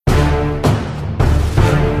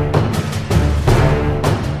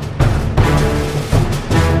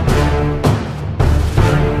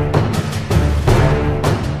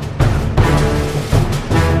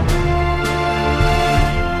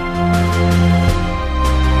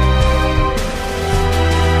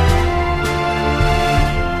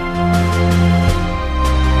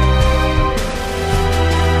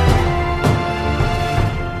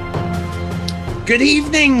Good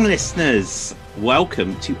evening, listeners.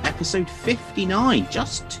 Welcome to episode 59,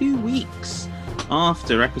 just 2 weeks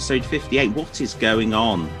after episode 58. What is going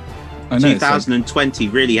on? 2020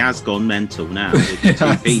 really has gone mental now, with the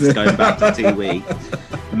 2 feeds going back to 2 weeks.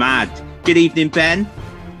 Mad. Good evening, Ben.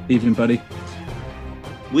 Evening, buddy.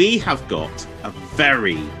 We have got a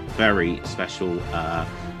very, very special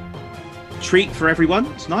treat for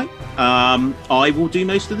everyone tonight. I will do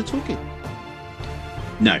most of the talking.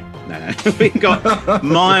 No. We've got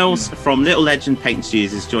Miles from Little Legend Paint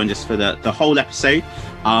Studios has joined us for the whole episode.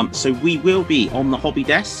 So we will be on the hobby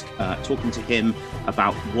desk talking to him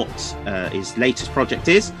about what his latest project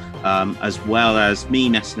is, as well as me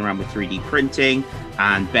messing around with 3D printing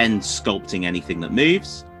and Ben sculpting anything that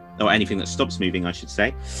moves, or anything that stops moving, I should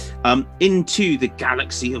say, into the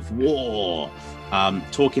Galaxy of War.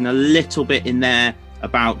 Talking a little bit in there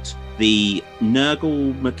about the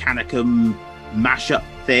Nurgle Mechanicum mashup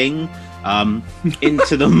thing,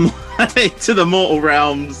 into the Mortal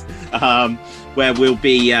Realms, where we'll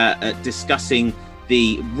be discussing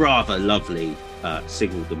the rather lovely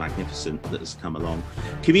Sigurd the Magnificent that has come along.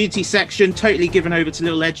 Community section totally given over to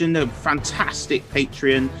Little Legend, a fantastic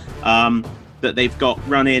Patreon that they've got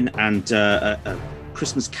running, and a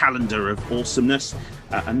Christmas calendar of awesomeness,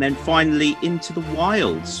 and then finally into the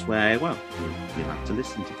wilds, where, well, you'll have to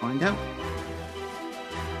listen to find out.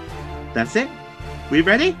 That's it. We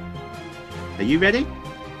ready? Are you ready?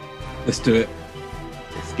 Let's do it.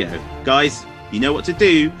 Let's go. Guys, you know what to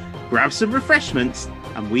do. Grab some refreshments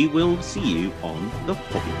and we will see you on the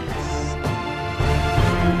hobby desk.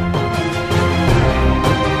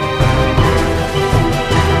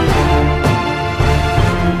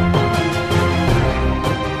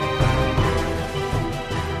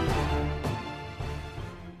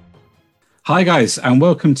 Hi guys, and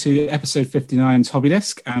welcome to episode 59's Hobby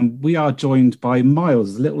Desk, and we are joined by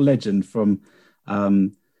Miles, the Little Legend from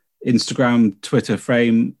Instagram, Twitter,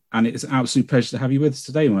 Frame, and it's an absolute pleasure to have you with us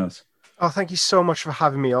today, Miles. Oh, thank you so much for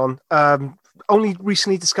having me on. Only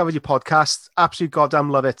recently discovered your podcast. Absolute goddamn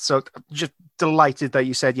love it. So just delighted that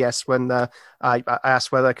you said yes when I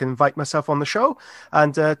asked whether I can invite myself on the show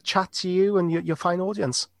and chat to you and your fine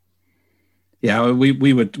audience. Yeah,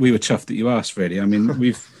 we were chuffed that you asked, really. I mean,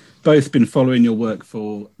 we've both been following your work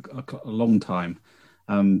for a long time.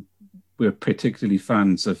 We're particularly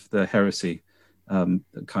fans of the Heresy, kind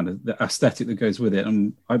of the aesthetic that goes with it.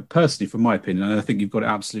 And I personally, from my opinion, I think you've got it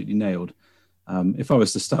absolutely nailed. If I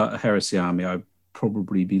was to start a Heresy army, I'd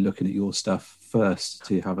probably be looking at your stuff first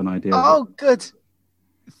to have an idea. Oh, good.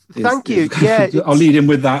 Thank you. Yeah, I'll lead in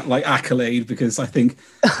with that like accolade, because I think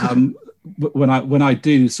when I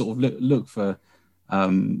do sort of look for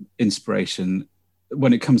inspiration,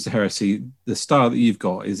 when it comes to Heresy, the style that you've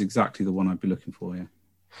got is exactly the one I'd be looking for.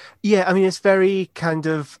 Yeah, I mean, it's very kind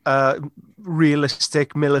of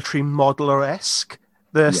realistic military modeler-esque.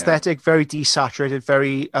 The aesthetic, very desaturated,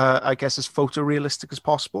 very, I guess, as photorealistic as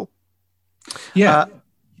possible. Yeah.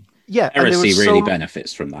 Heresy really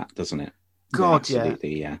benefits from that, doesn't it? God,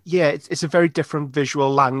 yeah. It's a very different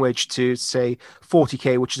visual language to, say,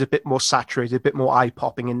 40k, which is a bit more saturated, a bit more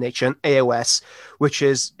eye-popping in nature, and AOS, which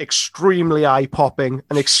is extremely eye-popping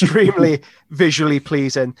and extremely visually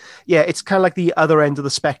pleasing. Yeah, it's kind of like the other end of the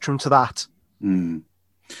spectrum to that. Mm.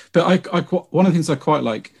 But one of the things I quite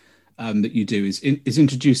like that you do is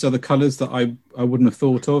introduce other colours that I wouldn't have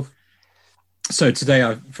thought of. So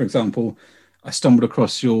today, for example, I stumbled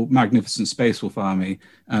across your magnificent Space Wolf army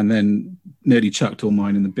and then nearly chucked all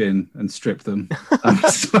mine in the bin and stripped them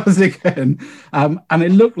again. And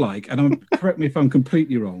it looked like, and correct me if I'm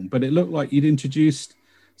completely wrong, but it looked like you'd introduced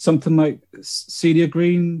something like Celia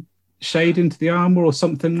green shade into the armor or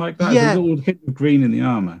something like that. Yeah. A little hint of green in the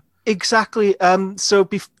armor. Exactly. So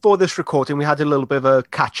before this recording, we had a little bit of a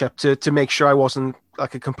catch up to make sure I wasn't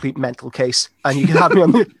like a complete mental case, and you can have me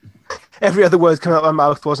on the... Every other word coming out of my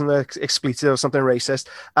mouth wasn't an expletive or something racist.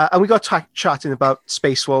 And we got chatting about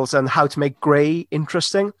Space Wolves and how to make grey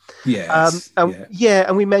interesting. Yes.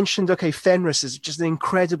 And we mentioned, Fenris is just an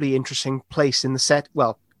incredibly interesting place in the set.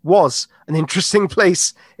 Well, was an interesting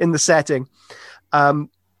place in the setting. And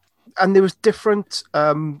there was different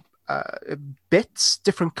bits,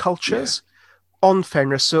 different cultures on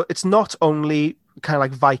Fenris. So it's not only kind of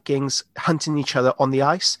like Vikings hunting each other on the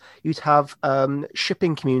ice. You'd have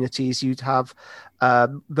shipping communities. You'd have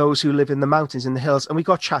those who live in the mountains, in the hills. And we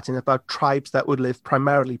got chatting about tribes that would live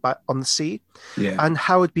primarily on the sea, and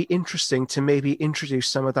how it'd be interesting to maybe introduce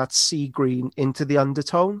some of that sea green into the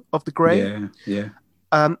undertone of the grey.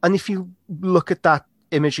 And if you look at that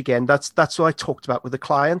image again, that's what I talked about with the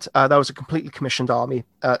client. That was a completely commissioned army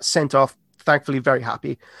sent off thankfully very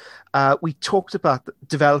happy. We talked about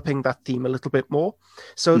developing that theme a little bit more.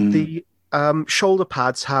 So the shoulder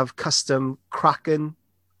pads have custom Kraken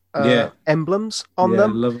emblems on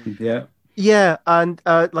them. Love them. Yeah. Yeah, and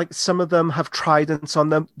like some of them have tridents on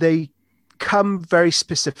them. They come very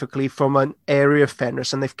specifically from an area of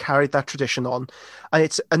Fenris, and they've carried that tradition on. And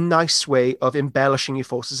it's a nice way of embellishing your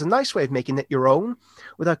forces, a nice way of making it your own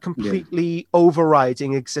without completely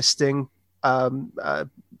overriding existing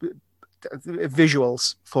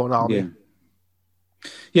visuals for an army.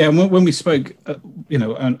 Yeah, and when we spoke,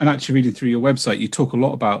 and actually reading through your website, you talk a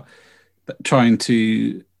lot about trying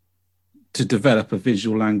to develop a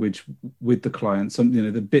visual language with the client. Some,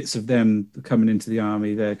 the bits of them coming into the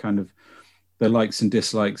army, their kind of their likes and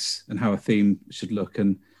dislikes, and how a theme should look.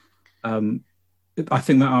 And I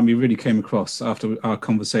think that army really came across after our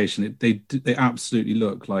conversation. They absolutely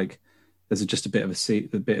look like there's just a bit of the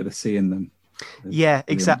sea in them. Yeah,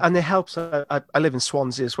 exactly. And it helps. I live in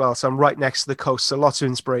Swansea as well, so I'm right next to the coast. So lots of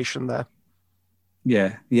inspiration there.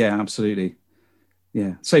 Yeah, absolutely.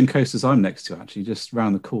 Yeah, same coast as I'm next to, actually, just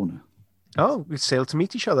round the corner. Oh, we sail to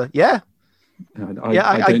meet each other. Yeah.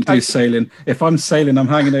 I don't do sailing. If I'm sailing, I'm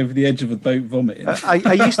hanging over the edge of a boat vomiting.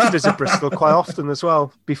 I used to visit Bristol quite often as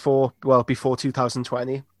well before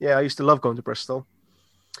 2020. Yeah, I used to love going to Bristol.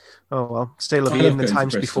 Oh, well, stay lovely in the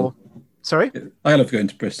times before. Sorry? I love going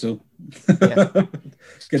to Bristol. Yeah.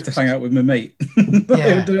 Get to hang out with my mate.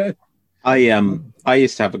 Yeah. I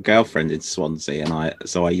used to have a girlfriend in Swansea, and I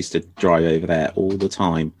used to drive over there all the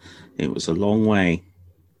time. It was a long way.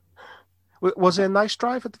 Was it a nice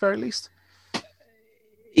drive at the very least?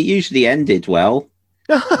 It usually ended well.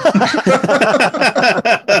 But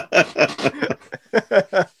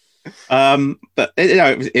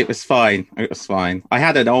it was fine. It was fine. I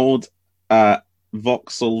had an old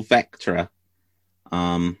Vauxhall Vectra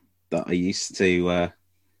that I used to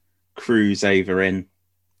cruise over in.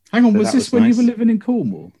 Hang on, was this when you were living in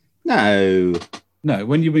Cornwall? No,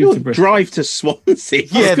 when you moved to Bristol. Drive to Swansea.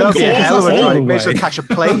 Yeah, that's a hell of a drive. May as well catch a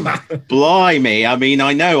plane. Blimey. I mean,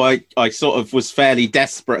 I know I sort of was fairly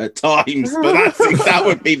desperate at times, but that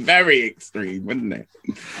would be very extreme, wouldn't it?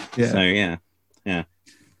 Yeah. So, yeah.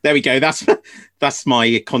 There we go. That's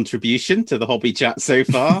my contribution to the hobby chat so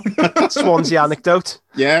far. Swansea anecdote.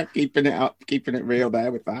 Yeah, keeping it up, keeping it real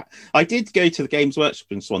there with that. I did go to the Games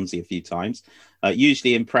Workshop in Swansea a few times,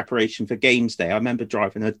 usually in preparation for Games Day. I remember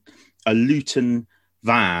driving a Luton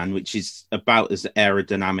van, which is about as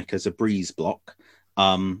aerodynamic as a breeze block,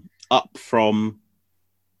 up from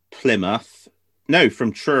Truro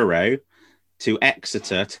to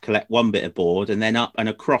Exeter to collect one bit of board, and then up and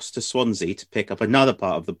across to Swansea to pick up another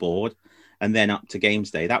part of the board, and then up to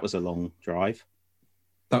Games Day. That was a long drive.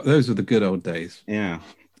 Those were the good old days. Yeah.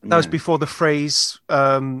 That was before the phrase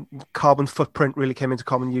carbon footprint really came into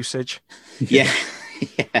common usage. Yeah.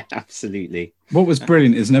 Yeah, absolutely. What was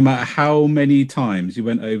brilliant is no matter how many times you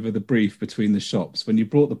went over the brief between the shops, when you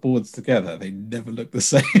brought the boards together, they never looked the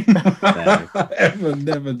same. No.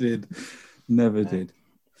 Never did.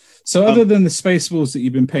 So, other than the Space Wolves that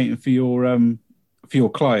you've been painting for your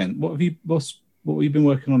client, what have you been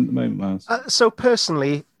working on at the moment, Miles? So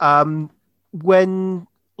personally, when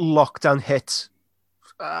lockdown hit,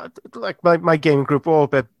 like my gaming group, we're all a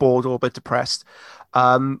bit bored, all a bit depressed.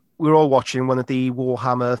 We were all watching one of the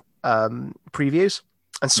Warhammer previews,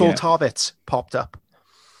 and Saul Tarvitz popped up,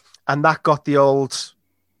 and that got the old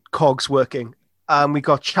cogs working. We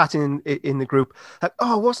got chatting in the group, like,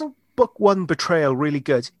 "Oh, wasn't Book 1 Betrayal really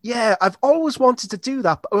good?" Yeah, I've always wanted to do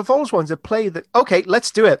that. I've always wanted to play that. Okay,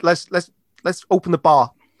 let's do it. Let's open the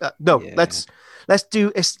bar. Let's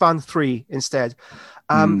do Istvan 3 instead.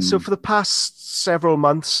 So for the past several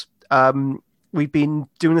months, we've been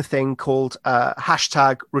doing a thing called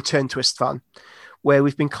hashtag Return to Istvan, where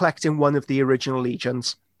we've been collecting one of the original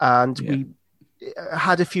legions, and we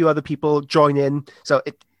had a few other people join in. So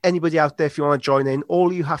anybody out there, if you want to join in,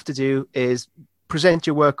 all you have to do is present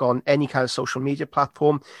your work on any kind of social media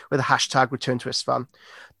platform with a hashtag Return to Istvan.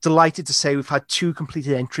 Delighted to say we've had 2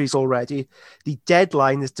 completed entries already. The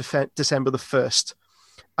deadline is December the 1st,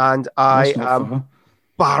 and I am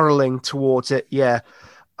barreling towards it. Yeah.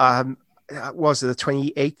 Was it the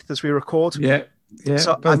 28th as we record? Yeah.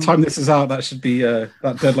 So by the time this is out, that should be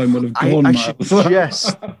that deadline will have gone. I should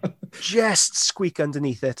just squeak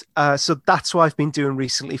underneath it. So that's what I've been doing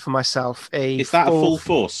recently for myself. Is that a full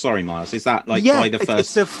force? Sorry, Miles. Is that like by the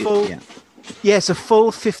first? It's a full. Yeah, it's a full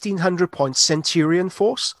 1,500 point Centurion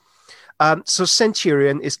force. So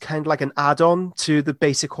Centurion is kind of like an add-on to the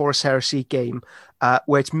basic Horus Heresy game,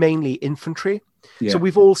 where it's mainly infantry. Yeah. So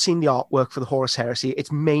we've all seen the artwork for the Horus Heresy.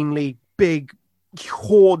 It's mainly big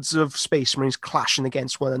hordes of Space Marines clashing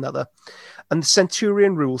against one another. And the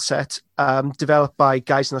Centurion rule set, developed by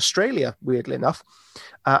guys in Australia, weirdly enough,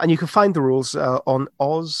 and you can find the rules on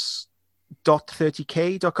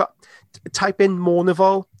oz.30k.com. Type in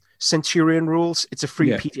Mournival Centurion rules. It's a free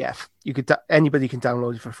PDF. Anybody can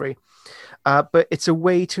download it for free. But it's a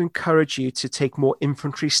way to encourage you to take more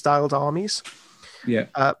infantry-styled armies.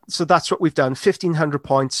 Yeah. So that's what we've done. 1,500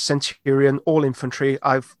 points, Centurion, all infantry.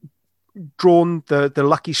 I've drawn the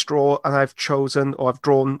lucky straw, and I've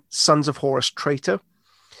drawn Sons of Horus Traitor.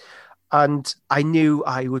 And I knew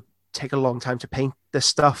I would take a long time to paint this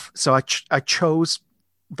stuff. So I chose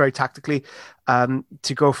very tactically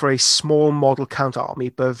to go for a small model count army,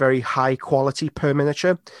 but a very high quality per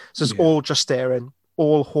miniature. So it's all Justaerin,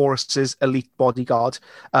 all Horus's elite bodyguard,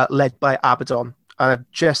 led by Abaddon. And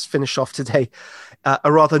I've just finished off today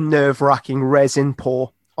a rather nerve-wracking resin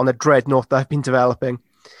pour on a dreadnought that I've been developing.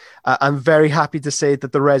 I'm very happy to say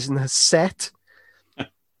that the resin has set.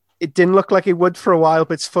 It didn't look like it would for a while,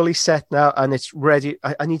 but it's fully set now and it's ready.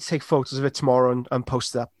 I need to take photos of it tomorrow and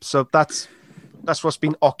post it up. So that's what's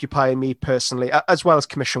been occupying me personally, as well as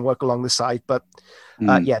commission work along the side. But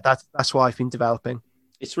that's what I've been developing.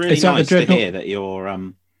 It's really nice to hear that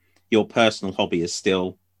your personal hobby is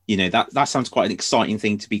still, that sounds quite an exciting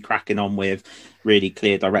thing to be cracking on with, really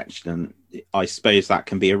clear direction. And I suppose that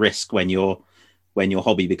can be a risk when your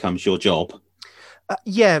hobby becomes your job.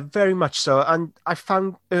 Yeah, very much so. And I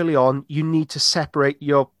found early on, you need to separate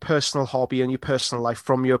your personal hobby and your personal life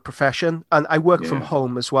from your profession. And I work from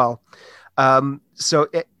home as well. So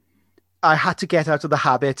I had to get out of the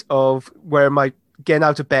habit of getting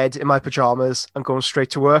out of bed in my pajamas and going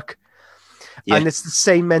straight to work. Yeah. And it's the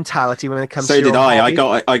same mentality when it comes to your hobby.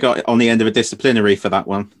 I got on the end of a disciplinary for that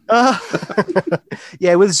one.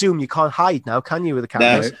 Yeah, with Zoom, you can't hide now, can you, with the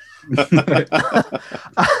cameras? No.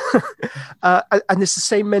 And it's the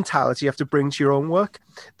same mentality you have to bring to your own work.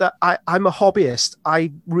 That I'm a hobbyist.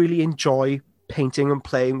 I really enjoy painting and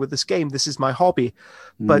playing with this game. This is my hobby.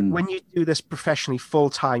 But when you do this professionally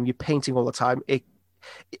full time, you're painting all the time.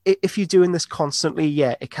 If you're doing this constantly,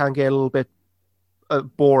 it can get a little bit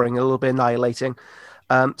boring, a little bit annihilating.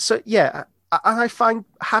 And I find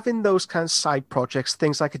having those kind of side projects,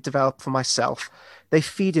 things I could develop for myself, they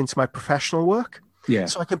feed into my professional work. Yeah.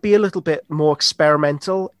 So I can be a little bit more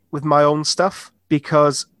experimental with my own stuff,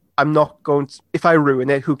 because I'm not going to, if I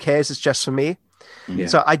ruin it, who cares? It's just for me. Yeah.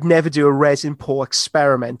 So I'd never do a resin pour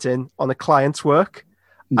experimenting on a client's work.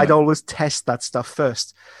 No. I'd always test that stuff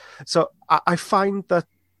first. So I find that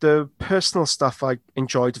the personal stuff I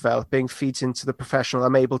enjoy developing feeds into the professional.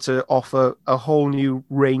 I'm able to offer a whole new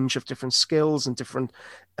range of different skills and different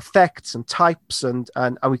effects and types, and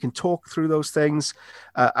we can talk through those things.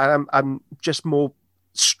 And I'm just more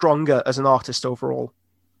stronger as an artist overall.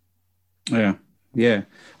 Yeah.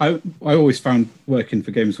 I always found working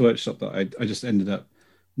for Games Workshop that I just ended up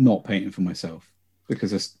not painting for myself,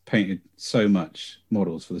 because I painted so much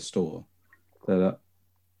models for the store that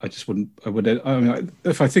I just wouldn't.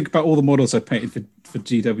 If I think about all the models I painted for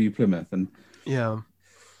GW Plymouth, and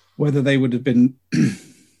whether they would have been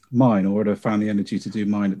mine or would have found the energy to do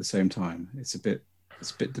mine at the same time, it's a bit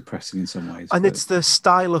depressing in some ways. And it's the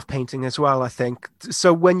style of painting as well, I think.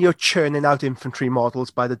 So when you're churning out infantry models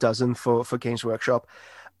by the dozen for Games Workshop,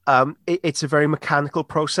 it's a very mechanical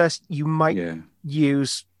process. You might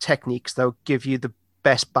use techniques that will give you the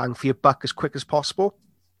best bang for your buck as quick as possible.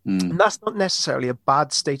 And that's not necessarily a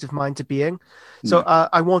bad state of mind to be in. So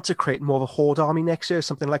I want to create more of a horde army next year,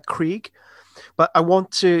 something like Krieg. But I want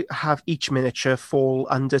to have each miniature fall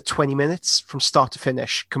under 20 minutes from start to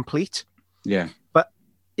finish, complete. Yeah. But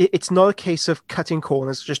it's not a case of cutting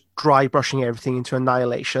corners, just dry brushing everything into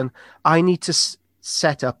annihilation. I need to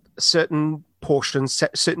set up certain portions,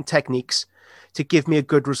 certain techniques to give me a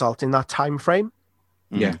good result in that time frame.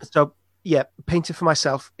 Yeah. So, painting for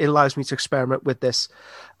myself, it allows me to experiment with this.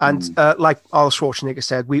 And like Arnold Schwarzenegger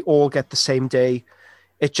said, we all get the same day.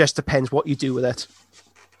 It just depends what you do with it.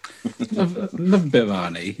 I love a bit of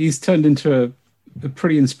Arnie. He's turned into a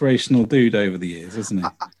pretty inspirational dude over the years, hasn't he?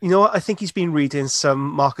 You know what? I think he's been reading some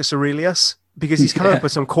Marcus Aurelius, because he's come up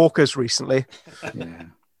with some corkers recently. Yeah,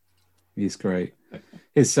 he's great.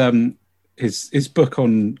 His book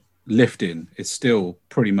on lifting is still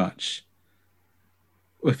pretty much.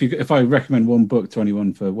 If I recommend one book to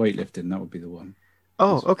anyone for weightlifting, that would be the one.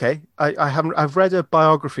 Oh, okay. I've read a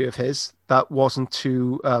biography of his that wasn't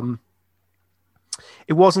too.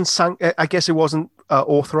 It wasn't. I guess it wasn't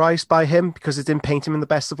authorized by him because it didn't paint him in the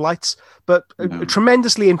best of lights. But a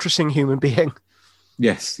tremendously interesting human being.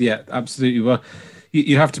 Yes, yeah, absolutely. Well,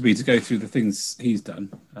 you have to be to go through the things he's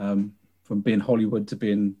done, from being Hollywood to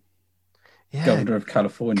being Yeah, Governor of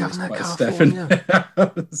California. Governor of It's California.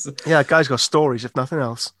 Stefan. Yeah, guy's got stories, if nothing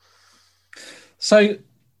else. So,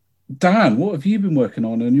 Dan, what have you been working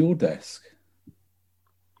on your desk?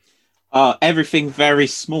 Everything very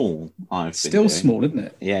small. I've been Still doing. small, isn't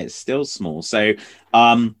it? Yeah, it's still small. So,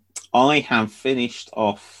 I have finished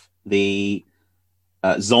off the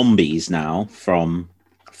zombies now from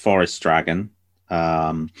Forest Dragon.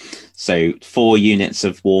 So 4 units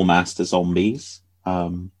of War Master zombies,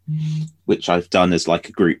 which I've done as like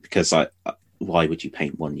a group because why would you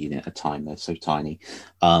paint 1 unit at a time? They're so tiny.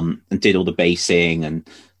 And did all the basing and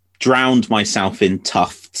drowned myself in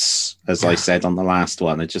tufts, as I said on the last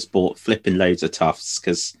one. I just bought flipping loads of tufts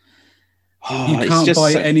because you can't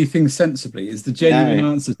buy anything sensibly is the genuine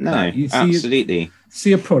answer to that. You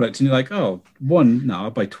see a product and you're like, oh, one, no,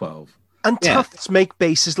 I'll buy 12. And tufts make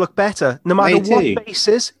bases look better. No matter what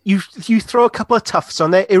bases, you throw a couple of tufts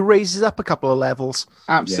on there, it raises up a couple of levels.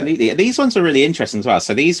 Absolutely. Yeah. These ones are really interesting as well.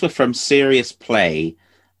 So these were from Serious Play,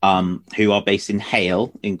 who are based in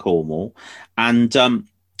Hale in Cornwall. And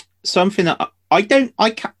something that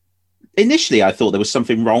initially I thought there was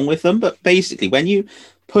something wrong with them, but basically when you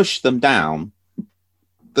push them down,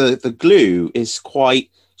 the glue is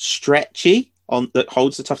quite stretchy that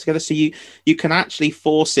holds the tuft together, so you can actually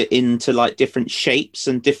force it into like different shapes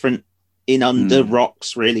and different under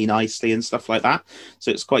rocks really nicely and stuff like that,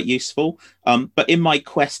 so it's quite useful. But in my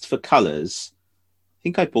quest for colors, I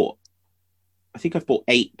think I've bought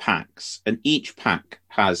 8 packs, and each pack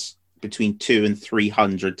has between 200 and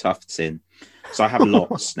 300 tufts in, so I have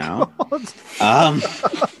lots now.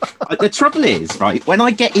 The trouble is, right, when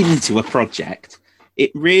I get into a project,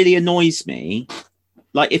 it really annoys me.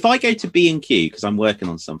 Like if I go to B&Q because I'm working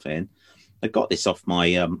on something, I got this off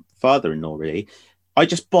my father-in-law really. I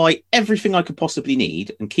just buy everything I could possibly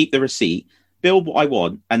need and keep the receipt, build what I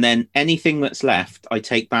want, and then anything that's left I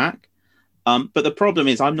take back. But the problem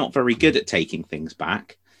is I'm not very good at taking things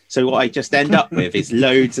back. So what I just end up with is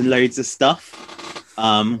loads and loads of stuff.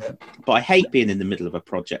 But I hate being in the middle of a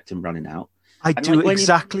project and running out. I do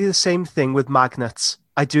exactly the same thing with magnets.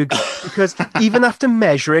 I do, because even after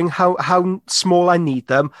measuring how small I need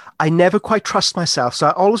them, I never quite trust myself. So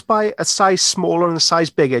I always buy a size smaller and a size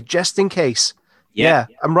bigger, just in case. Yeah,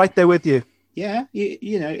 I'm right there with you. Yeah,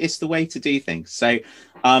 you know, it's the way to do things. So,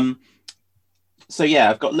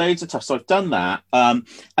 yeah, I've got loads of stuff. So I've done that. And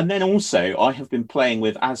then also I have been playing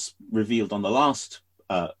with, as revealed on the last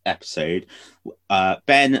episode,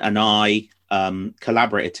 Ben and I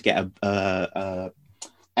collaborated to get a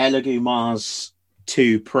Elegoo Mars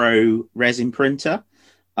 2 Pro resin printer.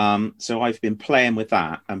 So I've been playing with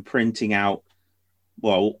that and printing out,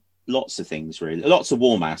 well, lots of things really, lots of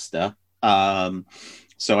War Master.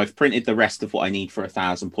 So I've printed the rest of what I need for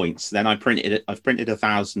 1,000 points. Then I've printed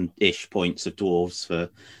 1,000-ish points of dwarves for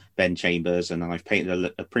Ben Chambers, and then I've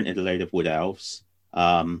printed a load of wood elves.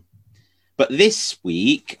 But this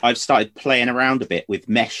week I've started playing around a bit with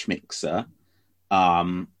Mesh Mixer,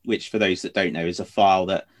 which for those that don't know is a file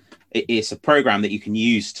that it's a program that you can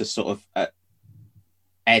use to sort of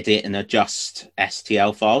edit and adjust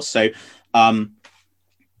STL files. So only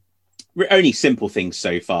simple things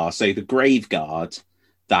so far. So the Graveguard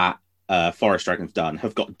that Forest Dragon have done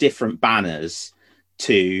have got different banners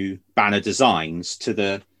to banner designs to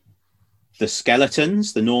the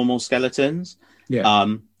skeletons, the normal skeletons. Yeah.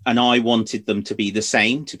 And I wanted them to be the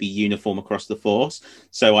same, to be uniform across the force.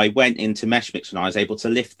 So I went into Mesh Mixer and I was able to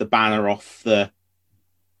lift the banner off the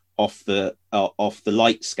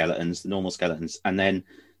light skeletons, the normal skeletons, and then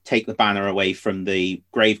take the banner away from the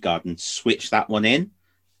Graveguard and switch that one in,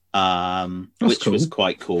 which was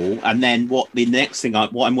quite cool. And then what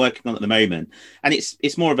I'm working on at the moment, and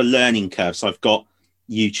it's more of a learning curve. So I've got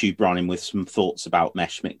YouTube running with some thoughts about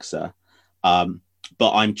Mesh Mixer, but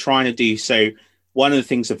I'm trying to do so. One of the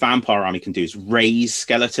things a vampire army can do is raise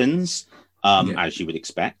skeletons, as you would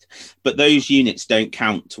expect. But those units don't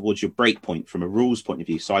count towards your breakpoint from a rules point of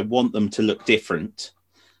view. So I want them to look different.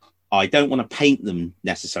 I don't want to paint them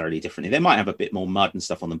necessarily differently. They might have a bit more mud and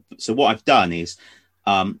stuff on them. So what I've done is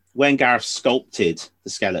when Gareth sculpted the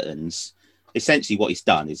skeletons, essentially what he's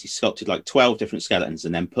done is he sculpted like 12 different skeletons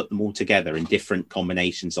and then put them all together in different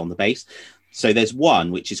combinations on the base. So there's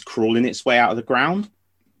one which is crawling its way out of the ground.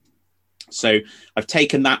 So I've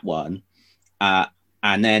taken that one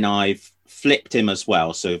and then I've flipped him as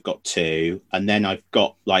well. So I've got 2, and then I've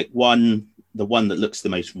got like the one that looks the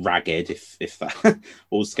most ragged, if that,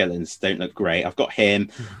 all skeletons don't look great. I've got him.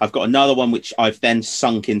 I've got another one which I've then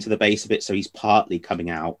sunk into the base of it, so he's partly coming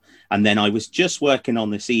out. And then I was just working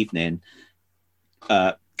on this evening,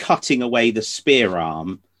 cutting away the spear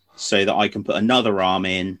arm so that I can put another arm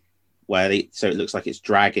in so it looks like it's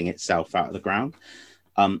dragging itself out of the ground,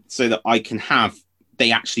 so that I can have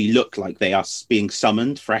they actually look like they are being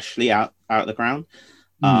summoned freshly out of the ground.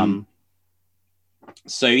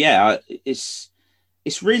 So yeah, it's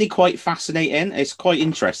really quite fascinating. It's quite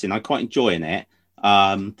interesting. I'm quite enjoying it.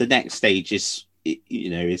 The next stage is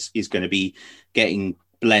going to be getting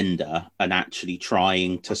Blender and actually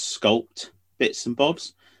trying to sculpt bits and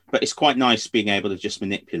bobs. But it's quite nice being able to just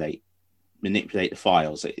manipulate the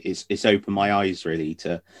files. It's opened my eyes really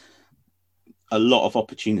to a lot of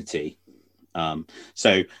opportunity.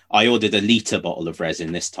 So I ordered a litre bottle of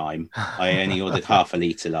resin this time. I only ordered half a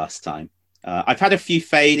litre last time. I've had a few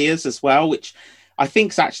failures as well, which I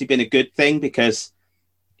think's actually been a good thing, because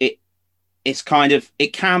it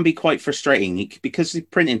can be quite frustrating, because the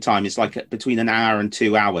printing time is like between an hour and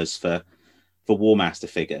 2 hours for War Master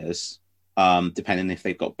figures, depending if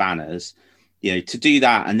they've got banners. To do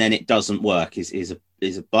that and then it doesn't work is a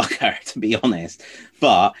bugger, to be honest.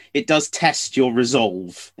 But it does test your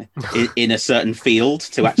resolve in a certain field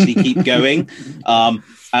to actually keep going.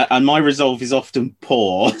 And my resolve is often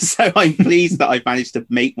poor, so I'm pleased that I've managed to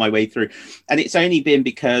make my way through. And it's only been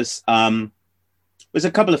because there's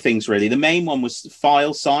a couple of things really. The main one was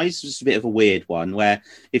file size, just a bit of a weird one, where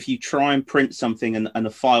if you try and print something and the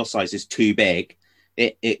file size is too big,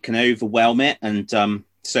 it can overwhelm it. And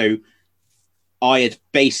so I had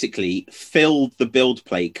basically filled the build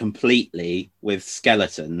plate completely with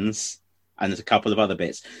skeletons and a couple of other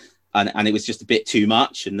bits. And it was just a bit too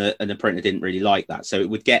much, and the printer didn't really like that. So it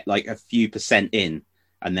would get like a few percent in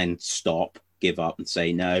and then stop, give up and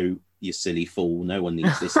say, no, you silly fool, no one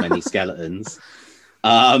needs this many skeletons.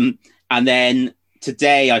 And then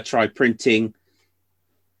today I tried printing.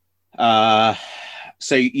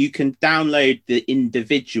 So you can download the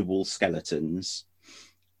individual skeletons,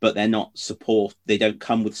 but they're not they don't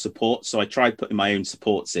come with support. So I tried putting my own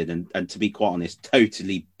supports in, and to be quite honest,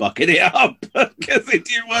 totally bucketed it up because it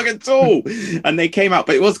didn't work at all. And they came out,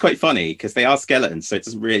 but it was quite funny because they are skeletons, so it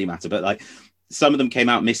doesn't really matter. But like some of them came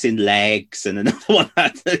out missing legs, and another one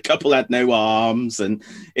a couple had no arms, and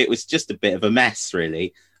it was just a bit of a mess,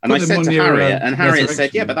 really. And I said to Harriet, and Harriet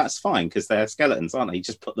said, yeah, but that's fine because they're skeletons, aren't they? You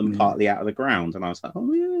just put them partly out of the ground. And I was like,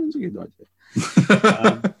 oh, yeah, that's a good idea.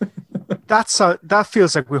 That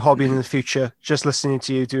feels like we're hobbying in the future, just listening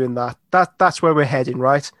to you doing that. That's where we're heading,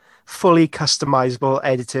 right? Fully customizable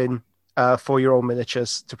editing for your own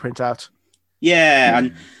miniatures to print out. Yeah,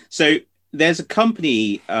 and so there's a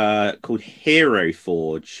company called Hero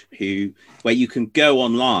Forge where you can go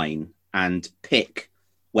online and pick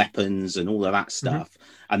weapons and all of that stuff,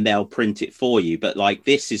 and they'll print it for you. But like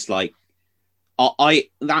this is like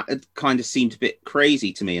that had kind of seemed a bit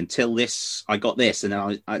crazy to me until I got this, and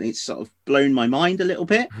then it's sort of blown my mind a little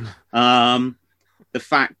bit. The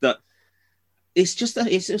fact that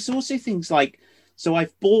it's also things like, so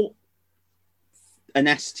I've bought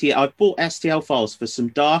STL files for some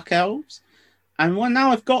Dark Elves, and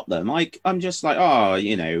now I've got them, I'm just like,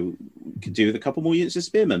 could do with a couple more units of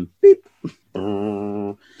Spearmen. Beep.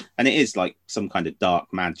 And it is like some kind of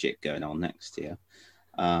dark magic going on next here.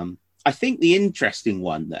 I think the interesting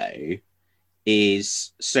one though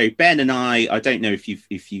is, so Ben and I don't know if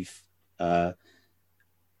you've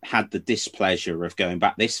had the displeasure of going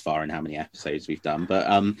back this far and how many episodes we've done,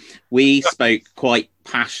 but we spoke quite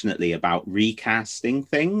passionately about recasting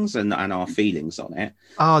things and our feelings on it.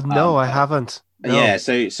 Oh no, I haven't. No. Yeah,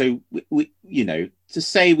 so we to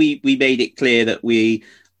say we made it clear that we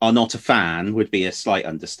are not a fan would be a slight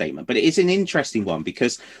understatement, but it is an interesting one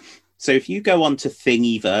because, so if you go on to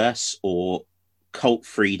Thingiverse or Cult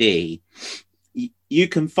 3D, you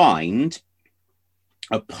can find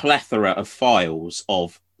a plethora of files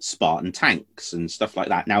of Spartan tanks and stuff like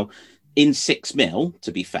that. Now, in 6mm,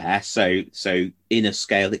 to be fair, so in a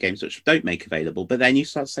scale that Games Workshop don't make available, but then you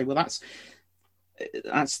start to say, well,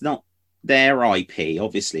 that's not their IP.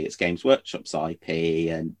 Obviously, it's Games Workshop's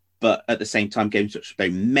IP, but at the same time, Games Workshop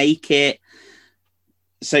don't make it.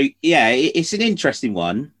 So yeah, it's an interesting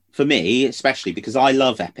one for me, especially because I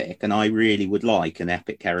love Epic and I really would like an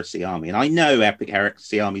Epic Heresy army. And I know Epic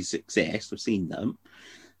Heresy armies exist. I've seen them.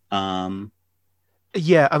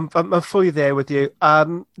 Yeah, I'm fully there with you.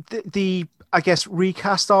 The I guess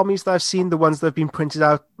recast armies that I've seen, the ones that have been printed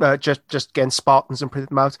out, just again Spartans and printed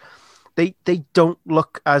them out, they don't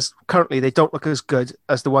look as good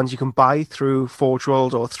as the ones you can buy through Forge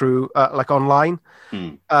World or through like online.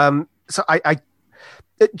 So I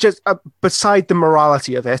just beside the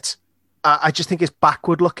morality of it, I just think it's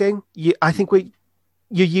backward looking. I think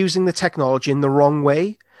you're using the technology in the wrong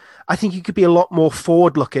way. I think you could be a lot more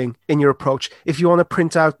forward looking in your approach. If you want to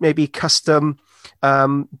print out maybe custom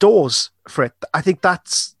doors for it, I think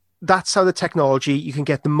that's that's how the technology, you can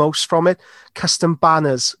get the most from it. Custom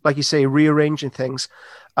banners, like you say, rearranging things,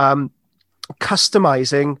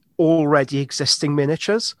 customizing already existing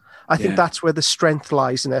miniatures. I think that's where the strength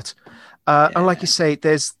lies in it. And like you say,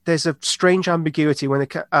 there's a strange ambiguity when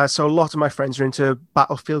so a lot of my friends are into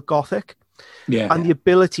Battlefield Gothic. And the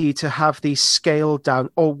ability to have these scaled down,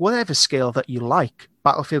 or whatever scale that you like,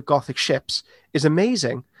 Battlefield Gothic ships is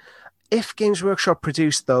amazing. If Games Workshop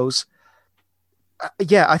produced those,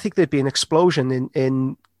 I think there'd be an explosion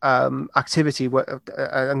in activity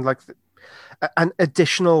and like an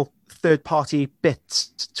additional third-party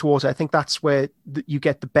bits towards it. I think that's where you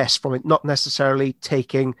get the best from it, not necessarily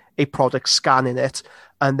taking a product, scanning it,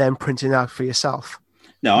 and then printing it out for yourself.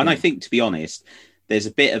 No, and I think, to be honest, there's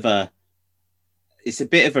a bit of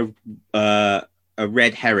a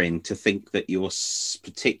red herring to think that you're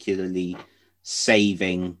particularly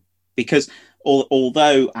saving, because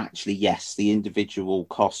although actually, yes, the individual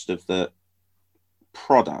cost of the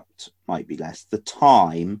product might be less, the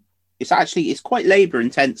time, it's quite labor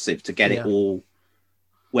intensive to get it all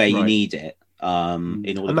where you need it. In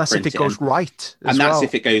order and that's to print if it goes right. And that's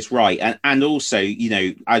if it goes right. And also, you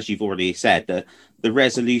know, as you've already said, the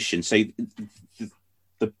resolution. So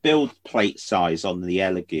the build plate size on the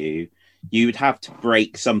Elegoo, you would have to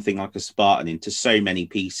break something like a Spartan into so many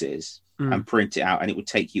pieces and print it out, and it would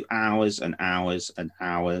take you hours and hours and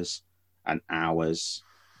hours and hours.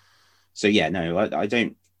 So yeah, no, I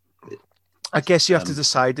don't. I guess you have to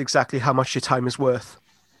decide exactly how much your time is worth.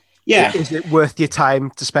 Yeah. Is it worth your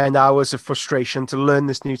time to spend hours of frustration to learn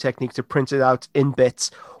this new technique, to print it out in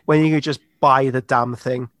bits, when you could just buy the damn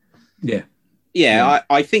thing? Yeah. Yeah,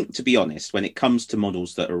 I think, to be honest, when it comes to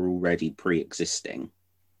models that are already pre-existing,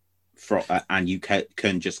 and you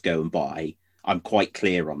can just go and buy, I'm quite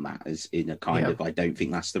clear on that, as in a kind of, I don't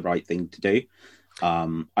think that's the right thing to do.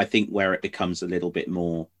 I think where it becomes a little bit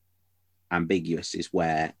more ambiguous is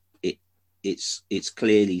where it's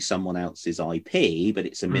clearly someone else's IP, but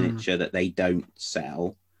it's a miniature that they don't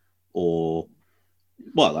sell, or,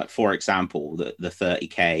 well, like for example, the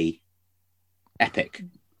 30k Epic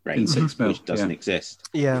range, which doesn't exist.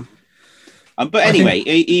 Yeah. But anyway,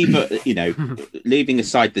 either, you know, leaving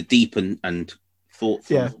aside the deep and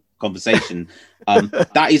thoughtful conversation,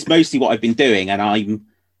 that is mostly what I've been doing, and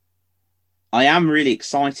I am really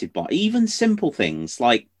excited by even simple things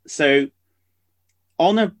like, so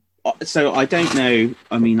I don't know.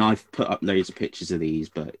 I mean, I've put up loads of pictures of these,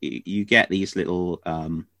 but you get these little.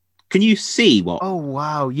 Can you see what? Oh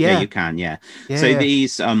wow! Yeah, you can. Yeah. So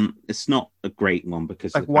these, it's not a great one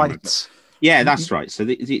because like whites. Yeah, that's right. So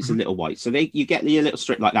it's a little white. So you get a little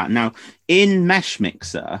strip like that. Now in Mesh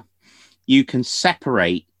Mixer, you can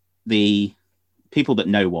separate the people that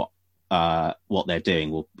know what they're doing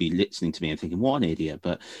will be listening to me and thinking, what an idiot.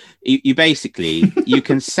 But you basically, you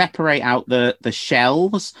can separate out the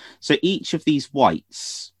shells. So each of these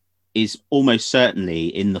whites is almost certainly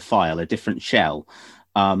in the file a different shell,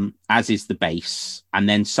 as is the base. And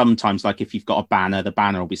then sometimes, like if you've got a banner, the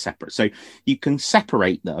banner will be separate. So you can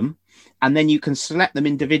separate them, and then you can select them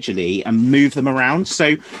individually and move them around.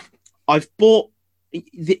 So I've bought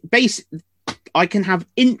the base. I can have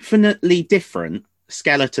infinitely different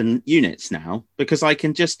skeleton units now, because I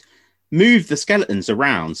can just move the skeletons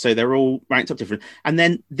around so they're all ranked up different, and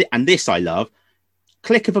then and this I love,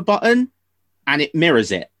 click of a button and it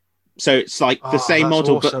mirrors it, so it's like the same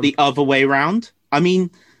model awesome, but the other way around. I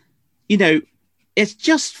mean, you know, it's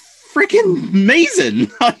just freaking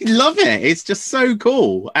amazing. I love it. It's just so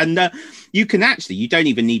cool. And you don't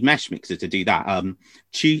even need Mesh Mixer to do that.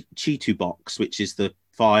 Chitu Box, which is the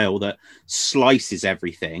file that slices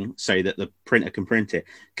everything so that the printer can print it,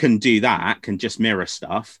 can do that, can just mirror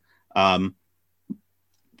stuff,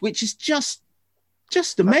 which is just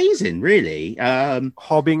amazing, really.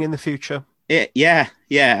 Hobbying in the future. Yeah.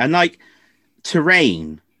 And like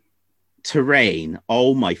terrain,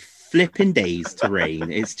 oh my flipping days,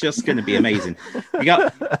 terrain. It's just going to be amazing.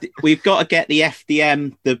 We've got to get the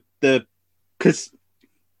FDM, because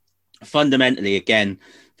fundamentally, again,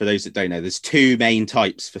 for those that don't know, there's two main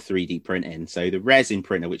types for 3D printing. So the resin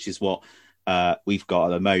printer, which is what we've got at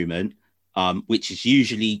the moment, which is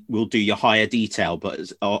usually will do your higher detail,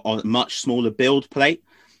 but on a much smaller build plate.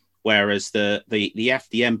 Whereas the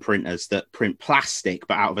FDM printers that print plastic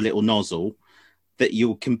but out of a little nozzle, that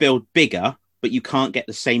you can build bigger, but you can't get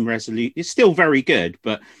the same resolution. It's still very good,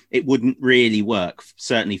 but it wouldn't really work,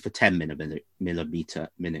 certainly for 10 millimeter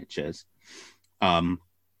miniatures.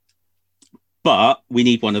 But we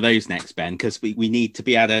need one of those next, Ben, because we need to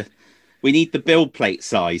be able to. We need the build plate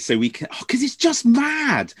size so we can, because it's just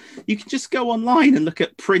mad. You can just go online and look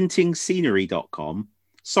at printingscenery.com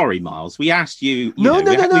Sorry, Miles. We asked you. No.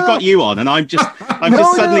 We got you on, and I've just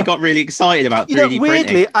suddenly got really excited about 3D weirdly,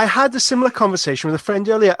 printing. I had a similar conversation with a friend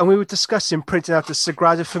earlier, and we were discussing printing out the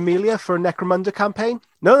Sagrada Familia for a Necromunda campaign.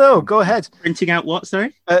 No, go ahead. Printing out what?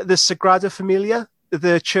 Sorry, the Sagrada Familia,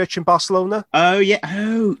 the church in Barcelona. Oh yeah.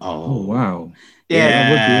 Oh wow. Yeah. That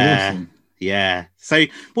would be awesome. Yeah. So,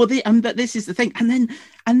 but this is the thing, and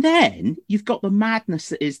then you've got the madness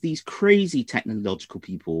that is these crazy technological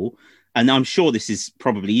people, and I'm sure this is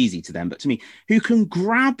probably easy to them, but to me, who can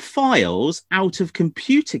grab files out of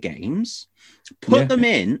computer games, put them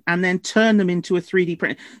in, and then turn them into a 3D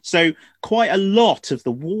print. So, quite a lot of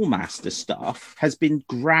the Warmaster stuff has been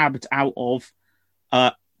grabbed out of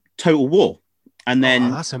Total War, and then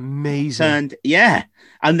that's amazing.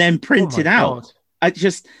 And then printed out.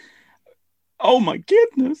 Oh my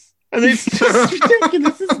goodness! And it's just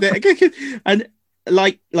ridiculous, isn't it? And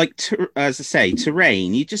as I say,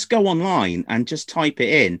 terrain. You just go online and just type it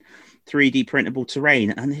in, 3D printable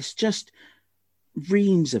terrain, and it's just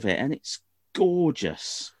reams of it, and it's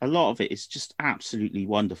gorgeous. A lot of it is just absolutely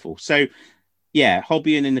wonderful. So, yeah,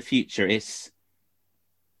 hobbying in the future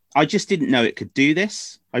I just didn't know it could do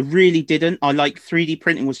this. I really didn't. 3D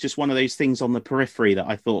printing was just one of those things on the periphery that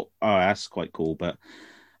I thought, oh, that's quite cool, but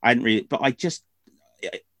I didn't really. But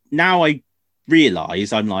now I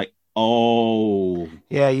realize I'm like, oh,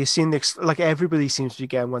 yeah. You've seen everybody seems to be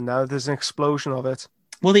getting one now. There's an explosion of it.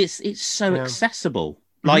 Well, it's so accessible.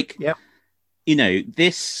 Mm-hmm.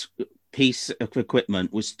 This piece of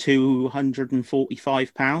equipment was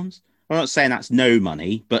 £245. I'm not saying that's no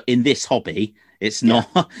money, but in this hobby, it's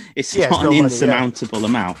not. It's not an insurmountable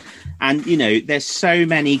amount. And there's so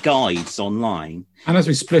many guides online. And as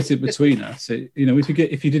we split it between us, if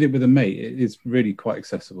you did it with a mate, it is really quite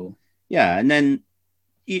accessible. Yeah, and then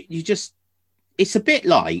you just it's a bit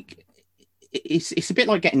like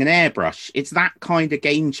getting an airbrush. It's that kind of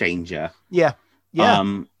game changer. Yeah.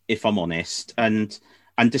 If I'm honest, and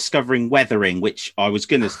discovering weathering, which I was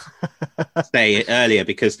going to say earlier,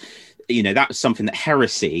 because that was something that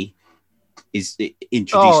Heresy is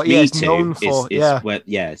introduced me to.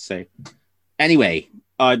 So anyway,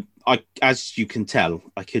 I as you can tell,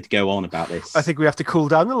 I could go on about this. I think we have to cool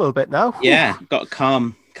down a little bit now. Yeah, got to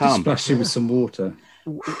calm. Splash you with some water.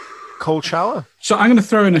 Cold shower. So I'm going to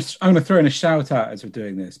throw in a shout out as we're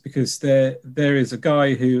doing this, because there is a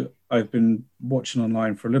guy who I've been watching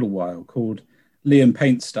online for a little while called Liam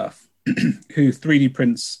Paint Stuff, who 3D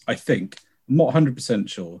prints, I think, I'm not 100%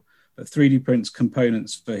 sure, but 3D prints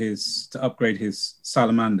components to upgrade his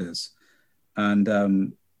salamanders.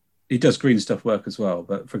 And he does green stuff work as well,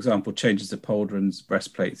 but for example, changes the pauldrons,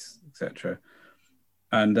 breastplates, etc.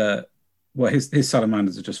 And his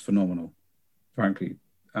salamanders are just phenomenal, frankly,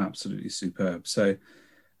 absolutely superb. So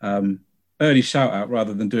early shout out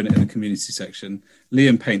rather than doing it in the community section.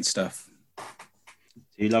 Liam Paint Stuff.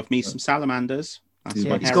 Do you love me some salamanders? He's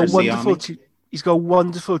got a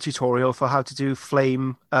wonderful tutorial for how to do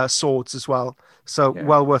flame swords as well. So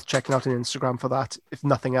well worth checking out on Instagram for that, if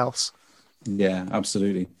nothing else. Yeah,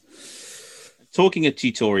 absolutely. Talking of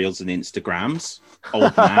tutorials and Instagrams,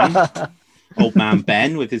 old man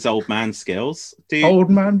Ben with his old man skills. Old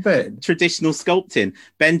man Ben. Traditional sculpting.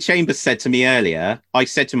 Ben Chambers said to me earlier, I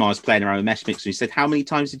said to him I was playing around with Mesh Mixer. He said, how many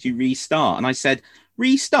times did you restart? And I said,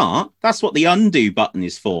 restart? That's what the undo button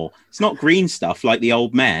is for. It's not green stuff like the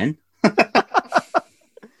old man.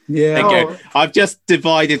 Yeah. There you go. I've just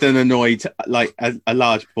divided and annoyed like a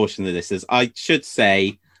large proportion of the listeners. I should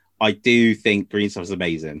say I do think green stuff is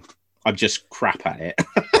amazing. I'm just crap at it.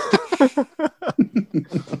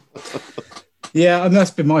 Yeah, and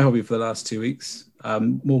that's been my hobby for the last 2 weeks.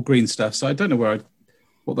 More green stuff. So I don't know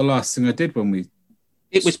what the last thing I did when we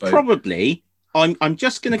was spoke. Probably, I'm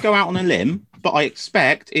just going to go out on a limb, but I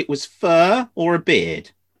expect it was fur or a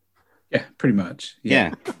beard. Yeah, pretty much.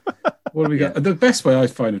 Yeah. What do we got? The best way I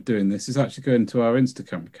find of doing this is actually going to our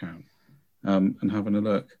Instagram account and having a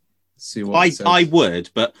look. See what it says. I would,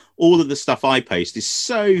 but all of the stuff I post is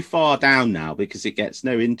so far down now because it gets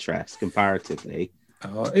no interest comparatively.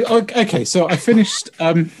 Okay, so I finished.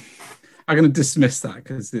 I'm going to dismiss that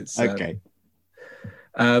because it's okay.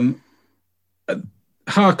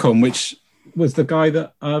 Harcon, which was the guy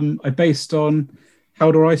that I based on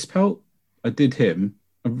Haldor Ice Pelt. I did him.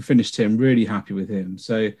 I finished him. Really happy with him.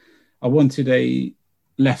 So I wanted a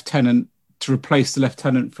lieutenant to replace the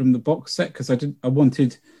lieutenant from the box set because I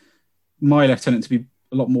wanted my lieutenant to be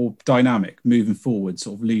a lot more dynamic, moving forward,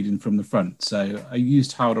 sort of leading from the front. So I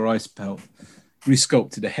used Haldor Ice Pelt,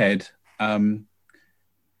 resculpted a head.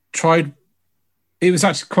 Tried. It was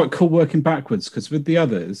actually quite cool working backwards because with the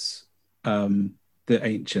others, the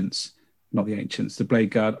ancients, not the Ancients, the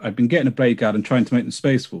Blade Guard. I'd been getting a Blade Guard and trying to make them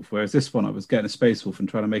Space Wolf, whereas this one I was getting a Space Wolf and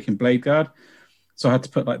trying to make him Blade Guard. So I had to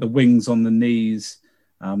put like the wings on the knees,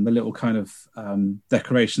 the little kind of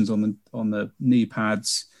decorations on the knee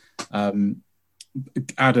pads,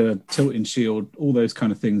 add a tilting shield, all those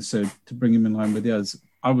kind of things. So to bring him in line with the others,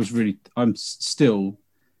 I'm still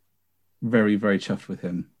very, very chuffed with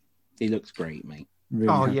him. He looks great, mate.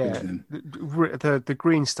 Really the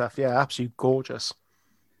green stuff, yeah, absolutely gorgeous.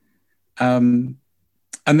 And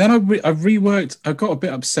then I reworked. I got a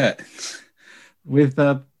bit upset with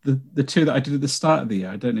the two that I did at the start of the year.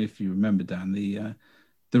 I don't know if you remember, Dan,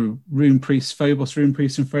 the Rune Priest, Phobos Rune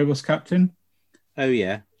Priest, and Phobos Captain. Oh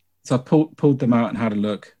yeah. So I pulled them out and had a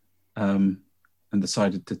look, and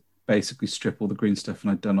decided to basically strip all the green stuff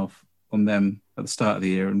and I'd done off on them at the start of the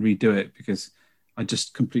year and redo it because I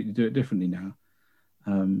just completely do it differently now.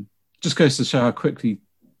 Just goes to show how quickly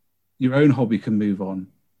your own hobby can move on.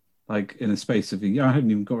 Like in a space of, I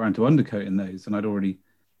hadn't even got around to undercoating those, and I'd already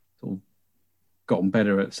sort of gotten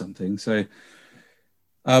better at something. So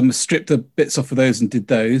stripped the bits off of those and did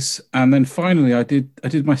those, and then finally I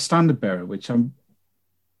did my standard bearer, which that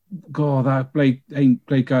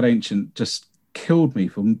Blade Guard Ancient just killed me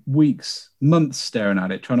for weeks, months staring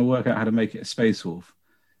at it, trying to work out how to make it a Space Wolf,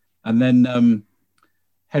 and then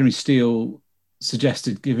Henry Steele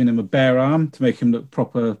suggested giving him a bare arm to make him look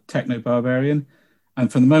proper techno barbarian. And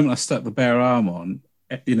from the moment I stuck the bare arm on,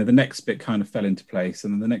 the next bit kind of fell into place,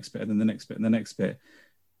 and then the next bit, and then the next bit, and the next bit.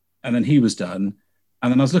 And then he was done.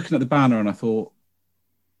 And then I was looking at the banner and I thought,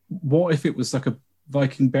 what if it was like a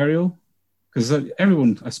Viking burial? Because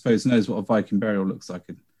everyone, I suppose, knows what a Viking burial looks like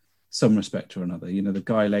in some respect or another. The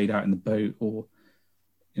guy laid out in the boat or,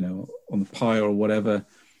 on the pyre or whatever,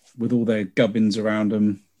 with all their gubbins around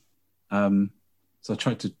them. So I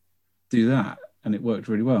tried to do that and it worked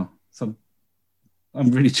really well. So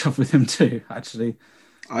I'm really chuffed with him too, actually.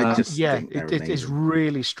 I just think it is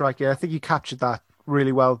really striking. I think you captured that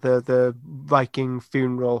really well, the Viking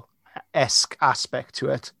funeral-esque aspect to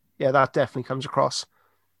it. Yeah, that definitely comes across.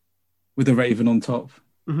 With a raven on top.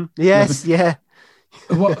 Mm-hmm. Yes, yeah.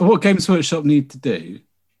 What Games Workshop need to do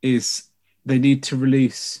is they need to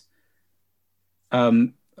release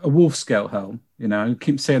a wolf scale helm. I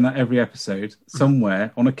keep saying that every episode.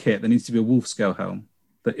 Somewhere on a kit, there needs to be a wolf scale helm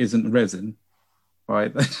that isn't resin,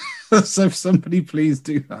 right? So if somebody please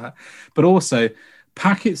do that. But also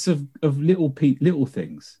packets of little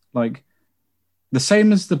things, like the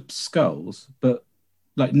same as the skulls, but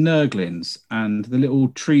like Nurglings and the little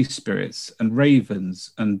tree spirits and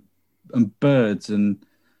ravens and birds and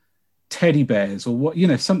teddy bears or what,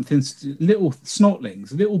 something, little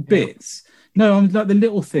snotlings, little bits. No, I'm like the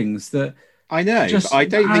little things that I know, but I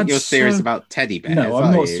don't think you're serious about teddy bears. No,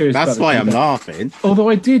 I'm not serious. That's why I'm laughing. Although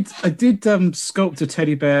I did sculpt a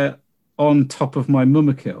teddy bear on top of my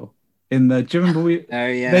Mummakill in the. Do you remember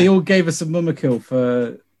they all gave us a Mummakill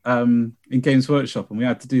for in Games Workshop, and we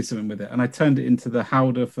had to do something with it. And I turned it into the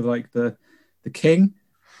howdah for like the king,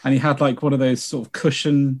 and he had like one of those sort of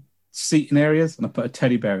cushion seating areas, and I put a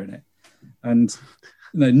teddy bear in it, and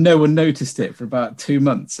no one noticed it for about 2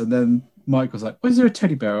 months, and then Mike was like, "Why is there a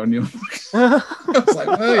teddy bear on your?" I was like,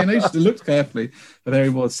 "Well, you should have looked carefully." But there he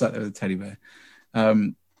was, sat there with a teddy bear.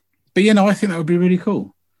 But I think that would be really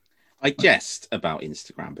cool. I jest about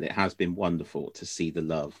Instagram, but it has been wonderful to see the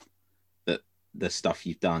love that the stuff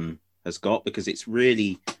you've done has got, because it's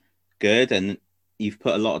really good, and you've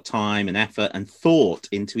put a lot of time and effort and thought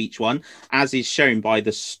into each one, as is shown by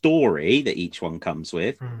the story that each one comes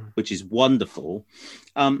with, which is wonderful.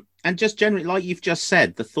 And just generally, like you've just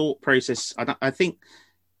said, the thought process, I think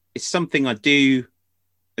it's something I do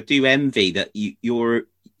envy, that you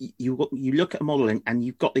look at a model and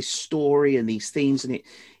you've got this story and these themes, and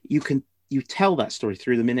you tell that story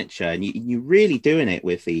through the miniature, and you're really doing it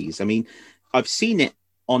with these. I mean, I've seen it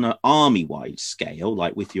on an army-wide scale,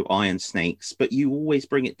 like with your Iron Snakes, but you always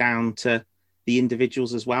bring it down to the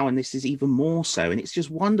individuals as well, and this is even more so. And it's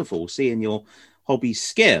just wonderful seeing your hobby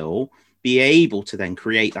skill be able to then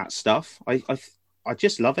create that stuff. I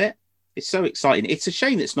just love it. It's so exciting. It's a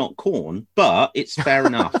shame it's not corn, but it's fair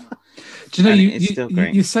enough. Do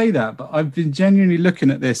you say that, but I've been genuinely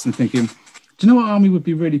looking at this and thinking, do you know what army would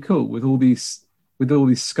be really cool with all these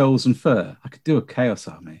skulls and fur? I could do a Chaos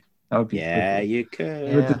army. That would be cool. You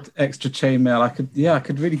could. With the extra chainmail, I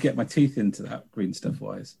could really get my teeth into that green stuff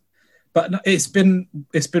wise. But it's been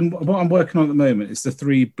what I'm working on at the moment is the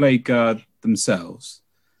 3 Blade Guard themselves.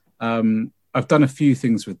 I've done a few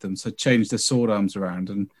things with them, so I changed the sword arms around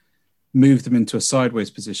and moved them into a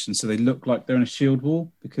sideways position so they look like they're in a shield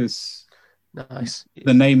wall, because nice.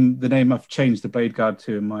 The name I've changed the Blade Guard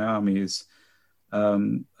to in my army is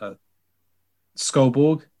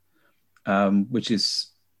Skolborg, which is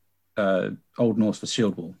Old Norse for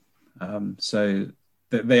shield wall. So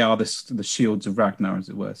they are the shields of Ragnar, as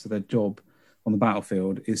it were. So their job on the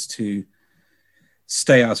battlefield is to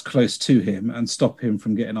stay as close to him and stop him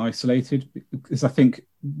from getting isolated. Because I think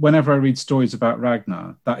whenever I read stories about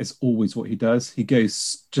Ragnar, that is always what he does.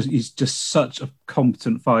 He's just such a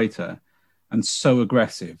competent fighter and so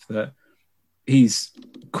aggressive that he's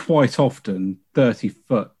quite often 30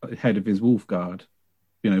 foot ahead of his wolf guard,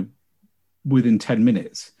 within 10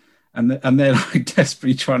 minutes. And they're like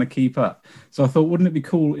desperately trying to keep up. So I thought, wouldn't it be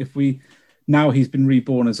cool if now he's been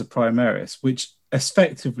reborn as a Primaris, which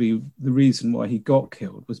effectively the reason why he got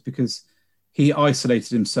killed was because he isolated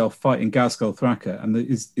himself fighting Ghazghkull Thraka, and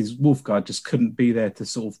his Wolfguard just couldn't be there to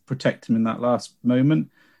sort of protect him in that last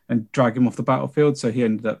moment and drag him off the battlefield. So he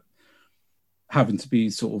ended up having to be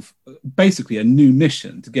sort of basically a new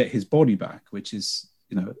mission to get his body back, which is,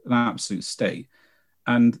 an absolute state.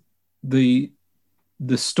 And the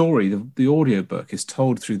story, the audiobook is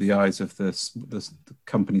told through the eyes of the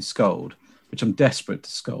company Skald, which I'm desperate to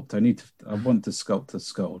sculpt. I want to sculpt a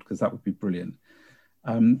Skald because that would be brilliant.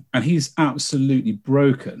 And he's absolutely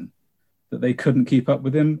broken that they couldn't keep up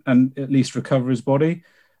with him and at least recover his body.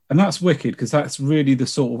 And that's wicked because that's really the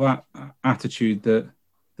sort of attitude that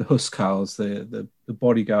the Huskarls, the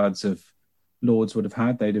bodyguards of Lords would have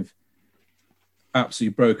had. They'd have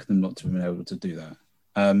absolutely broken them not to have been able to do that.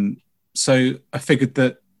 So I figured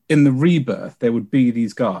that in the rebirth, there would be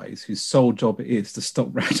these guys whose sole job it is to stop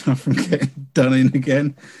Ragnar from getting done in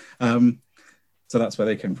again. So that's where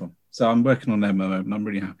they came from. So I'm working on them at the moment, and I'm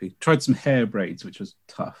really happy. Tried some hair braids, which was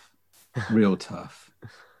tough, real tough.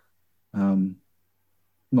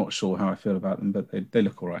 Not sure how I feel about them, but they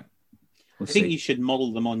look all right. I think you should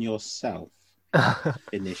model them on yourself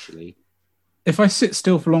initially. If I sit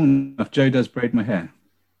still for long enough, Joe does braid my hair.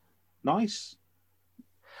 Nice.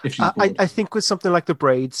 If she's bored. I think with something like the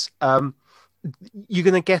braids, you're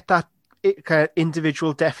going to get that kind of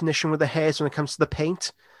individual definition with the hairs when it comes to the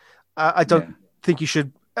paint. I don't think you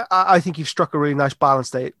should. I think you've struck a really nice balance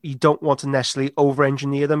there. You don't want to necessarily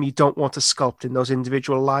over-engineer them. You don't want to sculpt in those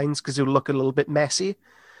individual lines because it'll look a little bit messy.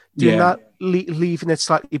 Doing that, leaving it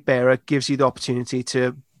slightly barer, gives you the opportunity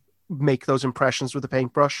to make those impressions with a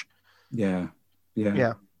paintbrush. Yeah.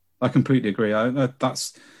 I completely agree.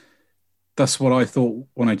 That's what I thought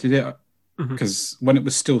when I did it, because when it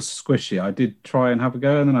was still squishy, I did try and have a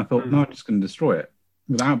go, and then I thought, no, I'm just going to destroy it.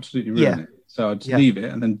 It would absolutely ruin it. So I'd just leave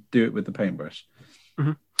it and then do it with the paintbrush.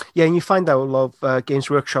 Yeah, and you find out a lot of Games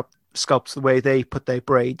Workshop sculpts, the way they put their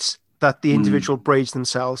braids, that the individual braids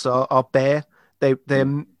themselves are bare. They're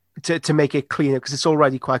to make it cleaner because it's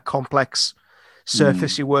already quite complex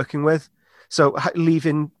surface you're working with. So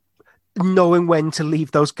knowing when to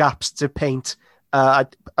leave those gaps to paint, I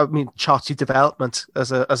mean, charts your development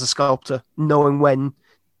as a sculptor, knowing when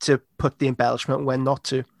to put the embellishment and when not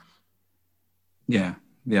to. Yeah.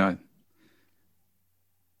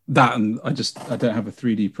 That, and I don't have a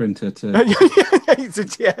 3D printer to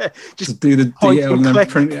just do the DL and then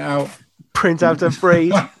print it out. Print out a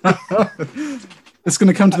braid. It's going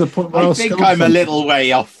to come to the point where I think I'm a little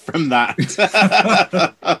way off from that.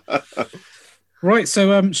 Right,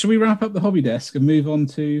 so should we wrap up the hobby desk and move on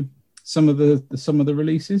to some of the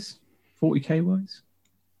releases, 40k wise?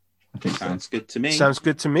 I think sounds good to me. Sounds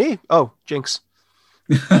good to me. Oh, jinx!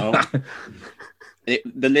 The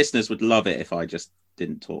listeners would love it if I just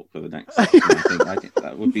didn't talk for the next section. I think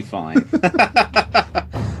that would be fine.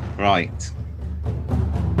 Right.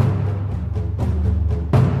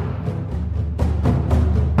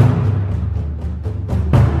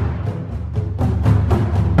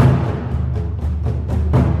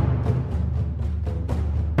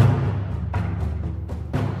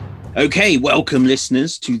 Okay, welcome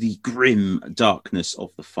listeners to the grim darkness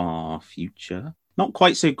of the far future. Not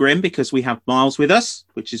quite so grim because we have Miles with us,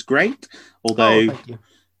 which is great. Although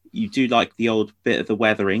you do like the old bit of the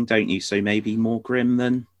weathering, don't you? So maybe more grim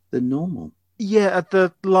than normal. Yeah,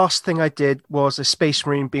 the last thing I did was a Space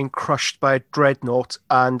Marine being crushed by a Dreadnought,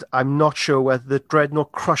 and I'm not sure whether the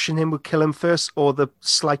Dreadnought crushing him would kill him first or the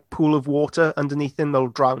slight pool of water underneath him that'll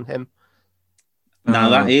drown him. Now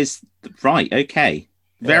that is right. Okay.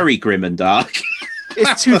 Very grim and dark.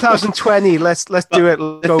 It's 2020. Let's do it.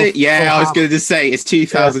 I was going to say it's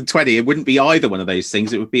 2020. It wouldn't be either one of those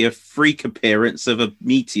things. It would be a freak appearance of a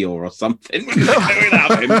meteor or something.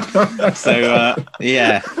 So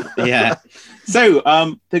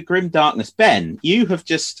So the grim darkness. Ben, you have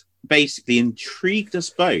just basically intrigued us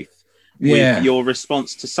both with your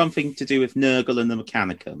response to something to do with Nurgle and the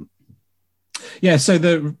Mechanicum. Yeah, so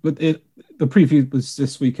the preview was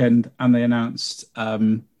this weekend, and they announced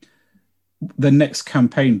the next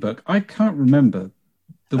campaign book. I can't remember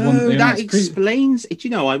the one Oh, they that announced explains it. You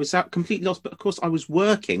know, I was out completely lost, but of course I was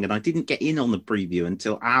working and I didn't get in on the preview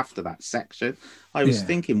until after that section. I was Yeah.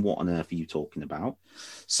 thinking, what on earth are you talking about?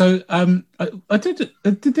 So I did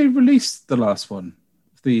they release the last one,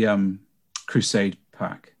 the Crusade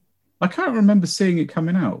pack? I can't remember seeing it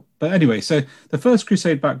coming out. But anyway, so the first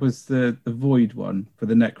Crusade pack was the Void one for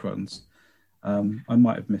the Necrons. I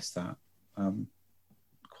might have missed that.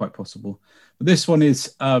 Quite possible. But this one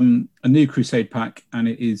is a new Crusade pack, and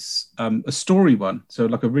it is a story one, so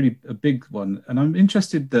like a big one. And I'm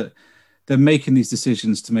interested that they're making these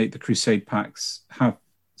decisions to make the Crusade packs have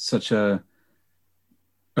such a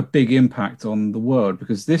big impact on the world,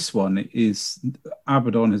 because this one is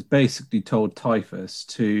Abaddon has basically told Typhus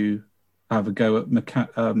to have a go at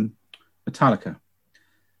Metallica,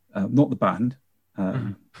 not the band,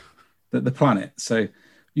 the planet. So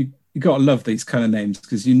you got to love these kind of names,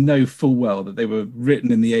 because you know full well that they were written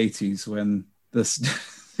in the 80s when the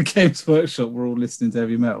Games Workshop were all listening to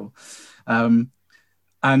heavy metal. And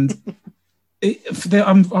I'm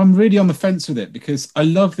really on the fence with it, because I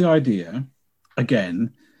love the idea,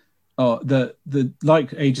 again, the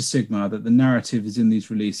like Age of Sigmar, that the narrative is in these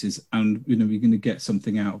releases and we're going to get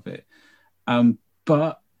something out of it.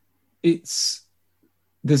 But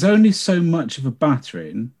there's only so much of a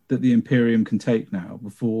battering that the Imperium can take now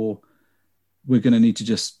before we're going to need to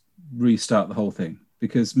just restart the whole thing,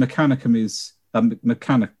 because Metallica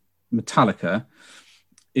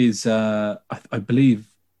is I believe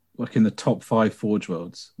like in the top 5 Forge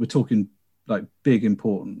Worlds. We're talking like big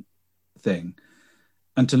important thing,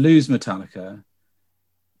 and to lose Metallica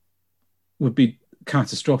would be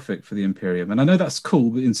catastrophic for the Imperium. And I know that's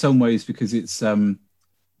cool, but in some ways, because it's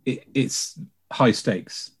high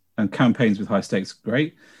stakes, and campaigns with high stakes are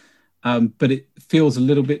great, but it feels a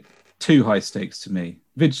little bit too high stakes to me.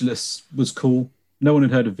 Vigilus was cool. No one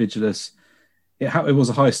had heard of Vigilus. It was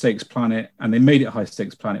a high stakes planet, and they made it a high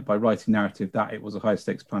stakes planet by writing narrative that it was a high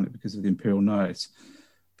stakes planet because of the Imperial Knights.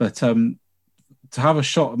 But to have a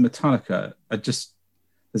shot at Metallica,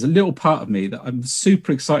 there's a little part of me that I'm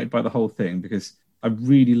super excited by the whole thing, because I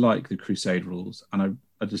really like the Crusade rules, and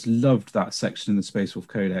I just loved that section in the Space Wolf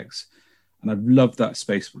Codex, and I loved that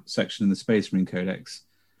section in the Space Marine Codex.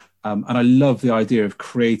 And I love the idea of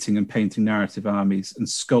creating and painting narrative armies and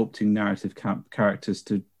sculpting narrative characters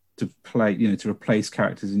to play, to replace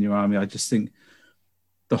characters in your army. I just think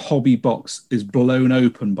the hobby box is blown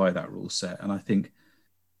open by that rule set, and I think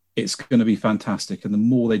it's going to be fantastic. And the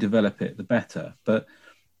more they develop it, the better. But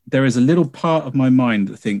there is a little part of my mind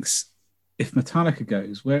that thinks, if Metallica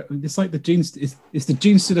goes, where it's like it's the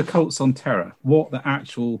Genestead occults on Terra. What the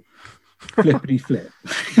actual flippity flip.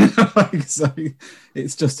 So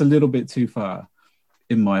it's just a little bit too far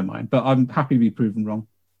in my mind, but I'm happy to be proven wrong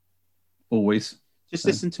always. Just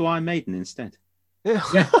listen to Iron Maiden instead.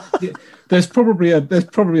 Yeah. There's probably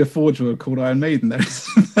a Forge World called Iron Maiden there,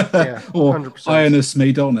 or 100%. Ionus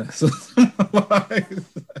Maidonus.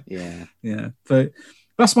 Yeah. But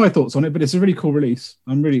that's my thoughts on it. But it's a really cool release.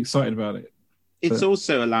 I'm really excited about it. It's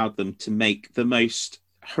also allowed them to make the most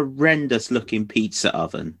horrendous looking pizza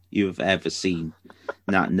oven you have ever seen.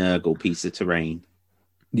 That Nurgle piece of terrain.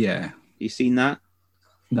 Yeah. You seen that?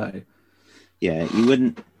 No. Yeah, you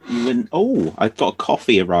wouldn't. Oh, I've got a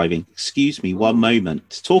coffee arriving. Excuse me, one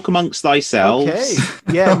moment. Talk amongst thyselves. Okay.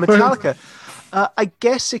 Yeah, Metallica. I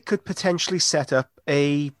guess it could potentially set up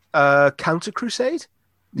a counter crusade.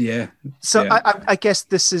 Yeah. So yeah. I guess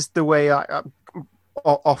this is the way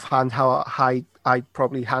offhand how I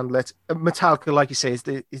probably handle it. Metallica, like you say,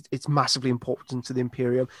 it's massively important to the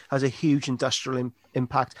Imperium. Has a huge industrial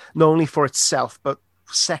impact, not only for itself but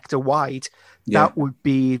sector wide. Yeah. That would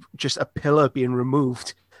be just a pillar being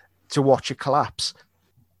removed to watch it collapse.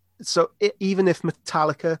 So even if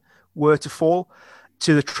Metallica were to fall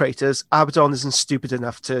to the traitors, Abaddon isn't stupid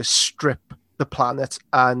enough to strip the planet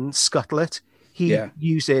and scuttle it. He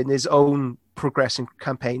used it in his own progressing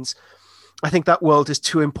campaigns. I think that world is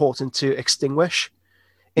too important to extinguish.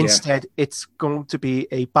 Instead, it's going to be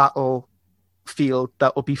a battlefield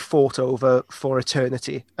that will be fought over for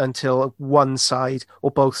eternity until one side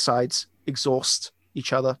or both sides exhaust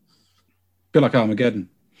each other. A bit like Armageddon.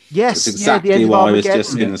 Yes, that's exactly what I was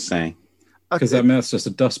just going to say. Because that's just a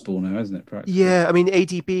dust ball now, isn't it? Practically? Yeah, I mean,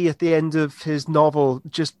 ADB at the end of his novel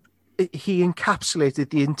he encapsulated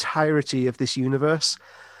the entirety of this universe.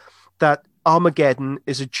 That Armageddon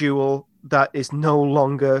is a jewel that is no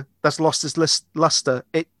longer, that's lost its luster.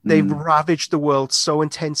 They've ravaged the world so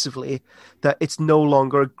intensively that it's no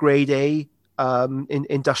longer a grade A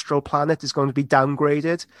industrial planet. It's going to be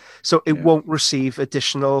downgraded, so it won't receive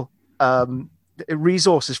additional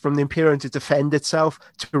resources from the Imperium to defend itself,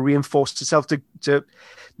 to reinforce itself, to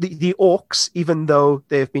the orcs, even though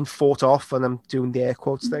they've been fought off, and I'm doing the air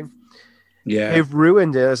quotes thing, they've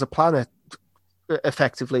ruined it as a planet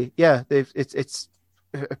effectively. Yeah, it's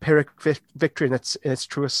a Pyrrhic victory in its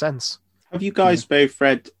truest sense. Have you guys both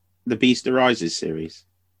read the Beast Arises series?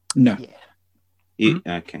 No. Yeah.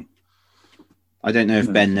 Okay. I don't know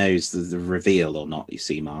if Ben knows the reveal or not, you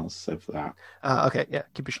see, Miles. So for that. Okay, yeah,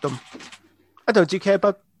 keep it stum. I don't. Do you care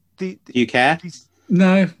about the Do you care?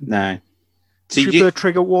 No. So should we put a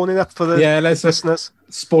trigger warning up for the listeners?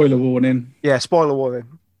 Spoiler warning. Yeah, spoiler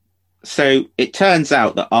warning. So it turns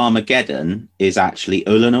out that Armageddon is actually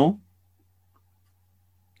Ulanor.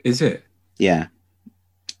 Is it? Yeah.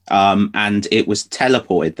 And it was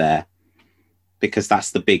teleported there because that's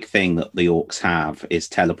the big thing that the orcs have is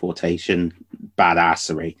teleportation,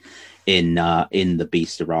 badassery in the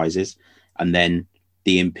Beast Arises. And then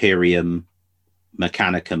the Imperium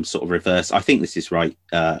Mechanicum sort of reverse. I think this is right,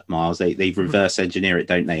 Miles. They reverse engineer it,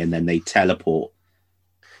 don't they? And then they teleport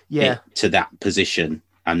it to that position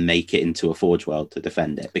and make it into a Forge World to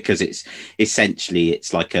defend it, because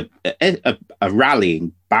it's like a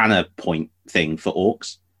rallying banner point thing for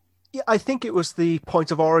orcs. Yeah, I think it was the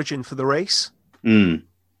point of origin for the race. Mm.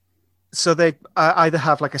 So they either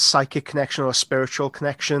have like a psychic connection or a spiritual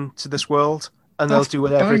connection to this world, and they'll do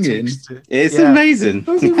whatever it takes to. It's amazing.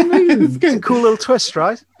 That's amazing. It's a cool little twist,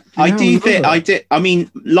 right? I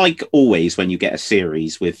mean, like always, when you get a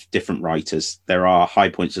series with different writers, there are high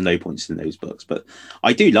points and low points in those books. But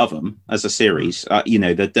I do love them as a series.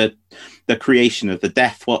 The creation of the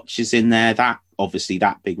Death Watch is in there. That obviously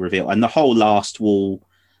that big reveal, and the whole Last Wall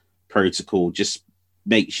protocol just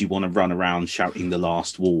makes you want to run around shouting the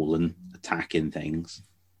last wall and attacking things.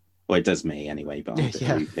 Well, it does me anyway, but I'm a bit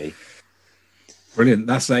loopy. Brilliant.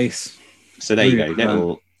 That's ace. So there you go.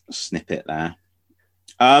 Little snippet there.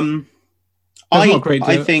 I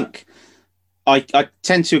think I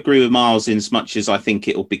tend to agree with Miles in as much as I think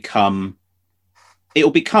it'll become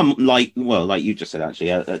like you just said, actually,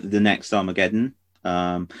 the next Armageddon.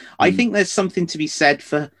 I think there's something to be said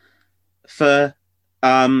for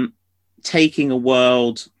taking a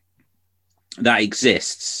world that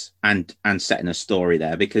exists and setting a story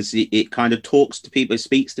there, because it kind of talks to people, it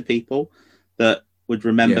speaks to people that would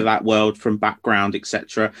remember that world from background,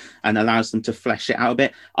 etc., and allows them to flesh it out a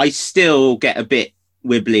bit. I still get a bit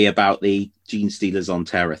wibbly about the Gene Stealers on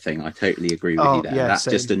Terra thing. I totally agree with you there. That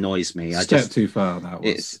same. Just annoys me. Too far. That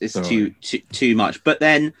was it's too much. But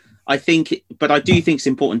then I do think it's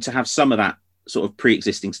important to have some of that sort of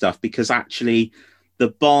pre-existing stuff, because actually the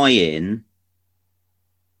buy-in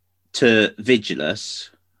to Vigilus,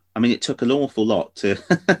 I mean, it took an awful lot to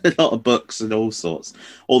a lot of books and all sorts.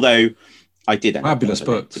 Although I did end fabulous up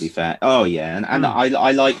books, to be fair. Oh yeah, and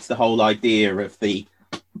I liked the whole idea of the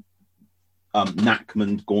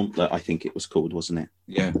Nachman Gauntlet, I think it was called, wasn't it?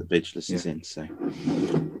 Yeah, that Vigilus is in. So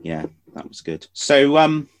yeah, that was good. So I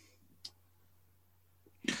don't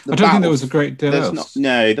think there was a great deal else.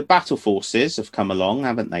 The battle forces have come along,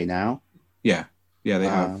 haven't they now? Yeah, they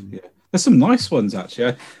have. Yeah. There's some nice ones,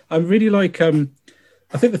 actually. I really like... I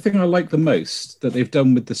think the thing I like the most that they've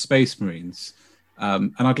done with the Space Marines,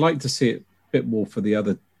 and I'd like to see it a bit more for the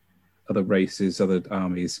other races, other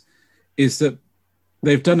armies, is that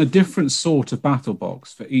they've done a different sort of battle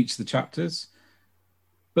box for each of the chapters,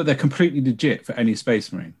 but they're completely legit for any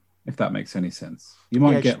Space Marine, if that makes any sense. You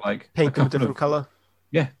might get like... Paint them a different colour.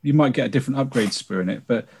 Yeah, you might get a different upgrade sprue in it,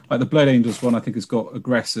 but like the Blood Angels one, I think has got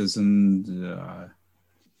aggressors and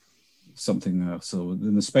something else. So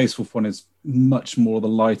then the Space Wolf one is much more the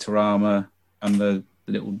lighter armor and the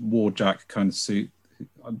little Warjack kind of suit.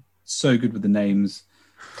 I'm so good with the names,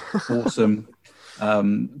 awesome.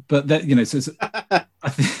 But that so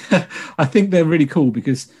I think they're really cool,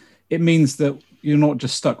 because it means that you're not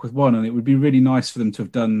just stuck with one, and it would be really nice for them to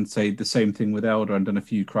have done, say, the same thing with Eldar and done a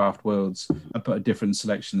few craft worlds and put a different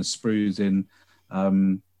selection of sprues in,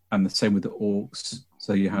 and the same with the Orcs.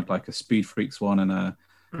 So you had like a Speed Freaks one and a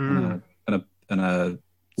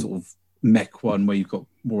sort of mech one where you've got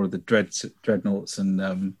more of the dreadnoughts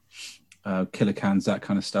and killer cans, that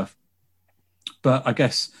kind of stuff. But I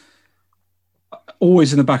guess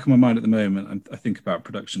always in the back of my mind at the moment, I think about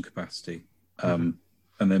production capacity, and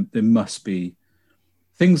then there must be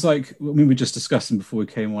things like, we were just discussing before we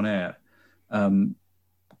came on air,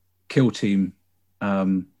 Kill Team,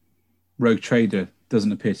 Rogue Trader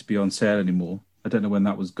doesn't appear to be on sale anymore. I don't know when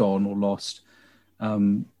that was gone or lost.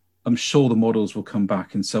 I'm sure the models will come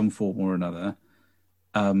back in some form or another,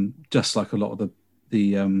 just like a lot of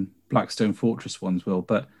the Blackstone Fortress ones will.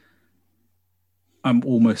 But I'm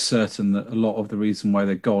almost certain that a lot of the reason why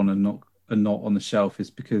they're gone and not are not on the shelf is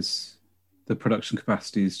because the production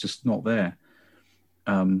capacity is just not there.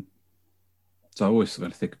 So I always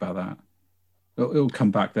got to think about that. It'll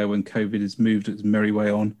come back there when COVID has moved its merry way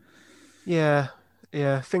on. Yeah.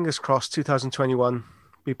 Fingers crossed. 2021,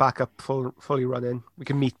 be back up fully running. We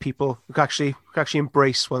can meet people. We can actually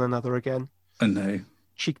embrace one another again. I know.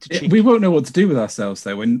 Cheek to cheek. We won't know what to do with ourselves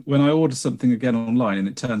though. When I order something again online and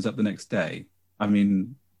it turns up the next day, I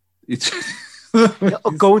mean, it's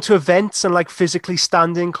going to events and like physically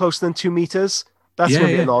standing closer than 2 meters. That's going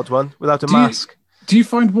to be an odd one without a mask. Do you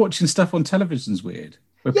find watching stuff on television's weird?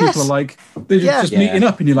 Where Yes. people are like, they're just meeting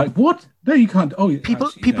up and you're like, what? No, you can't. Oh, People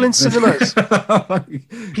actually, in cinemas.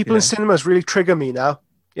 People in cinemas really trigger me now.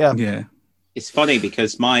 Yeah. Yeah. It's funny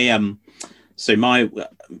because my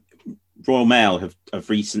Royal Mail have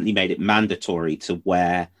recently made it mandatory to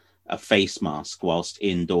wear a face mask whilst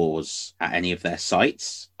indoors at any of their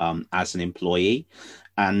sites as an employee,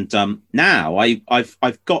 and now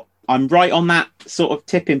I'm right on that sort of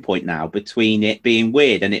tipping point now between it being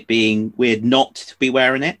weird and it being weird not to be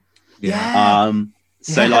wearing it. Yeah.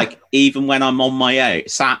 So like even when I'm on my own,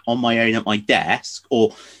 sat on my own at my desk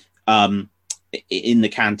or in the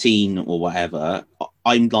canteen or whatever,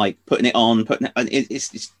 I'm like putting it on,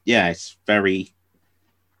 it's very.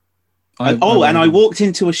 I walked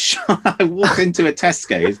into a I walked into a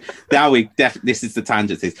Tesco's. Now this is the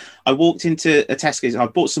tangent. I walked into a Tesco's. I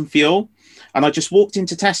bought some fuel, and I just walked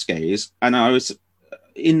into Tesco's, and I was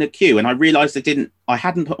in the queue, and I realised I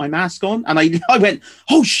hadn't put my mask on, and I went,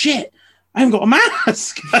 oh shit, I haven't got a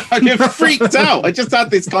mask. I got freaked out. I just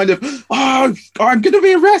had this kind of, oh, I'm going to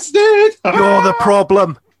be arrested. You're the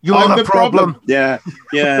problem. You're the problem. Yeah.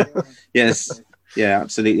 Yes. Yeah,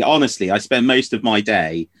 absolutely. Honestly, I spend most of my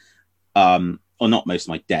day, or not most of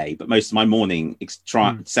my day, but most of my morning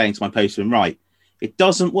saying to my postman, right, it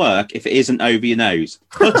doesn't work if it isn't over your nose.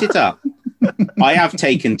 Put it up. I have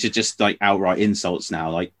taken to just like outright insults now.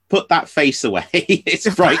 Like, put that face away.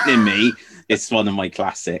 It's frightening me. It's one of my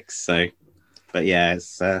classics. So, but yeah,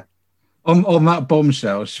 it's... On that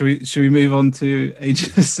bombshell, should we move on to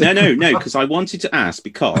ages? No, because I wanted to ask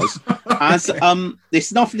because as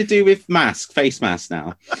it's nothing to do with face mask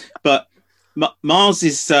now, but Mars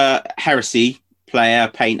is Heresy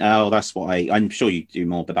player, painter. Oh, that's what I'm sure you do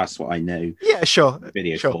more, but that's what I know. Yeah, sure.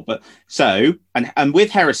 Video for. But so and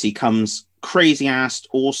with Heresy comes crazy ass,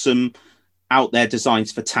 awesome, out there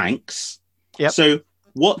designs for tanks. Yeah. So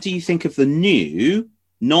what do you think of the new,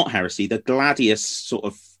 not Heresy, the Gladius sort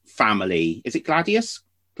of family? Is it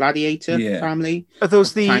Gladiator family? Are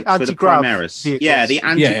those the anti-grav Primaris? Yeah, the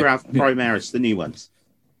anti-grav Primaris, the new ones.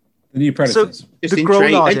 The new Predators.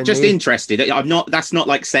 So, just interested. I'm not. That's not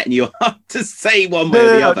like setting you up to say one way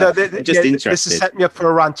or the other. Interested. This is setting me up for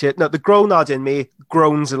a rant here. No, the Gronard in me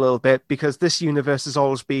groans a little bit because this universe has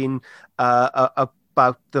always been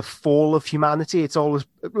about the fall of humanity. It's always,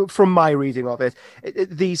 from my reading of it,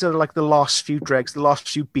 these are like the last few dregs, the last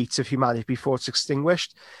few beats of humanity before it's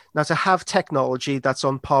extinguished. Now, to have technology that's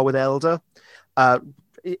on par with Elder,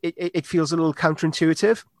 it feels a little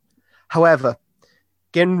counterintuitive. However,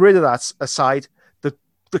 getting rid of that aside,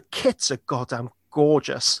 the kits are goddamn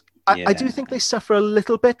gorgeous. I do think they suffer a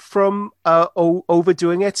little bit from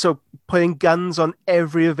overdoing it, so putting guns on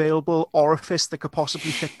every available orifice that could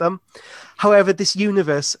possibly fit them. However, this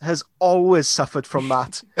universe has always suffered from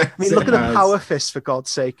that. I mean, look at the Power Fist, for God's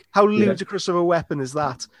sake. How ludicrous of a weapon is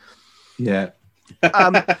that? Yeah.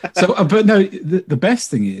 But no, the best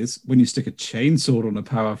thing is when you stick a chainsaw on a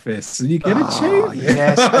Power Fist and you get a chain.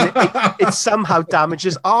 Yes, and it somehow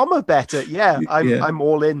damages armor better. Yeah, I'm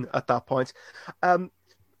all in at that point.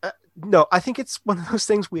 No, I think it's one of those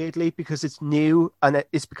things, weirdly, because it's new and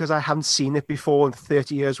it's because I haven't seen it before in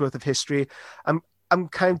 30 years worth of history. I'm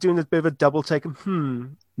kind of doing a bit of a double take.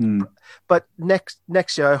 But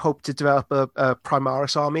next year, I hope to develop a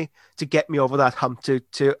Primaris army to get me over that hump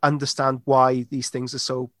to understand why these things are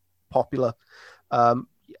so popular.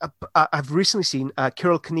 I've recently seen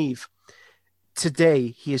Kirill Kniv. Today,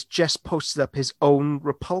 he has just posted up his own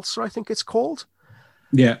Repulsor, I think it's called.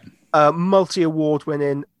 Yeah. Multi-award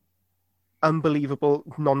winning, unbelievable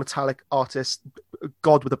non-metallic artist,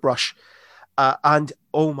 god with a brush. And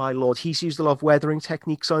oh my lord, he's used a lot of weathering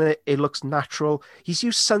techniques on it. It looks natural. He's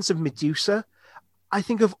used Sons of Medusa. I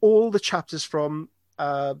think of all the chapters from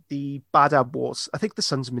the Badab Wars, I think the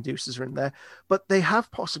Sons of Medusas are in there, but they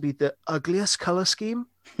have possibly the ugliest color scheme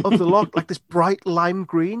of the lot, like this bright lime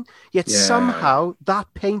green. Yet somehow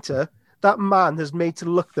that painter, that man, has made to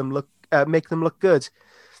make them look good.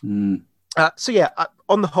 On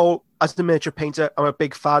the whole, as a miniature painter, I'm a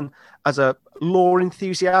big fan. As a lore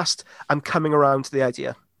enthusiast, I'm coming around to the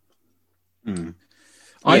idea.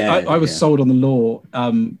 I was sold on the lore.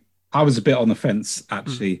 I was a bit on the fence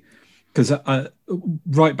actually, because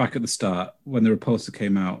right back at the start when the Repulsor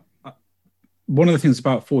came out, one of the things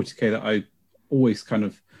about 40k that I always kind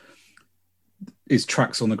of is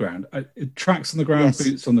tracks on the ground. Tracks on the ground, Yes.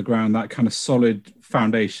 boots on the ground, that kind of solid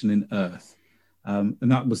foundation in earth. And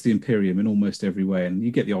that was the Imperium in almost every way. And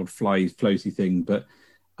you get the old floaty thing, but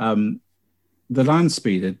the land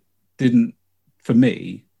speeder didn't, for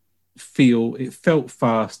me, it felt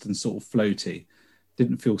fast and sort of floaty.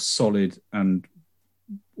 Didn't feel solid and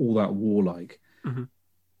all that warlike. Mm-hmm.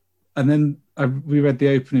 And then we read the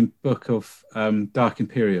opening book of Dark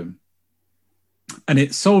Imperium, and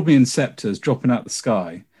it sold me in Scepters dropping out the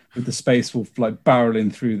sky with the Space Wolf like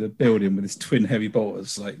barreling through the building with his twin heavy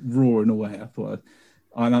bolters like roaring away. I thought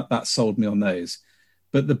that sold me on those.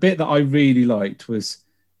 But the bit that I really liked was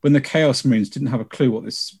when the Chaos Marines didn't have a clue what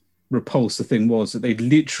this Repulsor thing was, that they'd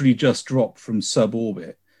literally just dropped from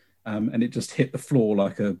sub-orbit, and it just hit the floor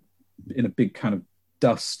like in a big kind of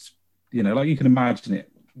dust, like you can imagine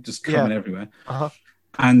it just coming everywhere. Uh-huh.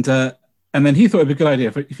 And then he thought it'd be a good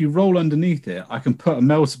idea if you roll underneath it, I can put a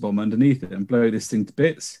melter bomb underneath it and blow this thing to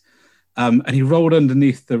bits. And he rolled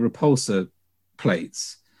underneath the Repulsor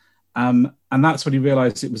plates, and that's when he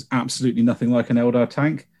realised it was absolutely nothing like an Eldar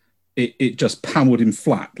tank. It just pummeled him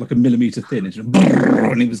flat, like a millimetre thin,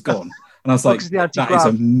 and he was gone. And I was like, that is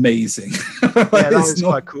amazing. That is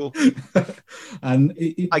quite cool. And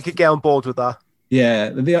I could get on board with that. Yeah,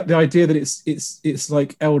 the idea that it's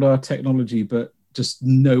like Eldar technology, but just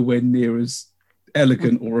nowhere near as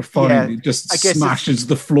elegant or refined. It just smashes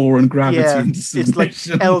the floor and gravity into submission. It's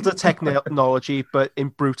like Eldar technology, but in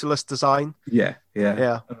brutalist design. Yeah.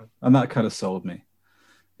 And that kind of sold me.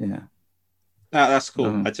 Yeah. That's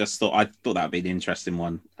cool. I thought that would be an interesting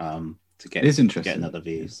one to get. It is interesting. To get another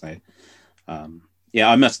view. So,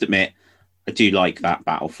 I must admit, I do like that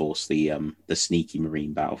battle force, the sneaky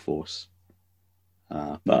Marine battle force.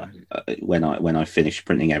 But when I finish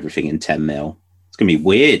printing everything in 10 mil, it's gonna be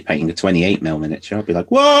weird painting a 28 mil miniature. I'll be like,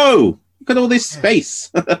 whoa, look at all this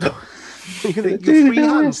space. You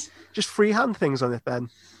can just freehand things on it, Ben.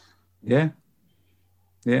 Yeah.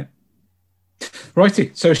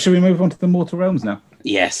 Righty, so should we move on to the Mortal Realms now?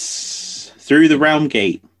 Yes, through the Realm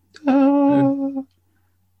Gate. Or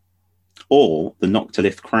the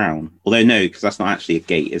Noctilith Crown. Although no, because that's not actually a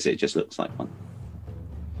gate, is it? It just looks like one.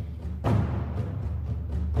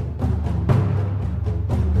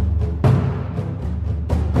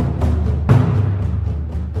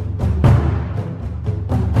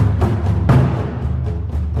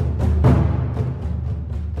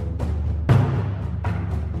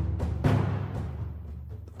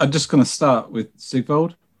 I'm just going to start with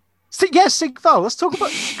Sigvald. Sigvald. Let's talk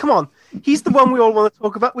about. Come on, he's the one we all want to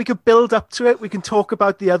talk about. We could build up to it. We can talk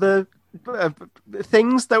about the other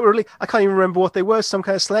things that were really. I can't even remember what they were. Some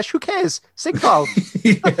kind of slash. Who cares? Sigvald.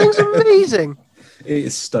 That thing's amazing. It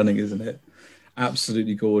is stunning, isn't it?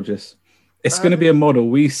 Absolutely gorgeous. It's going to be a model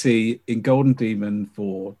we see in Golden Demon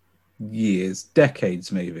for years,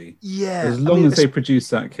 decades, maybe. Yeah, as long as they produce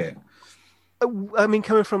that kit. I mean,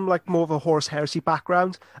 coming from like more of a Horus Heresy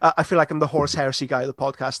background, I feel like I'm the Horus Heresy guy of the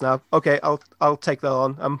podcast now. Okay, I'll take that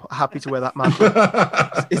on. I'm happy to wear that mantle.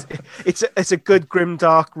 it's a good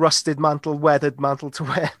grimdark, rusted mantle, weathered mantle to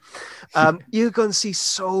wear. You're going to see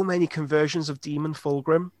so many conversions of Demon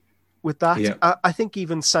Fulgrim with that. Yeah. I think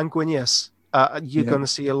even Sanguinius, you're going to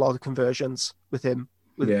see a lot of conversions with him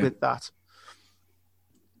with that.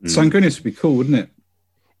 Sanguinius would be cool, wouldn't it?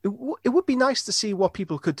 It would be nice to see what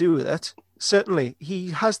people could do with it. Certainly, he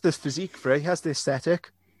has the physique for it. He has the aesthetic.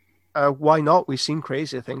 Why not? We've seen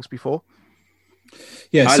crazier things before.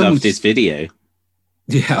 Yeah, I loved his video.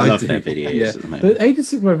 Yeah, I love their videos. Yeah. At the moment. The Age of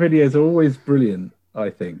Sigmar videos are always brilliant. I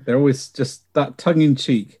think they're always just that tongue in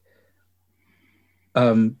cheek.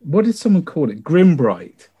 What did someone call it?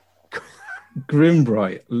 Grimbright.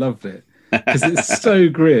 Grimbright. Loved it. Because it's so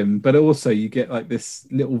grim, but also you get like this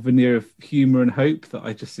little veneer of humor and hope that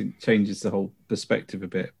I just think changes the whole perspective a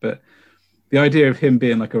bit. But the idea of him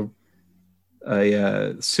being like a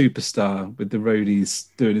superstar with the roadies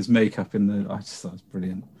doing his makeup I just thought it was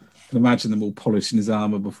brilliant. I can imagine them all polishing his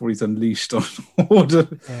armor before he's unleashed on order.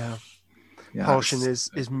 Yeah, polishing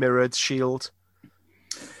his mirrored shield.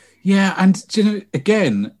 Yeah, and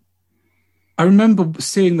again, I remember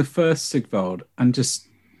seeing the first Sigvald and just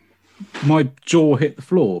my jaw hit the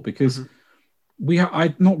floor because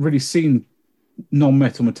I'd not really seen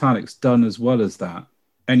non-metal metallics done as well as that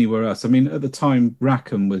anywhere else. I mean, at the time,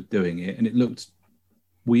 Rackham was doing it, and it looked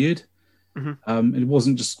weird. It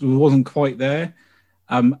wasn't quite there.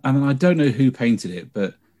 And I don't know who painted it,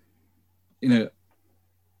 but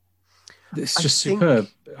It's I just think- superb.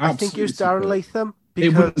 I think it was Absolutely Darren superb. Latham It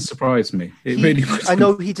wouldn't because surprise me. It he- really would. I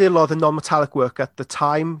know he did a lot of the non-metallic work at the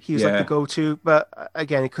time. He was like Yeah. the go-to, but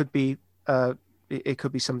again, it could be it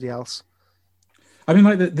could be somebody else. I mean,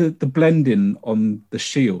 like the blending on the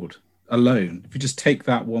shield alone, if you just take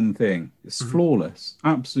that one thing, it's flawless,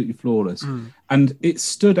 absolutely flawless. And it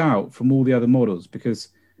stood out from all the other models because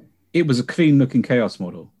it was a clean looking Chaos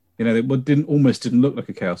model. You know, it almost didn't look like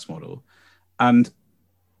a Chaos model. And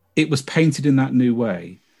it was painted in that new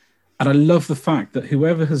way. And I love the fact that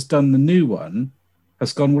whoever has done the new one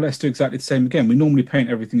has gone, well, let's do exactly the same again. We normally paint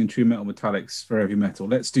everything in true metal metallics for every metal.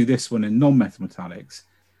 Let's do this one in non-metal metallics.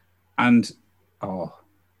 And,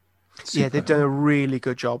 Yeah, they've done a really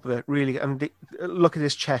good job of it. Really, I mean, look at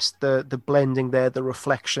his chest, the blending there, the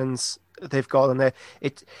reflections they've got on there.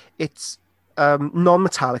 It's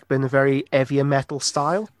non-metallic, but in a very heavier metal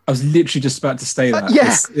style. I was literally just about to say that.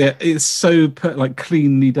 Yeah. It's so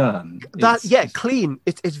cleanly done. Clean.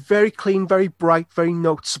 It's very clean, very bright, very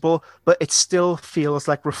noticeable, but it still feels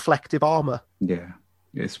like reflective armor. Yeah,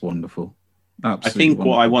 it's wonderful. Absolutely. I think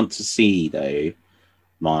wonderful. what I want to see though,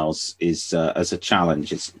 Miles, is as a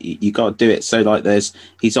challenge. It's you got to do it so like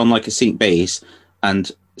he's on like a sync base,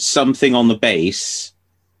 and something on the base,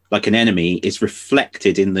 like an enemy, is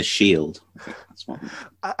reflected in the shield. That's what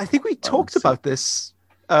I think we talked about this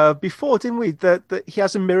before, didn't we? That he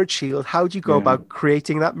has a mirrored shield. How do you go about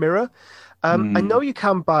creating that mirror? I know you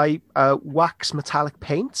can buy wax metallic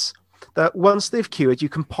paints that once they've cured, you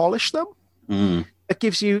can polish them. It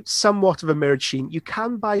gives you somewhat of a mirrored sheen. You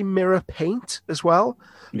can buy mirror paint as well,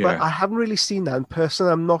 but I haven't really seen that in person.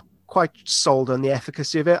 I'm not quite sold on the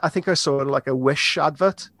efficacy of it. I think I saw like a Wish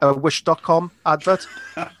advert, a Wish.com advert.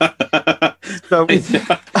 So,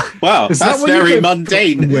 wow, Is that that's what you very get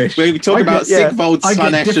mundane. Wish? When we talk about Sigvold, I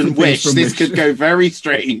get Slanesh, different and things Wish, from this Wish. could go very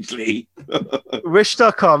strangely.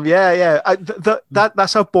 Wish.com, yeah.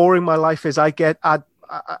 That's how boring my life is. I get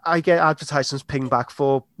advertisements ping back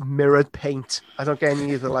for mirrored paint. I don't get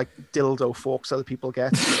any of the like dildo forks other people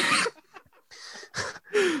get.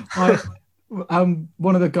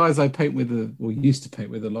 One of the guys I paint with, or used to paint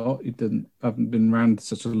with a lot, haven't been around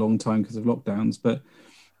such a long time because of lockdowns, but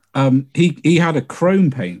he had a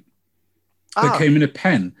chrome paint that came in a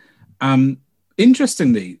pen.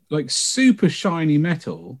 Interestingly, like super shiny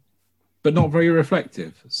metal, but not very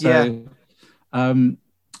reflective. So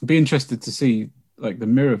be interested to see like the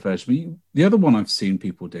mirror version. The other one I've seen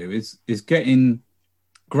people do is getting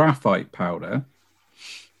graphite powder,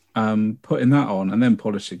 putting that on and then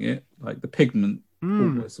polishing it, like the pigment,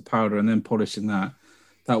 almost the powder, and then polishing that.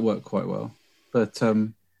 That worked quite well. But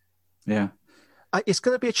it's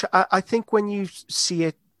going to be I think when you see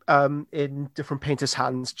it in different painters'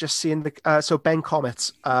 hands, just seeing so Ben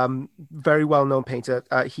Comets, very well known painter,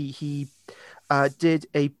 he did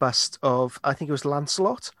a bust of, I think it was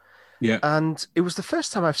Lancelot. Yeah. And it was the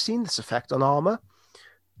first time I've seen this effect on armor,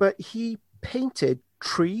 but he painted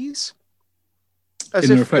trees in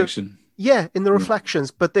the reflection. In the reflections,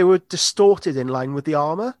 but they were distorted in line with the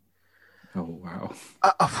armor. Oh, wow.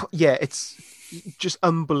 It's just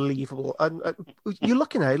unbelievable. And you're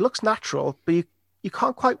looking at it, it looks natural, but you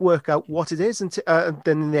can't quite work out what it is and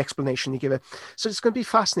then in the explanation you give it. So it's going to be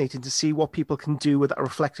fascinating to see what people can do with that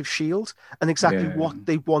reflective shield and exactly what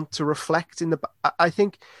they want to reflect in the. I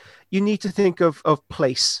think you need to think of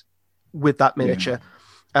place with that miniature.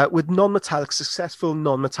 With non-metallics, successful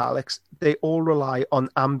non-metallics, they all rely on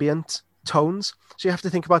ambient tones. So you have to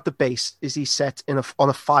think about the base. Is he set on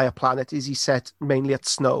a fire planet? Is he set mainly at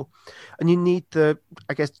snow? And you need the,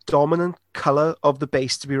 I guess, dominant color of the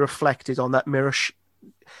base to be reflected on that mirror.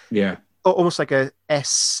 Almost like a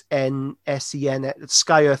SEN,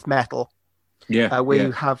 Sky Earth Metal. Where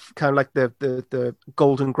you have kind of like the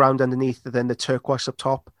golden ground underneath and then the turquoise up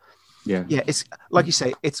top. It's like you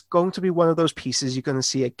say, it's going to be one of those pieces you're going to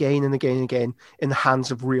see again and again and again in the hands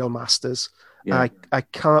of real masters. I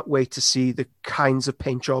can't wait to see the kinds of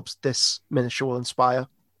paint jobs this miniature will inspire.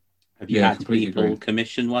 Have you had people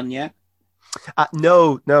commission one yet?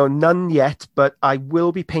 No, none yet, but I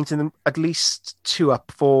will be painting them at least 2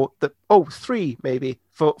 up for three maybe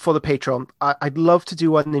for the Patreon. I'd love to do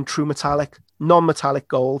one in true metallic, non-metallic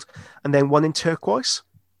gold, and then one in turquoise.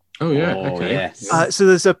 Oh yeah, okay. Yes. So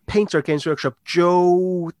there's a painter at Games Workshop,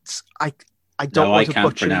 Joe. I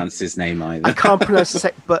can't pronounce his name either. I can't pronounce his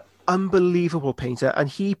name, but unbelievable painter, and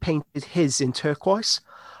he painted his in turquoise,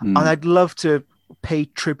 and I'd love to pay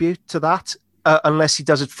tribute to that, unless he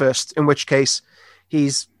does it first, in which case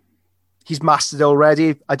he's mastered it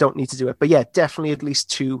already. I don't need to do it, but yeah, definitely at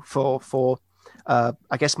least 2 for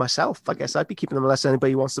I guess myself. I guess I'd be keeping them unless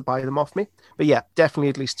anybody wants to buy them off me. But yeah, definitely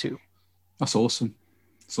at least 2. That's awesome.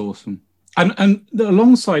 It's awesome. And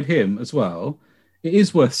alongside him as well, it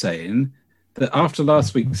is worth saying that after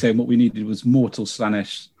last week saying what we needed was Mortal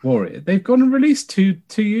Slaanesh Warrior, they've gone and released two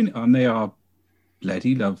units, and they are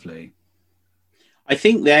bloody lovely. I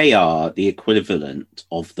think they are the equivalent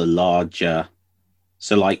of the larger,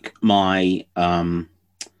 so like my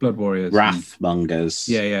Blood Warriors, Wrathmongers.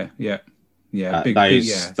 Yeah.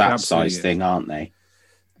 That size thing, aren't they?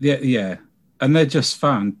 Yeah, and they're just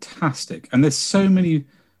fantastic. And there's so many.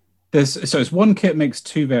 So it's one kit makes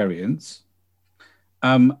two variants,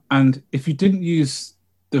 and if you didn't use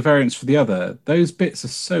the variants for the other, those bits are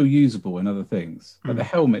so usable in other things. Like the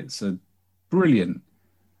helmets are brilliant.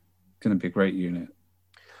 Going to be a great unit.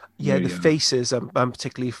 Yeah, the faces I'm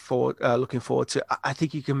particularly looking forward to. I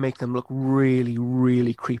think you can make them look really,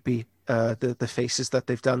 really creepy. The faces that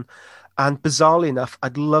they've done, and bizarrely enough,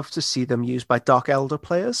 I'd love to see them used by Dark Elder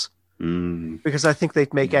players. Because I think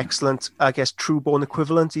they'd make excellent, I guess, Trueborn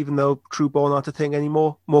equivalent, even though Trueborn aren't a thing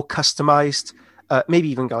anymore. More customized, maybe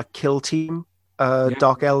even got a kill team,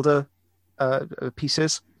 Dark Elder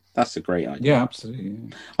pieces. That's a great idea. Yeah, absolutely.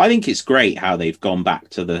 Yeah. I think it's great how they've gone back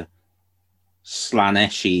to the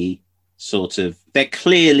Slaaneshi sort of. They're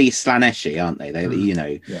clearly Slaaneshi, aren't they?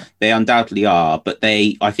 They undoubtedly are. But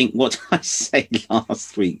I think what I say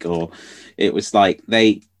last week, or it was like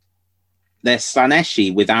they're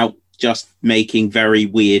Slaaneshi without just making very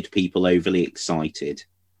weird people overly excited,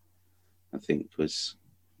 I think was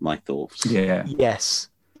my thoughts. Yeah. Yes.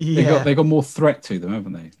 Yeah. They got more threat to them,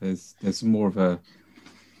 haven't they? There's more of a.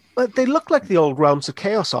 But they look like the old Realms of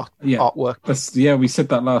Chaos artwork. We said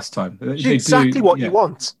that last time. They exactly what you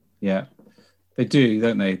want. Yeah, they do,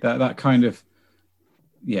 don't they? That kind of,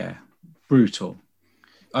 brutal.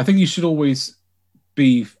 I think you should always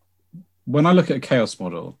be. When I look at a Chaos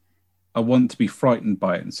model, I want to be frightened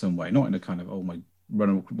by it in some way, not in a kind of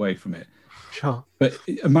run away from it. Sure. But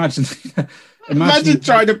imagine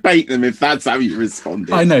trying to bait them if that's how you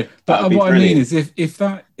responded. I know, but what I mean is if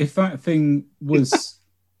that thing was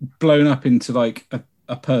blown up into like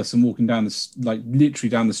a person walking down literally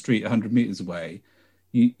down the street 100 meters away,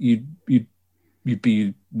 you'd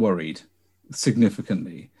be worried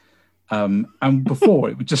significantly. And before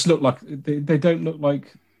it would just look like they didn't look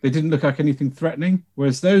like anything threatening,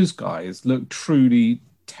 whereas those guys look truly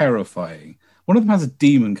terrifying. One of them has a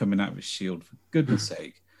demon coming out of his shield, for goodness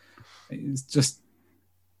sake. It's just,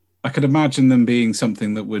 I could imagine them being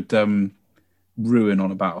something that would ruin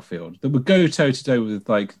on a battlefield, that would go toe to toe with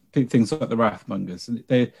like things like the Wrathmongers.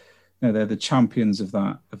 They're the champions of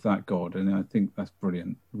that god, and I think that's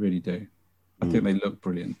brilliant. I really do. I think they look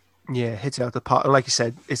brilliant. Yeah, hit it out the park. Like you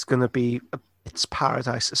said, it's going to be it's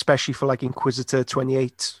paradise, especially for like Inquisitor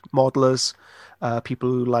 28 modelers, people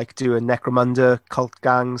who like doing Necromunda, cult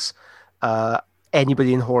gangs,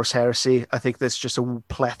 anybody in Horus Heresy. I think there's just a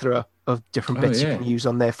plethora of different bits you can use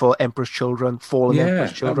on there for Emperor's Children, Fallen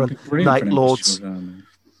Emperor's Children, Night Lords.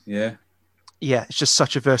 Yeah, it's just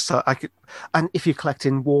such a versatile. And if you're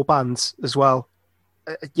collecting war bands as well,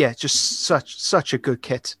 just such a good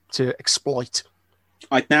kit to exploit.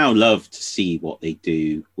 I'd now love to see what they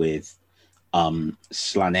do with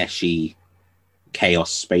Slaaneshi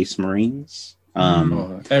Chaos Space Marines.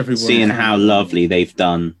 Seeing how lovely they've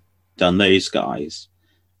done those guys.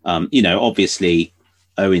 Obviously,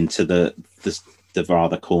 owing to the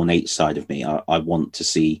rather cornate side of me, I want to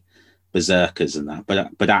see Berserkers and that.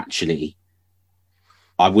 But actually,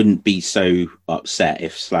 I wouldn't be so upset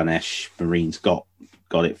if Slaanesh Marines got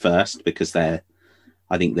it first, because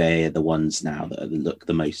I think they're the ones now that look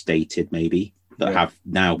the most dated, maybe, that have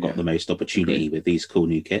now got the most opportunity with these cool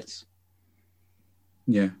new kits.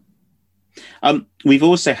 Yeah. We've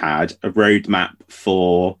also had a roadmap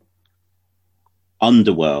for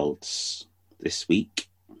Underworlds this week,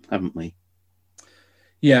 haven't we?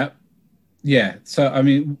 Yeah. So, I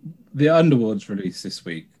mean, the Underworlds released this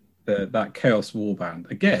week, that Chaos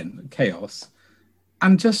Warband, again, Chaos,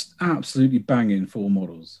 and just absolutely banging 4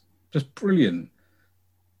 models. Just brilliant.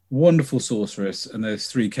 Wonderful Sorceress, and there's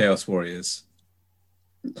 3 Chaos Warriors.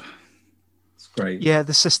 It's great. Yeah,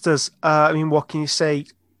 the sisters. I mean, what can you say?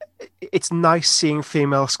 It's nice seeing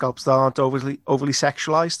female sculpts that aren't overly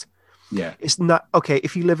sexualized. Yeah. It's not okay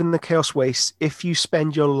if you live in the Chaos Waste. If you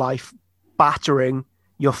spend your life battering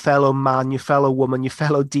your fellow man, your fellow woman, your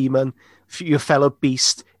fellow demon, your fellow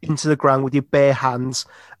beast into the ground with your bare hands,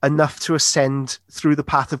 enough to ascend through the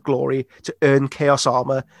path of glory to earn Chaos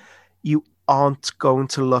armor, you aren't going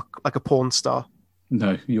to look like a porn star.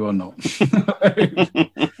 No, you are not. No.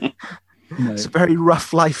 It's a very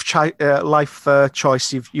rough life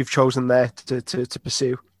choice you've chosen there to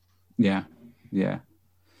pursue. Yeah.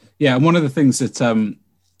 And one of the things that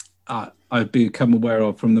I've become aware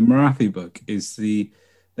of from the Marathi book is the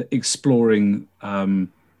exploring the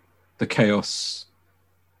chaos.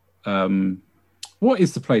 What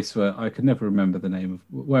is the place where I can never remember the name of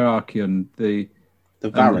where Archeon the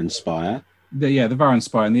Varan Spire. The Varan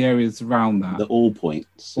Spire and the areas around that. The All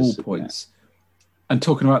Points. All Points. And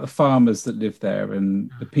talking about the farmers that live there and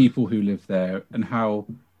the people who live there and how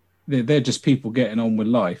they're just people getting on with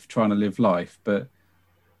life, trying to live life, but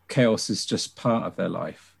chaos is just part of their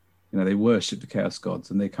life. You know, they worship the chaos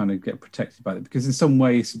gods and they kind of get protected by it because in some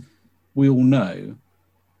ways we all know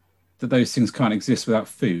that those things can't exist without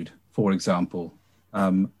food, for example,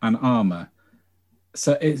 and armor.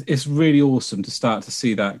 So it's really awesome to start to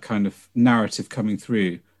see that kind of narrative coming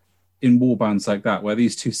through in warbands like that, where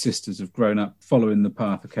these two sisters have grown up following the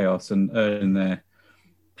path of chaos and earning their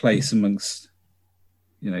place amongst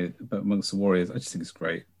the warriors. I just think it's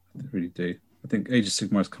great. I really do. I think Age of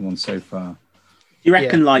Sigmar has come on so far. You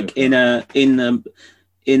reckon, in the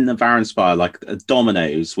Varan Spire, like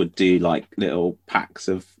Dominoes would do like little packs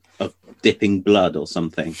of dipping blood or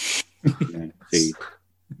something? Food.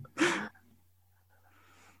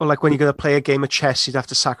 Or like when you're going to play a game of chess, you'd have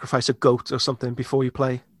to sacrifice a goat or something before you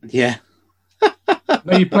play. Yeah.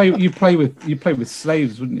 No, you play with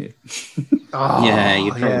slaves, wouldn't you? Oh, yeah,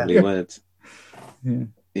 you probably would. Yeah.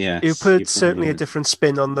 Yeah. You put certainly a different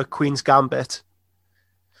spin on the Queen's Gambit.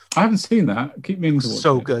 I haven't seen that. Keep meaning to watch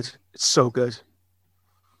it. Good. It's so good.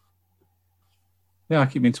 Yeah, I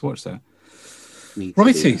keep meaning to watch that.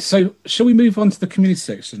 Righty, so shall we move on to the community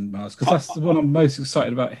section, Miles? Because that's the one I'm most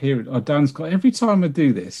excited about hearing. Oh, Dan's got every time I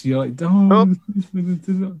do this, you're like, go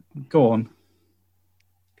on.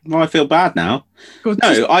 Well, I feel bad now.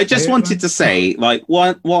 I just wanted to say, like,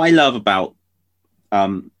 what I love about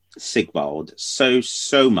Sigvald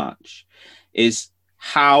so much is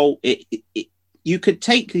how you could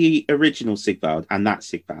take the original Sigvald, and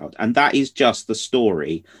that is just the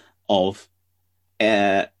story of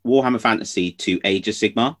Warhammer Fantasy to Age of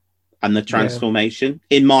Sigmar and the transformation,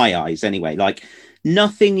 in my eyes anyway. Like, none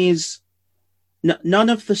of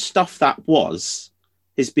the stuff that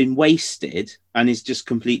has been wasted and is just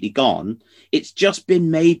completely gone. It's just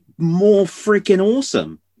been made more freaking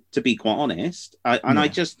awesome, to be quite honest. I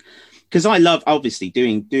just, because I love obviously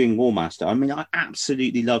doing War Master. I mean, I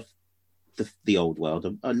absolutely love the old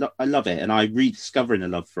world. I love it, and I'm rediscovering a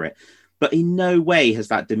love for it. But in no way has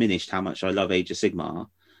that diminished how much I love Age of Sigmar.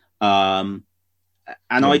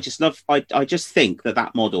 I just love. I just think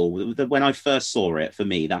that model, when I first saw it, for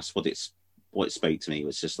me, that's what it spoke to me. It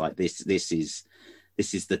was just like this is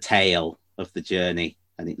the tale of the journey,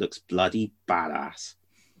 and it looks bloody badass.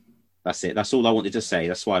 That's it. That's all I wanted to say.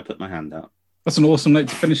 That's why I put my hand up. That's an awesome note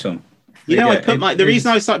to finish on. The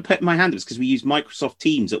reason I started putting my hand up is because we use Microsoft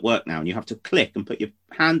Teams at work now, and you have to click and put your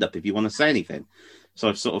hand up if you want to say anything. So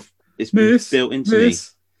I've sort of it's built into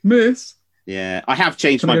me. Yeah, I have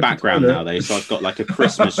changed my background now though, so I've got like a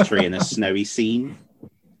Christmas tree and a snowy scene.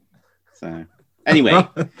 So anyway,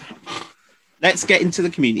 let's get into the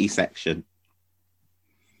community section.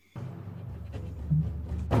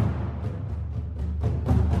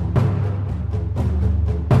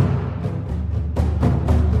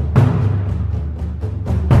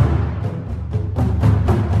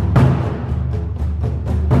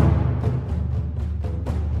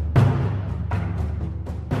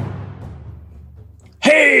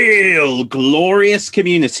 Hail, glorious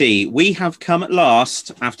community. We have come at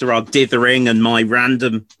last, after our dithering and my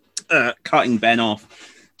random cutting Ben off,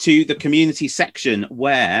 to the community section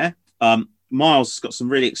where Miles has got some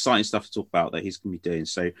really exciting stuff to talk about that he's going to be doing.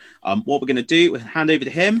 So what we're going to do, we'll hand over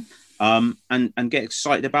to him and get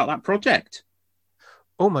excited about that project.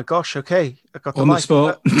 Oh my gosh! Okay, I got on the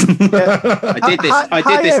spot. I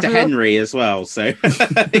did this to Henry as well. So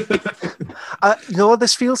you know what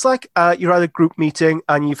this feels like? You're at a group meeting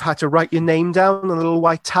and you've had to write your name down on a little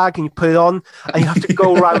white tag, and you put it on, and you have to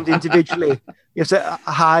go around individually. You have to say,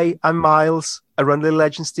 "Hi, I'm Miles. I run Little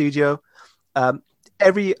Legend Studio."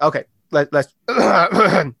 Let's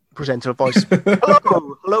presenter voice.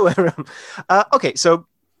 Hello, everyone. Okay, so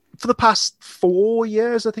for the past 4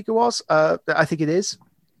 years, I think it is.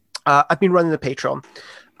 I've been running a Patreon.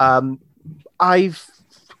 I'm a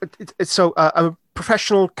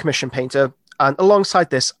professional commission painter, and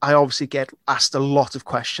alongside this, I obviously get asked a lot of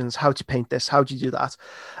questions: how to paint this, how do you do that?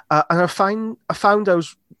 And I found I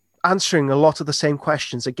was answering a lot of the same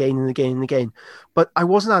questions again and again and again, but I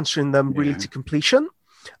wasn't answering them really to completion.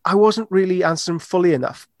 I wasn't really answering fully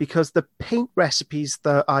enough, because the paint recipes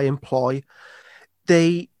that I employ,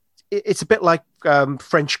 it's a bit like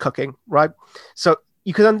French cooking, right? So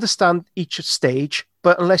you can understand each stage,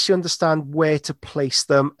 but unless you understand where to place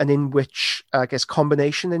them and in which, I guess,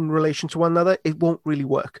 combination in relation to one another, it won't really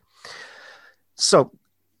work. So,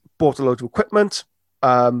 bought a load of equipment,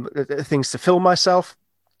 things to film myself,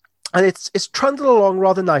 and it's trundled along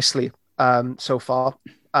rather nicely so far.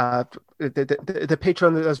 The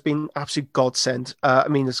Patreon has been absolute godsend. I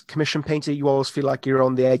mean, as a commission painter, you always feel like you're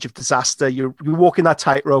on the edge of disaster. You're walking that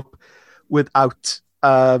tightrope without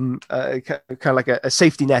kind of like a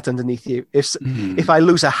safety net underneath you. If I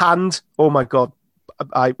lose a hand, oh my god,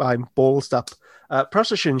 I'm ballsed up.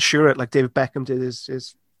 Perhaps I should insure it like David Beckham did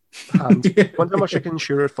his hand. Wonder how much I can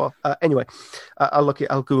insure it for. Anyway,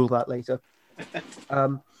 I'll Google that later.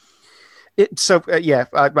 I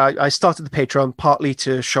started the Patreon partly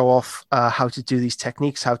to show off how to do these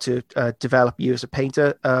techniques, how to develop you as a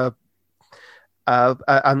painter,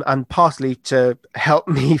 and partly to help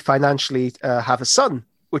me financially have a son,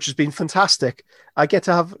 which has been fantastic. I get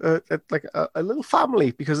to have a little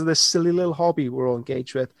family because of this silly little hobby we're all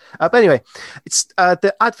engaged with. But anyway, it's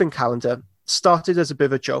the Advent calendar started as a bit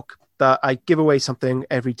of a joke that I give away something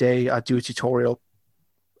every day. I do a tutorial.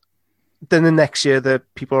 Then the next year, the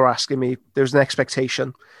people are asking me, there's an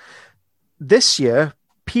expectation. This year,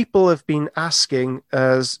 people have been asking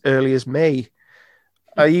as early as May,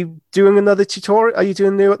 are you doing another tutorial? Are you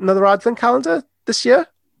doing another Advent calendar this year?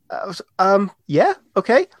 Yeah,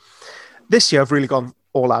 okay. This year, I've really gone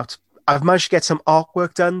all out. I've managed to get some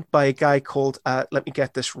artwork done by a guy called, let me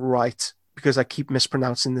get this right, because I keep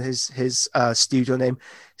mispronouncing his studio name,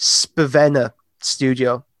 Spavena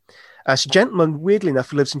Studio. It's a gentleman, weirdly enough,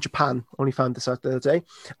 who lives in Japan. Only found this out the other day.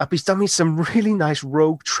 But he's done me some really nice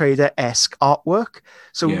Rogue Trader-esque artwork.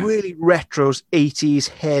 So really retros, 80s,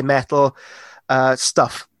 hair metal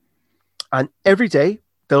stuff. And every day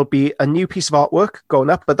there'll be a new piece of artwork going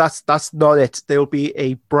up, but that's not it. There'll be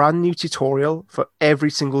a brand new tutorial for every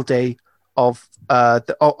single day of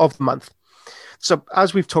the month. So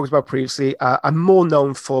as we've talked about previously, I'm more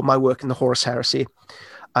known for my work in the Horus Heresy.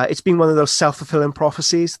 It's been one of those self-fulfilling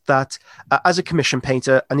prophecies that as a commission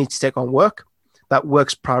painter, I need to take on work. That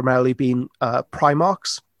work's primarily been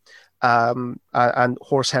Primarchs and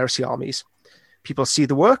Horus Heresy armies. People see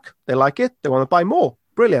the work, they like it, they want to buy more.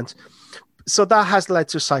 Brilliant. So that has led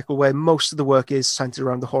to a cycle where most of the work is centered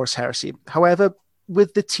around the Horus Heresy. However,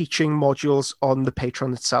 with the teaching modules on the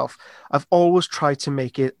Patreon itself, I've always tried to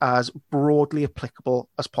make it as broadly applicable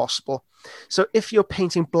as possible. So if you're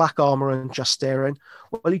painting black armor and Justaerin,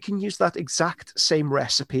 well, you can use that exact same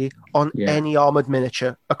recipe on any armored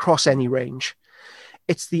miniature across any range.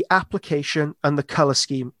 It's the application and the color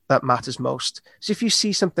scheme that matters most. So if you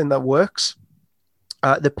see something that works,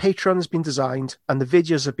 the Patreon has been designed and the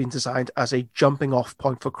videos have been designed as a jumping off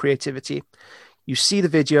point for creativity. You see the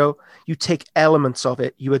video, you take elements of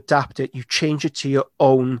it, you adapt it, you change it to your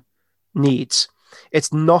own needs.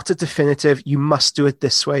 It's not a definitive, you must do it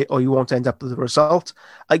this way or you won't end up with a result.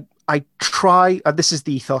 I try, this is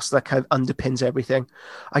the ethos that kind of underpins everything.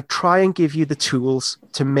 I try and give you the tools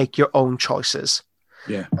to make your own choices.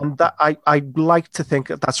 Yeah. And that I like to think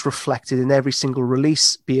that that's reflected in every single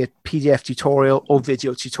release, be it PDF tutorial or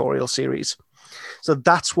video tutorial series. So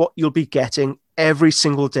that's what you'll be getting every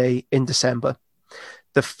single day in December.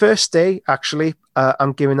 The first day, actually,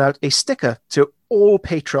 I'm giving out a sticker to all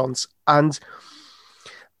patrons. And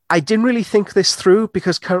I didn't really think this through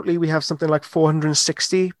because currently we have something like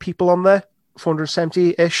 460 people on there,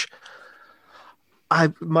 470-ish.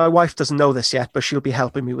 My wife doesn't know this yet, but she'll be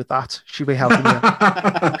helping me with that. She'll be helping me.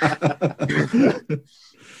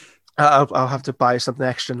 I'll have to buy something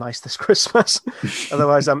extra nice this Christmas.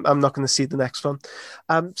 Otherwise, I'm not going to see the next one.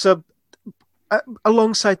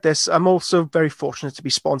 Alongside this, I'm also very fortunate to be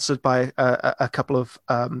sponsored by a couple of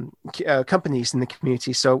companies in the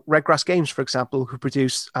community. So Redgrass Games, for example, who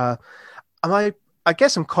produce, I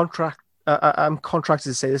guess I'm contracted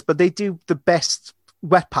to say this, but they do the best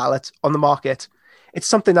wet palette on the market. It's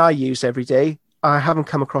something I use every day. I haven't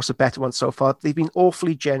come across a better one so far. They've been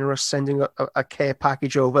awfully generous sending a care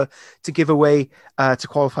package over to give away to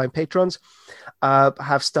qualifying patrons. I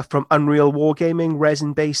have stuff from Unreal Wargaming,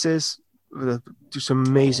 resin bases, do some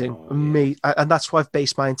amazing, and that's why I've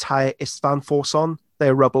based my entire Istvan force on.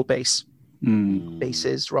 They're rubble bases,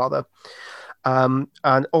 rather. And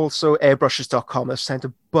also airbrushes.com have sent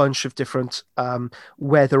a bunch of different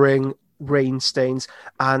weathering, rain stains,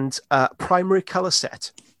 and primary color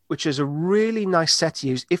set, which is a really nice set to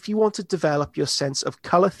use if you want to develop your sense of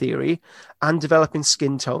color theory and developing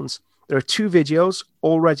skin tones. There are 2 videos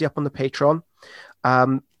already up on the Patreon.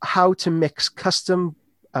 How to mix custom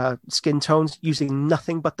skin tones using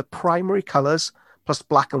nothing but the primary colors plus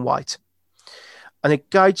black and white. and it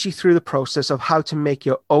guides you through the process of how to make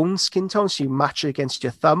your own skin tone. So you match it against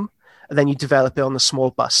your thumb, and then you develop it on a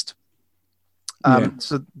small bust.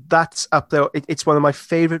 So that's up there. It's one of my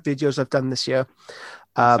favorite videos I've done this year.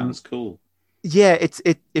 Sounds cool. Yeah,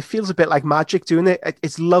 it feels a bit like magic doing it.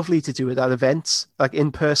 It's lovely to do it at events, like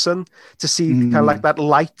in person, to see kind of like that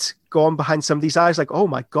light go on behind somebody's eyes. Like, oh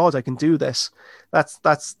my God, I can do this. That's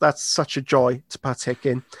such a joy to partake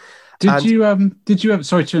in. Did you ever?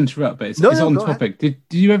 Sorry to interrupt, but it's on topic. Did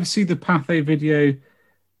you ever see the Pathé video,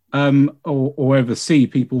 or ever see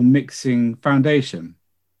people mixing foundation?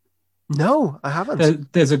 No, I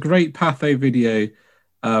haven't. There's a great Pathé video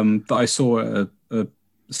that I saw at a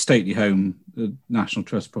stately home, the National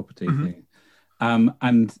Trust property thing,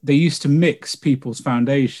 and they used to mix people's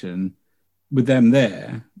foundation with them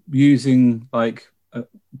there using like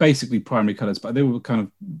basically primary colors, but they were kind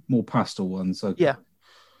of more pastel ones. Yeah.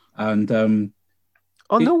 And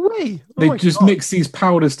no way! They just mix these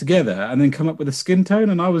powders together and then come up with a skin tone.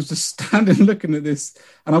 And I was just standing looking at this,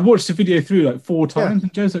 and I watched the video through like 4 times. Yeah.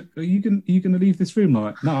 And Joe's like, "Are you going to leave this room?" I'm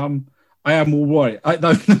like, "No, I am all right."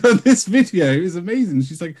 This video is amazing.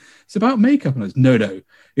 She's like, "It's about makeup," and I was, "No,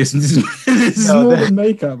 this is more than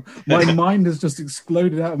makeup. My mind has just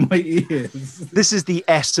exploded out of my ears. This is the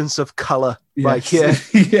essence of color, right here."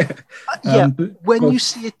 Yeah. When you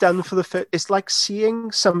see it done for the first, it's like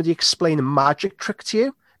seeing somebody explain a magic trick to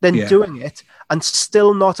you, then doing it and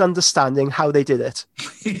still not understanding how they did it.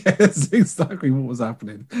 Yeah, that's exactly what was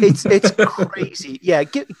happening. It's crazy. Yeah,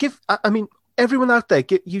 I mean, everyone out there,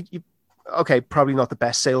 you. Okay, probably not the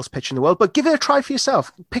best sales pitch in the world, but give it a try for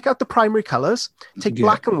yourself. Pick out the primary colors, take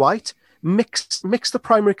black and white, mix the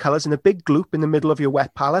primary colors in a big gloop in the middle of your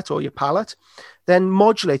wet palette or your palette, then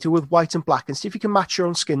modulate it with white and black and see if you can match your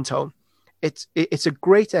own skin tone. It's a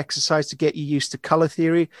great exercise to get you used to color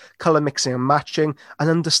theory, color mixing and matching, and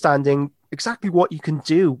understanding exactly what you can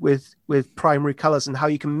do with primary colors and how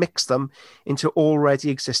you can mix them into already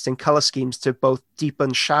existing color schemes to both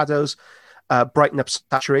deepen shadows, brighten up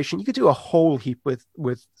saturation. You could do a whole heap with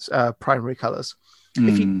primary colors.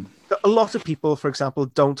 A lot of people, for example,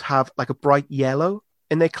 don't have like a bright yellow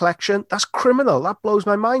in their collection. That's criminal. That blows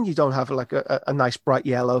my mind. You don't have like a nice bright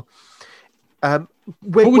yellow. What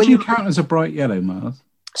would you count as a bright yellow, Miles?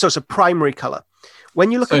 So it's a primary color.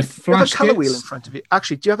 When you look at you have a color wheel in front of you.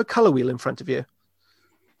 Actually, do you have a color wheel in front of you?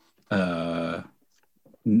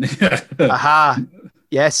 Aha.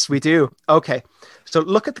 Yes, we do. Okay. So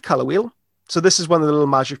look at the color wheel. So this is one of the little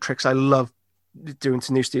magic tricks I love doing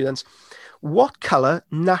to new students. What color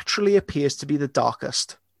naturally appears to be the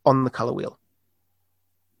darkest on the color wheel?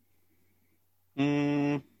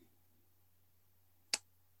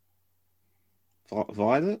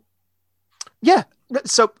 Violet? Yeah.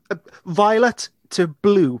 So violet to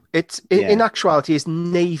blue. In actuality is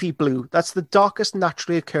navy blue. That's the darkest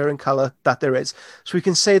naturally occurring color that there is. So we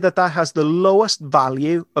can say that has the lowest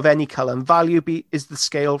value of any color, and value is the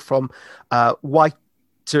scale from white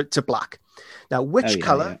to black. Now, which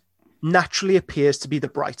color naturally appears to be the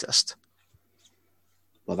brightest?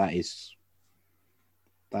 Well, that is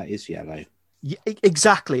yellow. Yeah,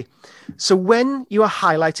 exactly. So when you are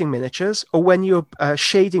highlighting miniatures or when you're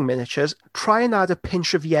shading miniatures, try and add a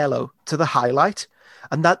pinch of yellow to the highlight,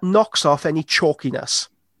 and that knocks off any chalkiness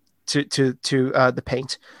to the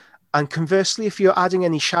paint. And conversely, if you're adding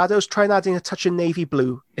any shadows, try and adding a touch of navy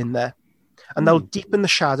blue in there, and they'll deepen the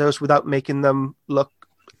shadows without making them look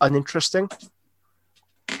uninteresting.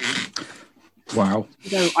 Wow.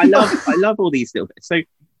 I love all these little bits. So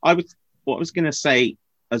what I was going to say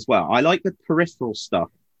as well, I like the peripheral stuff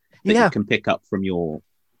that you can pick up from your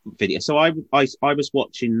video. So I was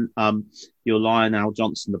watching your Lionel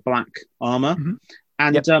Johnson, the black armor,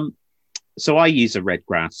 and so I use a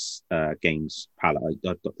Redgrass Games palette.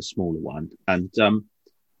 I've got the smaller one, and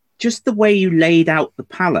just the way you laid out the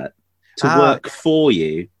palette to work for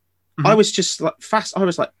you, I was just like fast. I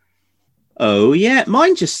was like, oh yeah,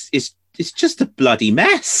 mine just is. It's just a bloody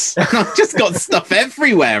mess. I've just got stuff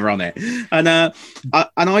everywhere on it, and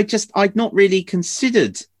I'd not really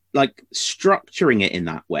considered like structuring it in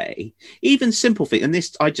that way. Even simple things, and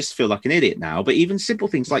this I just feel like an idiot now. But even simple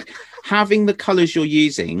things like having the colors you're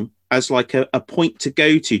using as like a point to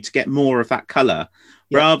go to get more of that color,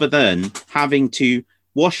 rather than having to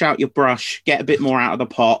wash out your brush, get a bit more out of the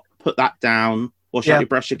pot, put that down, wash out your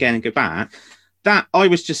brush again, and go back. That I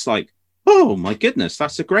was just like, oh my goodness,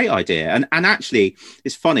 that's a great idea. And actually,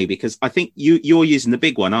 it's funny because I think you're using the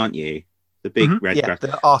big one, aren't you? The big red grass.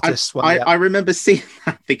 The artist one. I remember seeing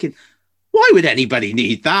that, thinking, why would anybody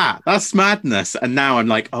need that? That's madness. And now I'm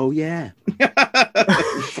like, oh yeah.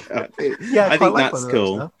 I think that's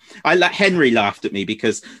cool. Henry laughed at me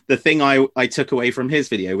because the thing I took away from his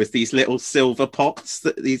video was these little silver pots,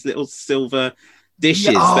 these little silver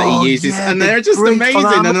dishes that he uses, and they're just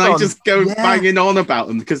amazing. And I just go banging on about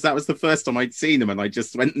them because that was the first time I'd seen them, and I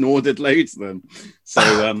just went and ordered loads of them.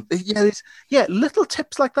 So little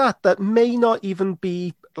tips like that may not even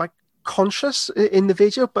be like conscious in the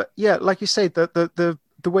video, but yeah, like you say, the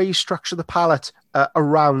way you structure the palette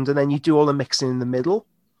around, and then you do all the mixing in the middle.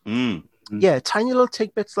 Tiny little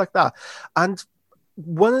tidbits like that. And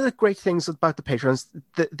one of the great things about the Patreons,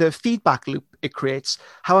 the feedback loop it creates,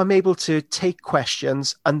 how I'm able to take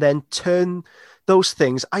questions and then turn those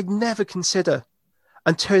things I'd never consider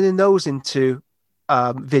and turning those into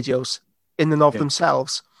videos in and of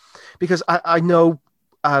themselves. Because I know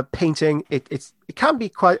painting, it can be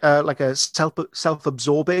quite like a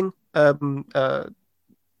self-absorbing a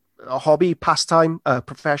hobby, pastime,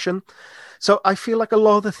 profession. So I feel like a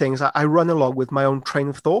lot of the things I run along with my own train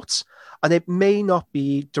of thoughts, and it may not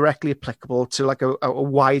be directly applicable to like a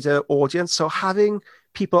wider audience. So having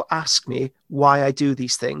people ask me why I do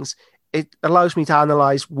these things, it allows me to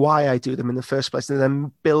analyze why I do them in the first place, and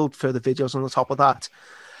then build further videos on the top of that.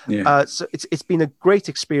 So it's been a great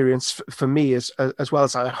experience for me as well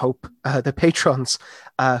as I hope the patrons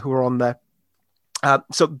who are on there.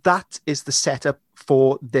 So that is the setup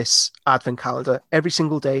for this advent calendar. Every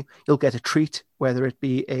single day you'll get a treat, whether it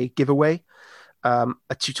be a giveaway, a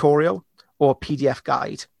tutorial, or a PDF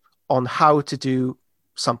guide on how to do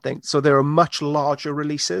something. So there are much larger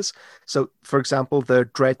releases. So for example, the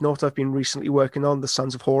Dreadnought I've been recently working on, the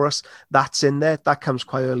Sons of Horus, that's in there. That comes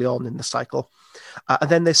quite early on in the cycle. And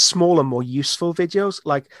then there's smaller, more useful videos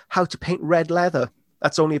like how to paint red leather.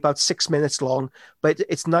 That's only about 6 minutes long, but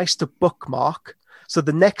it's nice to bookmark. So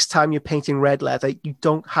the next time you're painting red leather, you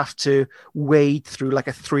don't have to wade through like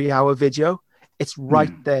a 3-hour video. It's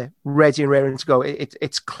right there, ready and raring to go.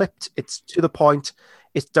 It's clipped. It's to the point.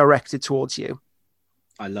 It's directed towards you.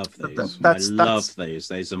 I love those. I love those.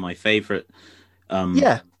 Those are my favorite.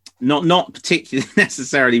 Not particularly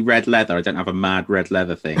necessarily red leather. I don't have a mad red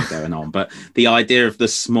leather thing going on, but the idea of the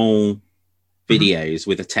small videos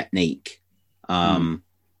with a technique.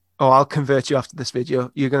 I'll convert you after this video.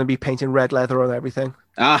 You're going to be painting red leather on everything.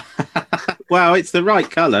 Well, it's the right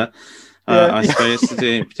color. I suppose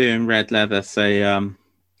doing red leather. So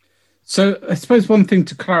I suppose one thing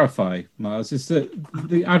to clarify, Miles, is that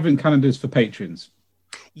the advent calendar is for patrons.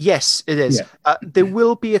 Yes, it is. Yeah. There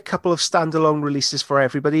will be a couple of standalone releases for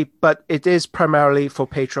everybody, but it is primarily for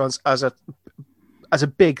patrons as a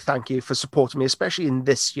big thank you for supporting me, especially in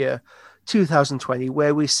this year, 2020,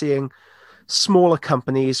 where we're seeing smaller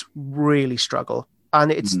companies really struggle.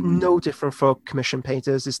 And it's no different for commission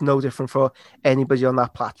painters. It's no different for anybody on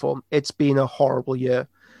that platform. It's been a horrible year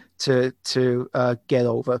to get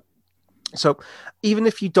over. So even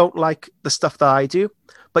if you don't like the stuff that I do,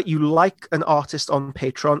 but you like an artist on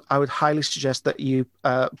Patreon, I would highly suggest that you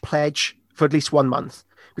pledge for at least 1 month,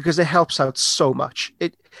 because it helps out so much.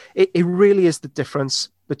 It really is the difference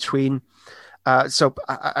between... So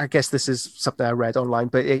I guess this is something I read online,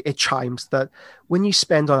 but it chimes that when you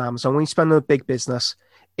spend on Amazon, when you spend on a big business,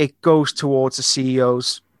 it goes towards a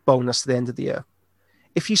CEO's bonus at the end of the year.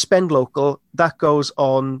 If you spend local, that goes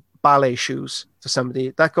on ballet shoes for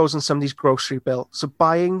somebody, that goes on somebody's grocery bill. So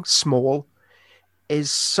buying small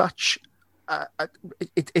is such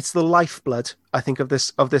it's the lifeblood, I think, of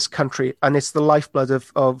this country, and it's the lifeblood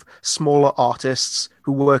of smaller artists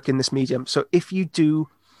who work in this medium. So if you do,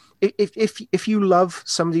 if you love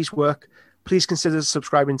somebody's work, please consider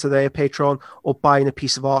subscribing to their Patreon or buying a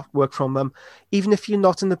piece of artwork from them. Even if you're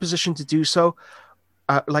not in the position to do so,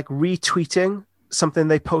 like retweeting something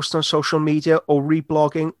they post on social media or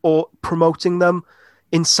reblogging or promoting them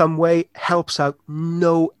in some way helps out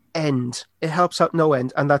no end. It helps out no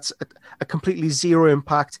end. And that's a completely zero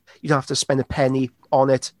impact. You don't have to spend a penny on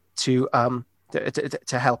it to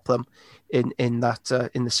help them in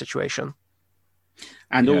this situation.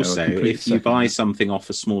 And also, if you buy something off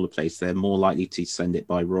a smaller place, they're more likely to send it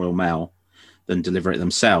by Royal Mail than deliver it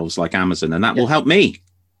themselves, like Amazon, and that will help me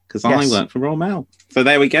because I work for Royal Mail. So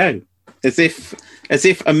there we go. As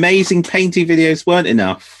if amazing painting videos weren't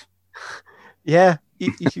enough. Yeah,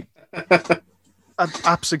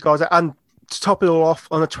 absolutely. And to top it all off,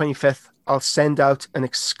 on the 25th, I'll send out an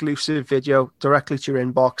exclusive video directly to your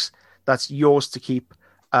inbox. That's yours to keep.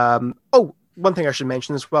 One thing I should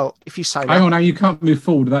mention as well, if you sign up... Hang on, now you can't move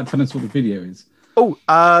forward without telling us what the video is. I'm...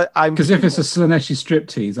 Because if it's a Slaneshi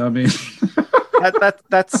striptease, I mean...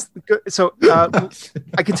 That's good. So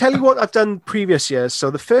I can tell you what I've done previous years.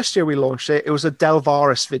 So the first year we launched it, it was a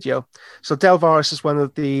Delvaris video. So Delvaris is one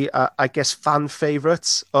of the, I guess, fan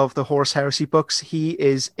favorites of the Horus Heresy books. He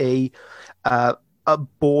is a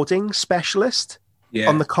boarding specialist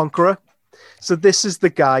on the Conqueror. So this is the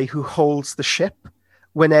guy who holds the ship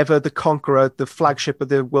whenever the Conqueror, the flagship of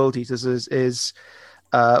the World Eaters, is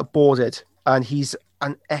boarded. And he's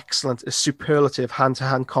an excellent, a superlative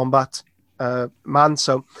hand-to-hand combat man.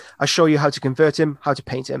 So I show you how to convert him, how to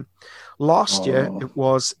paint him. Last year, it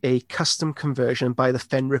was a custom conversion by the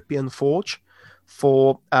Fenripian Forge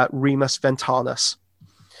for Remus Ventanus.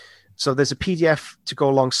 So there's a PDF to go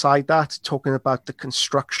alongside that, talking about the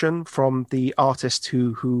construction from the artist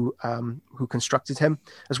who constructed him,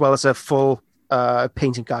 as well as a full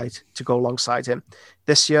painting guide to go alongside him.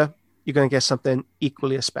 This year, you're going to get something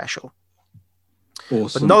equally as special.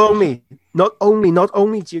 Awesome. But not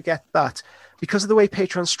only do you get that, because of the way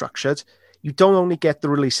Patreon's structured, you don't only get the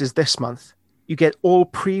releases this month, you get all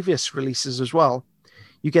previous releases as well.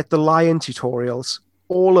 You get the Lion tutorials,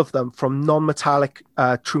 all of them, from non-metallic,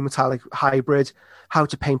 true metallic hybrid, how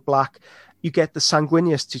to paint black. You get the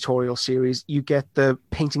Sanguinius tutorial series, you get the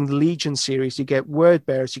Painting the Legion series, you get word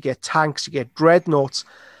bearers, you get tanks, you get dreadnoughts.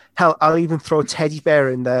 Hell, I'll even throw a teddy bear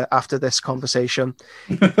in there after this conversation.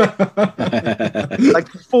 Like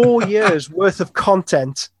 4 years worth of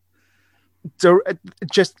content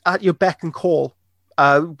just at your beck and call,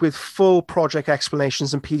 with full project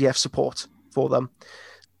explanations and PDF support for them.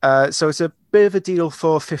 So it's a bit of a deal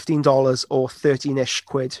for $15 or 13-ish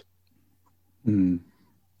quid. Mm.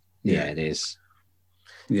 Yeah, it is.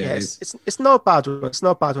 Yeah, it's not a bad one. It's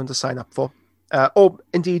not a bad one to sign up for. Or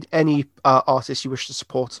indeed any artist you wish to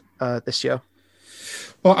support this year.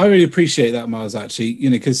 Well, I really appreciate that, Miles, actually,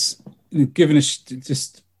 because given us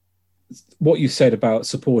just what you said about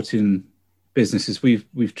supporting businesses,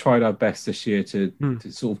 we've tried our best this year to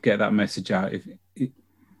sort of get that message out. If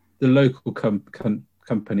the local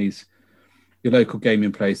companies, your local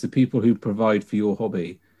gaming place, the people who provide for your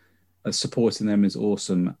hobby, supporting them is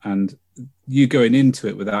awesome. And you going into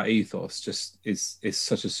it with that ethos just is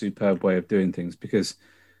such a superb way of doing things, because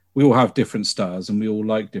we all have different styles and we all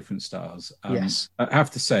like different styles. Yes. I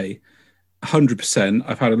have to say, 100%,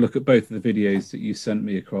 I've had a look at both of the videos that you sent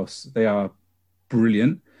me across. They are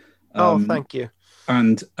brilliant. Thank you.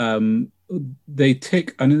 And they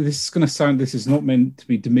tick, and this is not meant to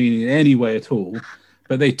be demeaning in any way at all,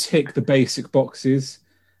 but they tick the basic boxes.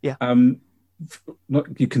 Yeah.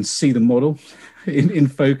 You can see the model in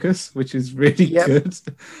focus, which is really good,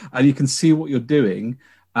 and you can see what you're doing,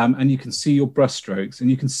 and you can see your brushstrokes,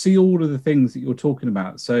 and you can see all of the things that you're talking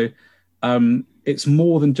about. So it's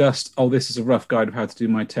more than just, this is a rough guide of how to do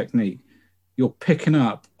my technique. You're picking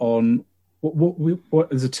up on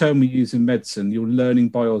what is a term we use in medicine. You're learning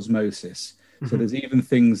by osmosis. Mm-hmm. So there's even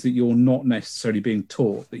things that you're not necessarily being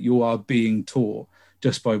taught, that you are being taught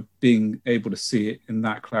just by being able to see it in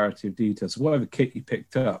that clarity of detail. So whatever kit you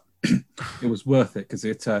picked up, it was worth it, because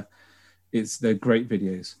they're great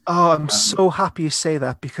videos. Oh, I'm so happy you say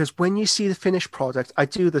that, because when you see the finished product, I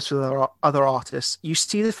do this with other artists, you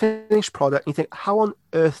see the finished product and you think, how on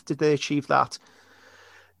earth did they achieve that?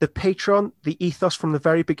 The Patreon, the ethos from the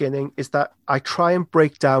very beginning is that I try and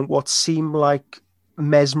break down what seem like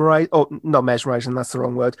not mesmerizing, that's the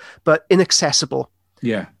wrong word, but inaccessible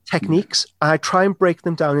techniques. And I try and break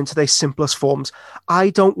them down into their simplest forms. I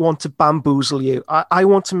don't want to bamboozle you. I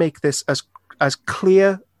want to make this as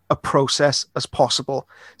clear a process as possible.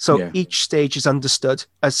 So each stage is understood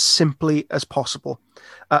as simply as possible.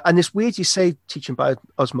 And it's weird you say teaching by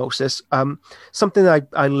osmosis. Something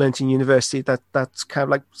I learned in university that's kind of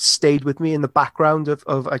like stayed with me in the background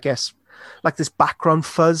of I guess, like this background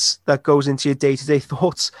fuzz that goes into your day-to-day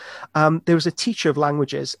thoughts. There was a teacher of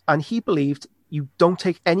languages, and he believed you don't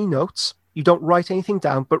take any notes, you don't write anything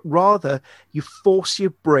down, but rather you force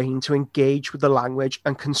your brain to engage with the language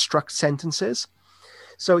and construct sentences.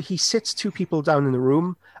 So he sits two people down in the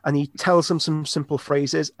room and he tells them some simple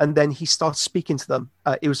phrases, and then he starts speaking to them.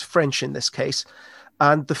 It was French in this case.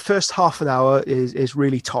 And the first half an hour is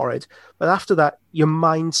really torrid. But after that, your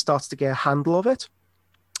mind starts to get a handle of it.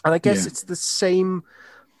 And I guess it's the same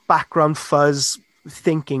background fuzz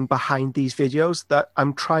thinking behind these videos that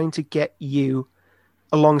I'm trying to get you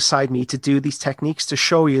alongside me to do these techniques, to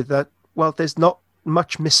show you that, well, there's not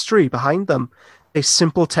much mystery behind them. They're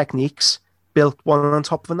simple techniques built one on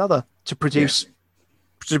top of another to produce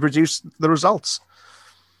the results.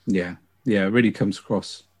 Yeah, it really comes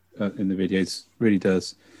across in the videos, really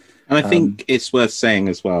does. And I think it's worth saying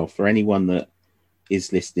as well, for anyone that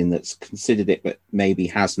is listening that's considered it but maybe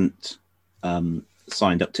hasn't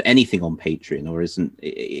signed up to anything on Patreon or isn't,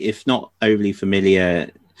 if not overly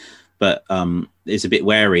familiar, but is a bit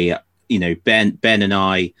wary, Ben and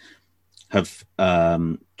I have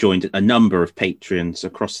joined a number of Patreons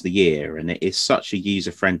across the year, and it is such a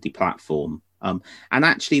user-friendly platform. And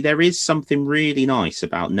actually, there is something really nice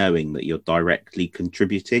about knowing that you're directly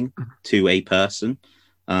contributing to a person.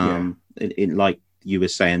 In like you were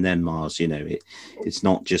saying then, Mars, it's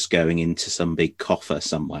not just going into some big coffer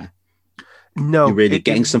somewhere. No, you're really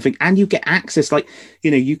getting something, and you get access. Like,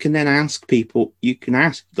 you can then ask people. You can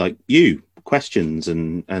ask questions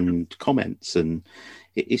and comments, and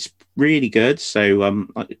it's really good. So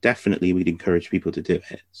definitely, we'd encourage people to do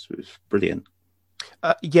it. It's brilliant.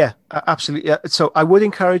 Absolutely. So I would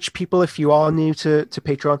encourage people, if you are new to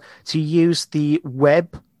Patreon, to use the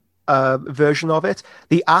web version of it.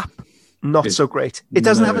 The app, not so great. It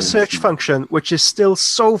doesn't have a search function, which is still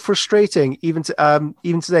so frustrating even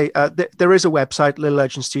today. There is a website,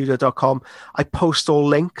 littlelegendstudio.com. I post all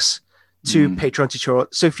links to Patreon tutorial.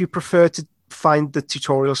 So if you prefer to find the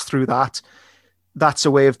tutorials through that, that's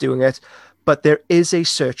a way of doing it. But there is a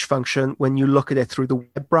search function when you look at it through the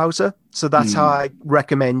web browser. So that's how I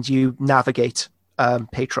recommend you navigate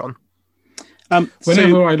Patreon.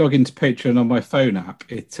 Whenever I log into Patreon on my phone app,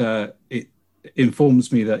 it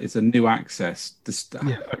informs me that it's a new access. I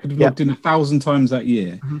could have logged in 1,000 times that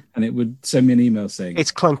year, and it would send me an email saying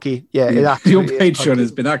it's clunky. Yeah, your Patreon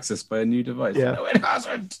has been accessed by a new device. Yeah. No, it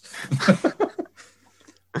hasn't.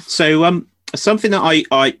 So something that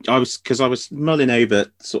I was mulling over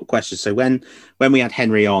sort of questions. So when we had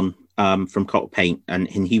Henry on from Cottle Paint, and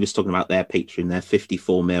he was talking about their Patreon, their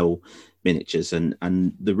 54mm miniatures,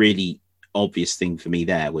 and the really obvious thing for me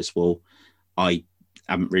there was, well, I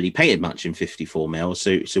haven't really painted much in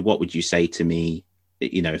 54mm. So what would you say to me,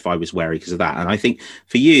 if I was wary because of that? And I think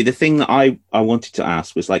for you, the thing that I wanted to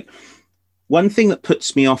ask was, like, one thing that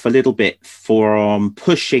puts me off a little bit from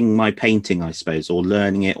pushing my painting, I suppose, or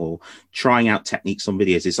learning it or trying out techniques on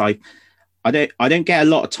videos, is I don't get a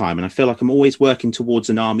lot of time, and I feel like I'm always working towards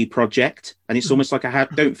an army project, and it's almost like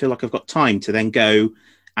don't feel like I've got time to then go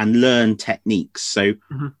and learn techniques. So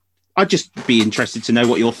I'd just be interested to know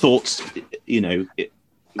what your thoughts,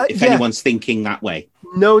 if anyone's thinking that way.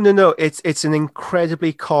 No. It's an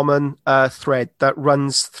incredibly common thread that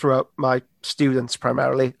runs throughout my students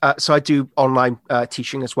primarily. So I do online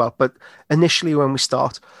teaching as well. But initially when we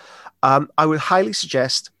start, I would highly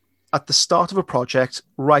suggest at the start of a project,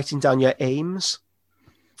 writing down your aims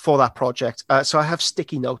for that project. So I have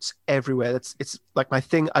sticky notes everywhere. It's like my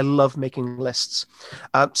thing. I love making lists.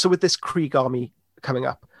 So with this Krieg army coming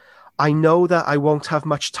up, I know that I won't have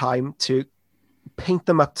much time to paint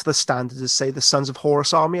them up to the standard as, say, the Sons of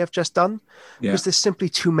Horus army I've just done, because there's simply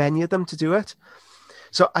too many of them to do it.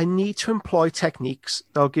 So I need to employ techniques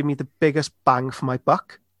that'll give me the biggest bang for my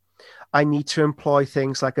buck. I need to employ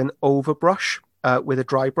things like an overbrush with a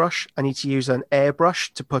dry brush. I need to use an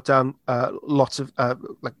airbrush to put down lots of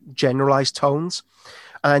like generalized tones.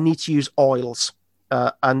 And I need to use oils.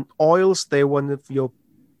 And oils, they're one of your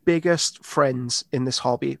biggest friends in this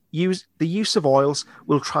hobby. The use of oils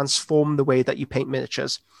will transform the way that you paint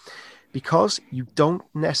miniatures, because you don't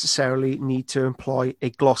necessarily need to employ a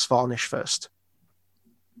gloss varnish first.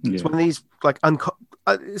 It's one of these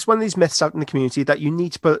it's one of these myths out in the community that you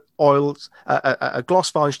need to put oils, a gloss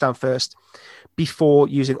varnish down first before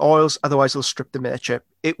using oils, otherwise it'll strip the miniature.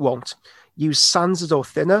 It won't. Use Sansador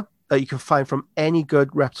thinner that you can find from any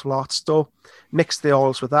good reputable art store. Mix the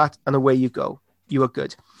oils with that, and away you go. You are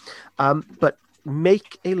good. But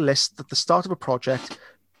make a list at the start of a project.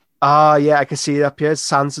 I can see it up here.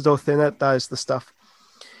 Sansador thinner, that is the stuff.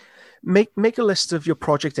 Make a list of your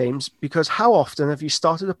project aims, because how often have you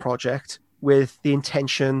started a project with the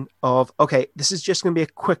intention of, okay, this is just going to be a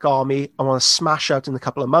quick army. I want to smash out in a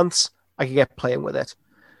couple of months. I can get playing with it.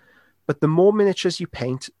 But the more miniatures you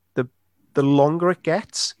paint, the longer it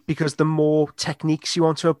gets, because the more techniques you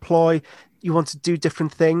want to employ, you want to do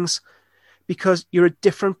different things, because you're a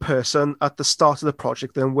different person at the start of the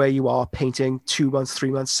project than where you are painting 2 months,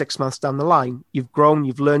 3 months, 6 months down the line. You've grown,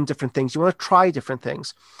 you've learned different things. You want to try different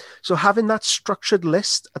things. So having that structured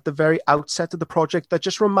list at the very outset of the project that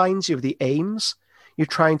just reminds you of the aims you're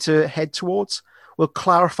trying to head towards will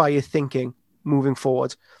clarify your thinking moving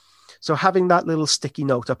forward. So having that little sticky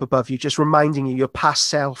note up above you, just reminding you your past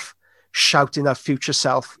self, shouting at future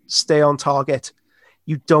self, stay on target.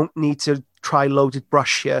 You don't need to try loaded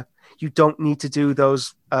brush here. You don't need to do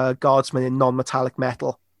those guardsmen in non-metallic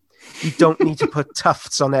metal. You don't need to put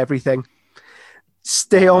tufts on everything.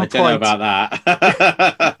 Stay on point. I don't know about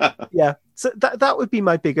that. Yeah. So that would be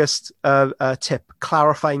my biggest tip,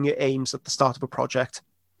 clarifying your aims at the start of a project.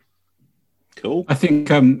 Cool. I think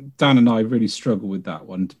Dan and I really struggle with that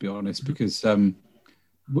one, to be honest, because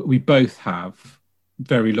we both have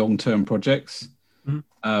very long-term projects.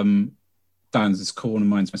 Dan's is Corn and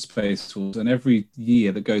mine's my Space Force, and every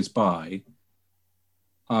year that goes by,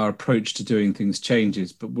 our approach to doing things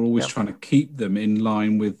changes, but we're always trying to keep them in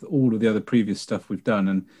line with all of the other previous stuff we've done.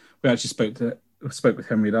 And we actually spoke with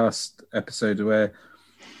Henry last episode, where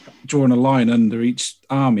drawing a line under each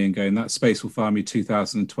army and going, that Space Wolf Army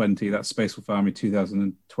 2020, that Space Wolf Army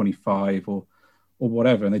 2025, or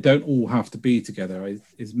whatever. And they don't all have to be together.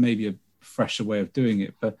 Is maybe a fresher way of doing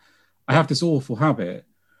it. But I have this awful habit.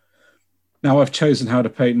 Now I've chosen how to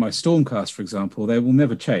paint my Stormcast, for example. They will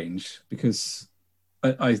never change, because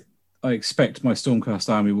I expect my Stormcast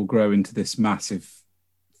army will grow into this massive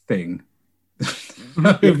thing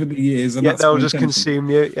over the years. And they'll just consume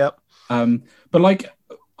you. Yep. But like,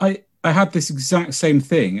 I had this exact same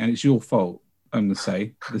thing, and it's your fault, I'm going to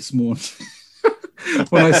say, this morning.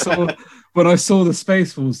 when I saw the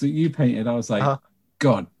Space Wolves that you painted, I was like,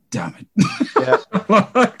 God damn it. Yeah.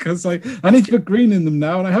 Because I need to put green in them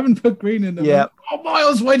now, and I haven't put green in them. Yeah. Oh,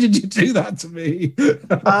 Miles, why did you do that to me?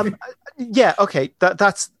 Yeah, okay.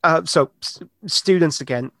 That's so students,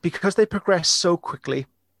 again, because they progress so quickly,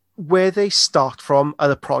 where they start from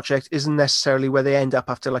at a project isn't necessarily where they end up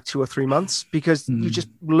after like 2 or 3 months, because you're just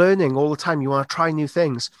learning all the time. You want to try new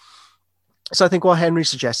things. So I think what Henry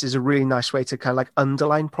suggests is a really nice way to kind of like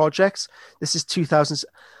underline projects. This is 2000.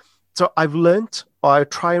 So I've learned, or I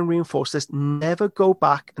try and reinforce this: never go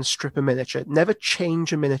back and strip a miniature. Never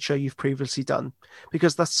change a miniature you've previously done,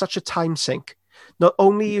 because that's such a time sink. Not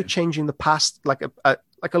only are you changing the past, like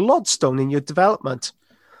a lodestone in your development,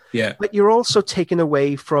 but you're also taking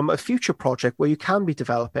away from a future project where you can be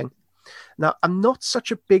developing. Now, I'm not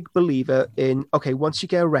such a big believer in, okay, once you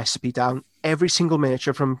get a recipe down, every single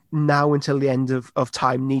miniature from now until the end of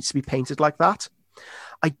time needs to be painted like that.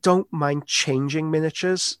 I don't mind changing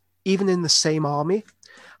miniatures, even in the same army,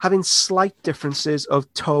 having slight differences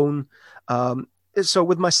of tone. So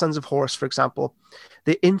with my Sons of Horus, for example,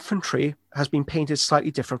 the infantry has been painted slightly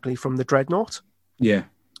differently from the Dreadnought. Yeah.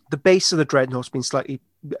 The base of the Dreadnought's been slightly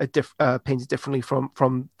painted differently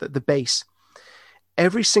from the base.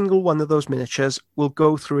 Every single one of those miniatures will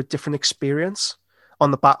go through a different experience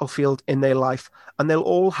on the battlefield in their life, and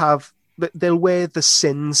they'll wear the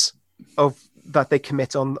sins of that they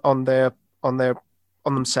commit on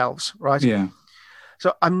themselves, right? Yeah.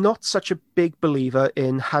 So I'm not such a big believer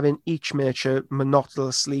in having each miniature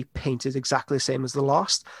monotonously painted exactly the same as the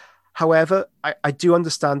last. However, I do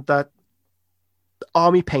understand that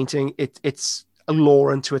army painting, it's a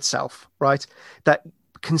lore unto itself, right? That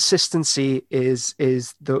consistency is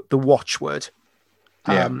the watchword.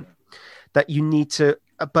 That you need to,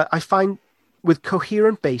 but I find with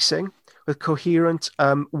coherent basing, with coherent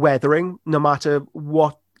weathering, no matter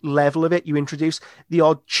what level of it you introduce, the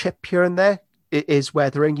odd chip here and there is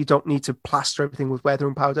weathering. You don't need to plaster everything with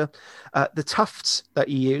weathering powder. The tufts that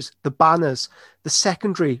you use, the banners, the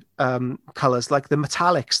secondary colors like the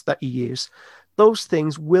metallics that you use, those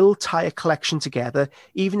things will tie a collection together,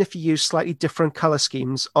 even if you use slightly different color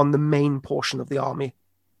schemes on the main portion of the army.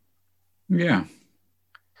 Yeah.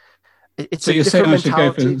 It's so you're saying I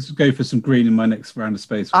should go for some green in my next round of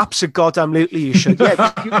Space Wolf? Absolutely, you should.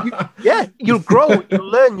 Yeah, you'll grow, you'll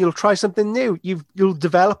learn, you'll try something new. You'll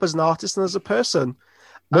develop as an artist and as a person.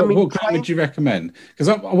 What kind would you recommend? Because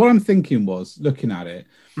what I'm thinking was, looking at it,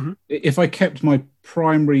 if I kept my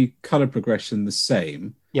primary color progression the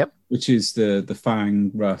same, which is the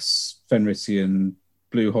Fang, Russ, Fenrisian,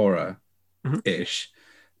 Blue Horror-ish,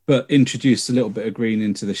 but introduced a little bit of green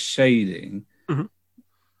into the shading.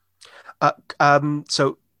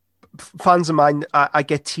 So fans of mine, I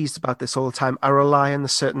get teased about this all the time. I rely on a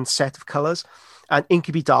certain set of colors, and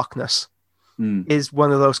Incubi Darkness is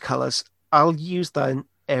one of those colors. I'll use that in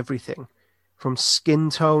everything, from skin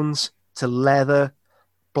tones to leather,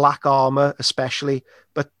 black armor, especially,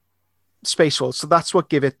 but Space Wolves. So that's what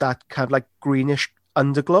give it that kind of like greenish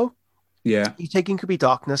underglow. Yeah. You take Incubi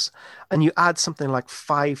Darkness and you add something like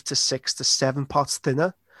 5 to 6 to 7 parts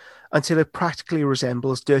thinner until it practically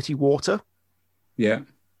resembles dirty water. Yeah.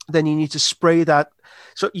 Then you need to spray that.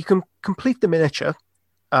 So you can complete the miniature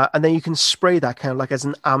and then you can spray that kind of like as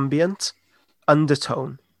an ambient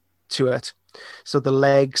undertone to it. So the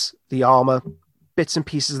legs, the armor, bits and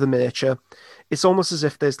pieces of the miniature, it's almost as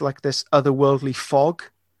if there's like this otherworldly fog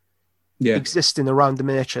existing around the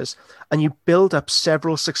miniatures, and you build up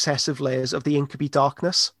several successive layers of the Incubi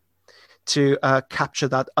Darkness to capture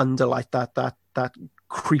that underlight, that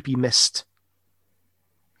creepy mist.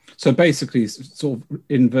 So basically, sort of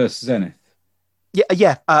inverse Zenith.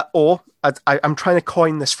 Yeah. I'm trying to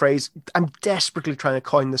coin this phrase. I'm desperately trying to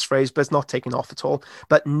coin this phrase, but it's not taking off at all.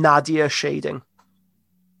 But Nadia shading.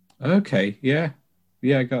 Okay, yeah,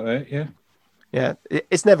 I got that. Yeah. Yeah,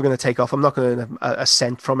 it's never going to take off. I'm not going to a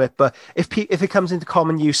cent from it. But if it comes into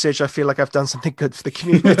common usage, I feel like I've done something good for the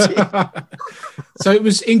community. So it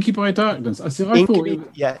was Incubi Darkness. I thought Incubi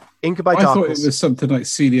I Darkness. thought it was something like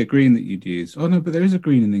Celia Green that you'd use. Oh no, but there is a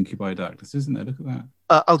green in Incubi Darkness, isn't there? Look at that.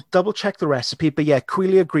 I'll double check the recipe, but yeah,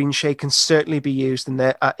 Quelia Green Shade can certainly be used in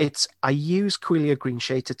there. I use Quelia Green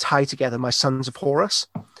Shade to tie together my Sons of Horus.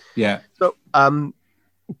 Yeah. So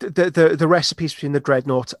the recipes between the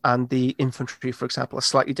Dreadnought and the infantry, for example, are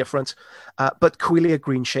slightly different, but Quelia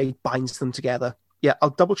Green Shade binds them together. Yeah,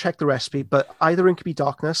 I'll double check the recipe, but either Incubi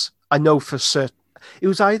Darkness, I know for certain, it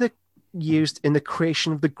was either used in the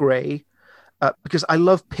creation of the grey, because I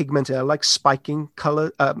love pigmented, I like spiking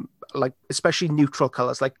color, like especially neutral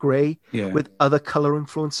colors like grey with other color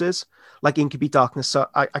influences, like Incubi Darkness. So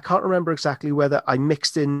I can't remember exactly whether I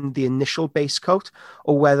mixed in the initial base coat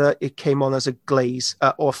or whether it came on as a glaze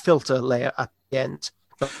or filter layer at the end.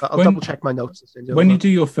 But I'll double check my notes. When you do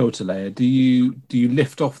your filter layer, do you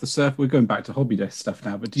lift off the surface? We're going back to hobby desk stuff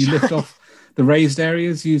now, but do you lift off the raised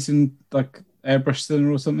areas using like airbrush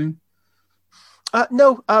thinner or something?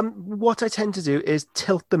 No, what I tend to do is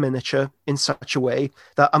tilt the miniature in such a way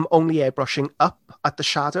that I'm only airbrushing up at the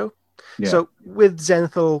shadow. Yeah. So with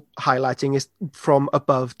zenithal highlighting is from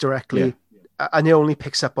above directly, and it only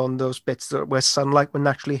picks up on those bits where sunlight would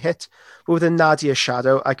naturally hit. But with a Nadia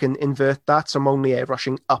shadow, I can invert that, so I'm only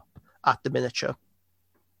airbrushing up at the miniature.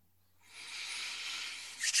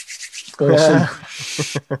 Awesome.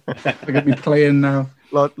 We're going to be playing now.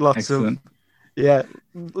 Lots Excellent.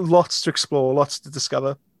 Lots to explore, lots to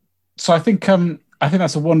discover. So I think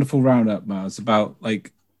that's a wonderful roundup, Mars, about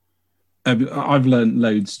like I've learned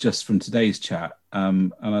loads just from today's chat,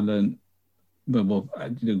 and I learned when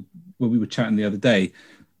we were chatting the other day,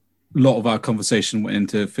 a lot of our conversation went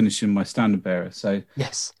into finishing my standard bearer. So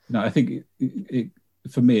yes, I think it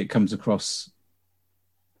for me it comes across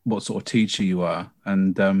what sort of teacher you are,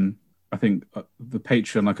 and I think the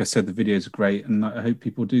Patreon, like I said, the videos are great, and I hope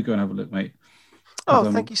people do go and have a look, mate.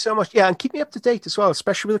 Oh, thank you so much. Yeah, and keep me up to date as well,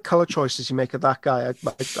 especially with the color choices you make of that guy.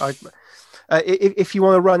 If you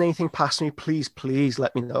want to run anything past me, please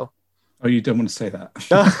let me know. Oh, you don't want to say that?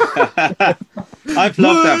 I've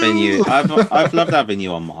loved having you. I've loved having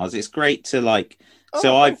you on, Mars. It's great to like.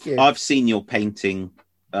 So I've seen your painting,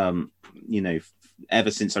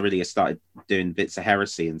 ever since I really started doing bits of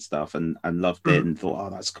heresy and stuff, and loved it and thought, oh,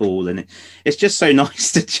 that's cool. And it's just so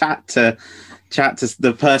nice to chat to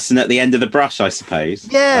the person at the end of the brush, I suppose.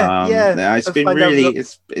 It's been really,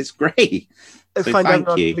 it's great. So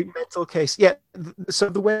thank you. Mental case. Yeah. So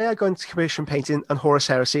the way I got into commission painting and Horus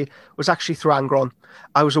Heresy was actually through Angron.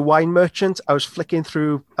 I was a wine merchant. I was flicking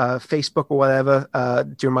through Facebook or whatever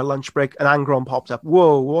during my lunch break, and Angron popped up.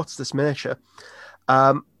 Whoa, what's this miniature?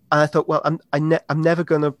 And I thought, well, I'm never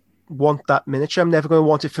going to want that miniature. I'm never going to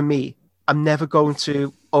want it for me. I'm never going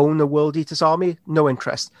to own a World Eaters army. No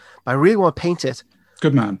interest. But I really want to paint it.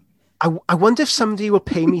 Good man. I wonder if somebody will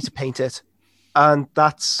pay me to paint it. And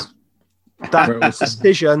that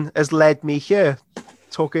decision has led me here,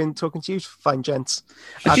 talking to you fine gents.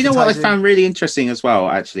 Do you know what I found really interesting as well,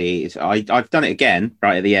 actually? Is I've done it again,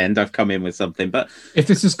 right at the end. I've come in with something. But if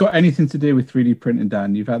this has got anything to do with 3D printing,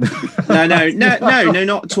 Dan, you've had No,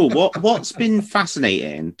 not at all. What's been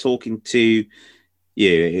fascinating talking to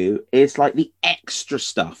you is like the extra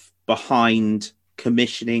stuff behind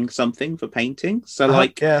commissioning something for painting. So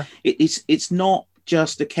it's not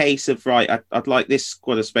just a case of I'd like this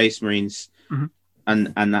squad of Space Marines,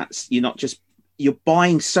 and that's you're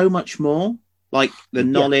buying so much more, like the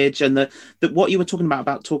knowledge and the what you were talking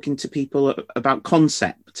about talking to people about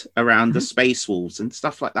concept around the Space Wolves and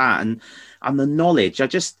stuff like that, and the knowledge. I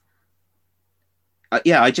just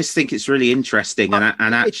think it's really interesting,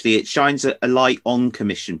 and actually it shines a light on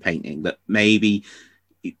commission painting that maybe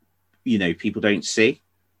people don't see.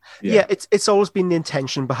 Yeah, it's always been the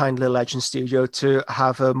intention behind Little Legend Studio to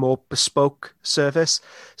have a more bespoke service.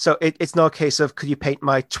 So it's not a case of, could you paint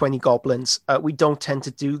my 20 goblins? We don't tend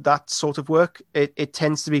to do that sort of work. It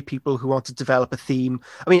tends to be people who want to develop a theme.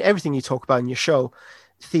 I mean, everything you talk about in your show,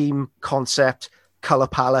 theme, concept, color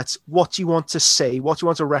palettes, what do you want to say? What do you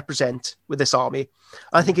want to represent with this army?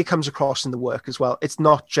 I think it comes across in the work as well. It's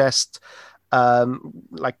not just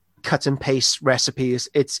like cut and paste recipes.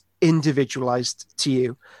 It's individualized to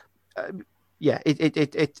you.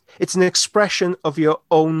 It's an expression of your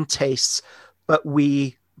own tastes, but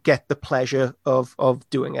we get the pleasure of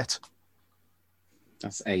doing it.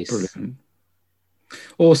 That's ace. Brilliant.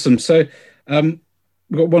 Awesome. So We've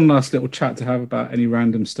got one last little chat to have about any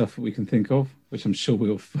random stuff that we can think of, which I'm sure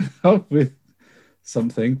we'll fill up with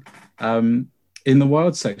something in the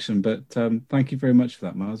wild section. But thank you very much for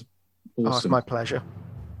that, Mars. Awesome. Oh, it's my pleasure.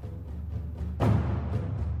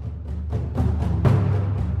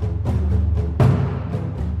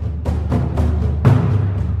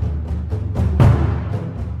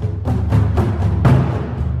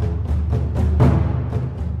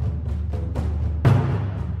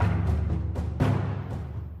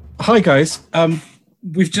 Hi guys,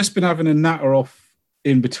 we've just been having a natter off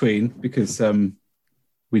in between because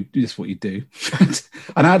that's what you do, and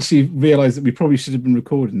I actually realised that we probably should have been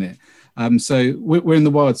recording it. So we're in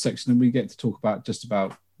the wild section and we get to talk about just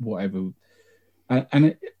about whatever.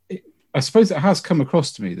 And I suppose it has come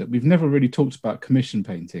across to me that we've never really talked about commission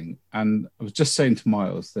painting. And I was just saying to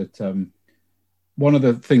Miles that one of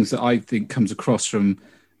the things that I think comes across from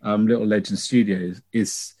Little Legend Studios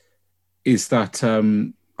is that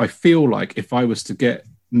I feel like if I was to get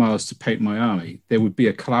Miles to paint my army, there would be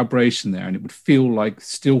a collaboration there and it would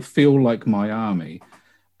still feel like my army.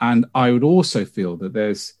 And I would also feel that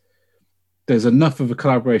there's enough of a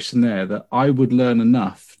collaboration there that I would learn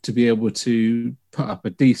enough to be able to put up a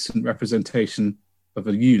decent representation of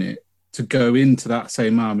a unit to go into that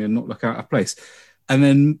same army and not look out of place. And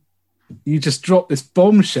then you just drop this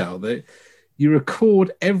bombshell that you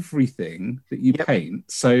record everything that you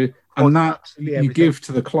paint. So, and that you give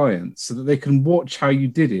to the client so that they can watch how you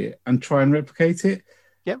did it and try and replicate it.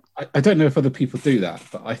 Yep. I don't know if other people do that,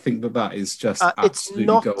 but I think that is just absolutely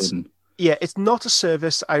golden. Yeah, it's not a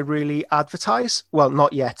service I really advertise. Well,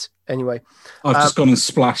 not yet, anyway. I've just gone and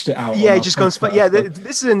splashed it out. Yeah, just gone. Yeah,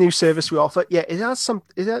 this is a new service we offer. Yeah, it has some.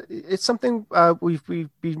 It's something we've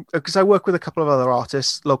been, because I work with a couple of other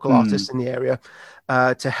artists, local artists in the area,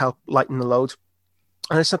 to help lighten the load.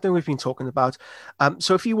 And it's something we've been talking about.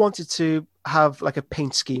 So if you wanted to have like a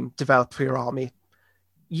paint scheme developed for your army,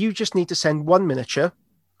 you just need to send one miniature,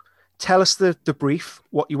 tell us the brief,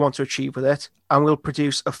 what you want to achieve with it, and we'll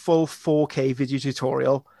produce a full 4K video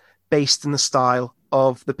tutorial based in the style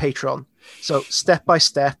of the Patreon. So step by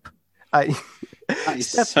step,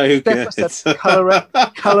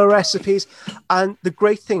 color recipes. And the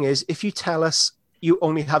great thing is, if you tell us you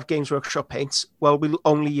only have Games Workshop paints, well, we'll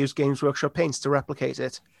only use Games Workshop paints to replicate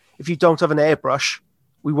it. If you don't have an airbrush,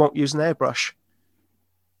 we won't use an airbrush.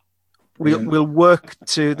 We'll work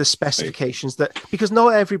to the specifications because not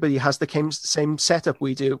everybody has the same setup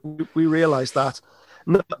we do. We realize that.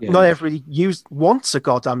 Not everybody wants a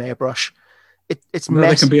goddamn airbrush. It's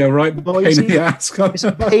messy. They can be a right pain in the ass. It's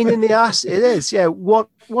a pain in the ass. It is. Yeah.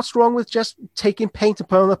 What's wrong with just taking paint and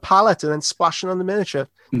putting on a palette and then splashing on the miniature?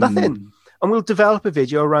 Nothing. And we'll develop a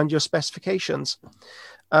video around your specifications.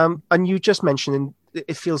 And you just mentioned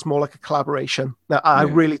it feels more like a collaboration. Now, I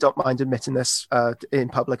really don't mind admitting this in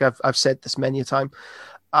public. I've said this many a time.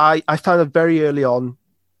 I found out very early on,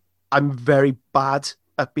 I'm very bad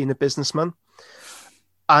at being a businessman.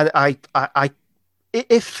 And I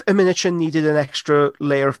if a miniature needed an extra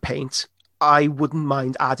layer of paint, I wouldn't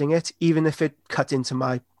mind adding it, even if it cut into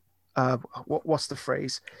my what's the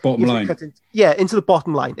phrase? Bottom line. Into the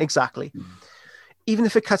bottom line, exactly. Even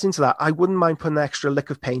if it cut into that, I wouldn't mind putting an extra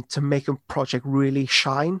lick of paint to make a project really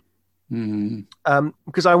shine.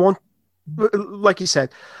 Because I want, like you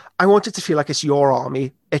said, I want it to feel like it's your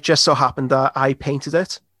army. It just so happened that I painted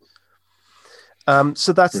it.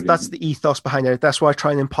 So that's the ethos behind it. That's why I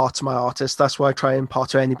try and impart to my artists. That's why I try and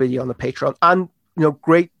impart to anybody on the Patreon. And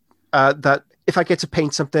great that if I get to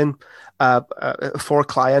paint something for a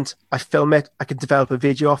client, I film it, I can develop a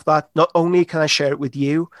video off that. Not only can I share it with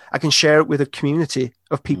you, I can share it with a community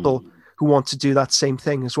of people who want to do that same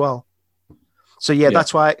thing as well. So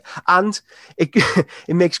that's why, and it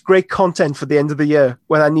makes great content for the end of the year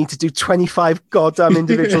when I need to do 25 goddamn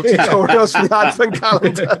individual tutorials for the Advent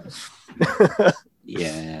calendar.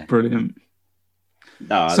 Yeah. Brilliant.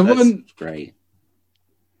 No, so that's great.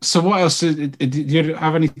 So what else? Do you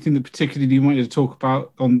have anything that particularly you wanted to talk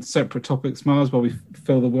about on separate topics, Miles, while we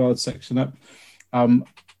fill the wild section up?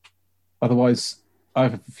 Otherwise, I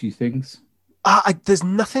have a few things. There's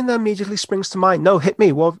nothing that immediately springs to mind. No, hit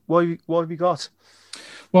me. What have you got?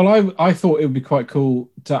 Well, I thought it would be quite cool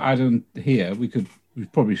to add on here. We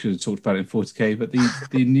probably should have talked about it in 40K, but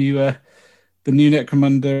the new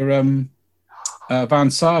Necromunda Van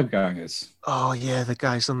Saargangers. Oh yeah, the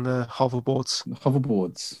guys on the hoverboards.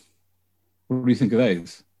 What do you think of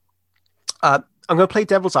those? I'm going to play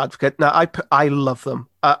devil's advocate. Now, I love them.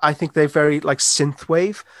 I think they're very like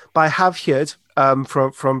synthwave, but I have heard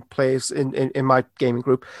from players in my gaming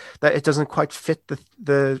group that it doesn't quite fit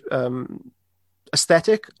the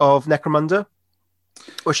aesthetic of Necromunda.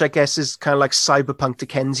 which I guess is kind of like Cyberpunk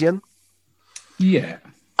Dickensian. Yeah.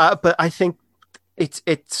 But I think it's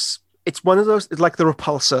one of those, like the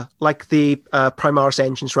Repulsor, like the Primaris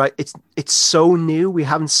engines, right? It's so new, we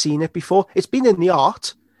haven't seen it before. It's been in the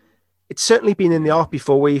art. It's certainly been in the art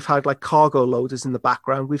before, where you've had like cargo loaders in the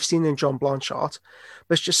background. We've seen it in John Blanche art,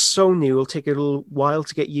 but it's just so new. It'll take a little while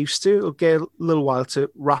to get used to. It'll get a little while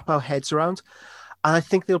to wrap our heads around. And I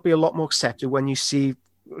think they'll be a lot more accepted when you see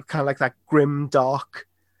kind of like that grim, dark,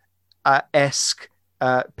 esque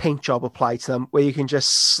paint job applied to them, where you can just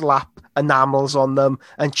slap enamels on them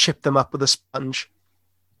and chip them up with a sponge.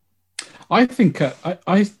 I think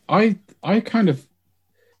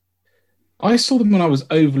I saw them when I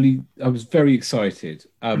was very excited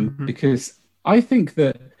because I think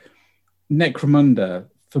that Necromunda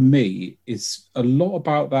for me is a lot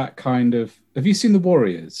about that kind of. Have you seen The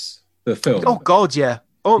Warriors, the film? Oh God, yeah.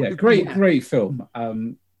 Oh, yeah, great film.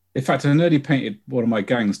 In fact, I nearly painted one of my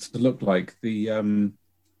gangs to look like the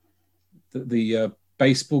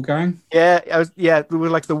baseball gang. Yeah, we were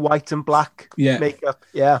like the white and black makeup.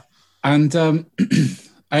 Yeah, and I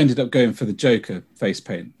ended up going for the Joker face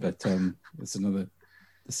paint, but that's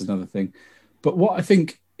another thing. But what I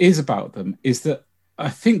think is about them is that I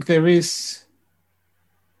think there is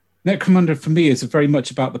Necromunda for me is very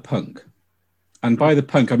much about the punk. And by the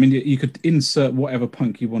punk, I mean, you could insert whatever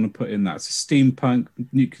punk you want to put in that. So steampunk,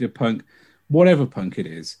 nuclear punk, whatever punk it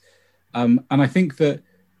is. And I think that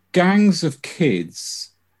gangs of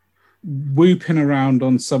kids whooping around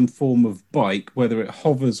on some form of bike, whether it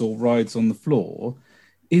hovers or rides on the floor,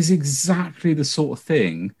 is exactly the sort of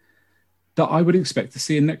thing that I would expect to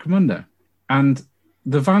see in Necromunda. And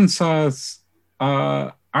the Vansires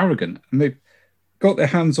are arrogant, and they've got their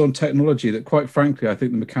hands on technology that, quite frankly, I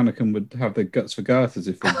think the Mechanicum would have their guts for garters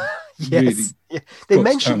if they yes. They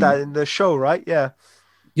mentioned that in the show, right? Yeah.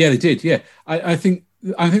 Yeah, they did. Yeah. I think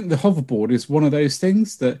the hoverboard is one of those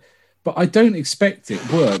things that, but I don't expect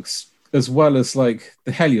it works as well as like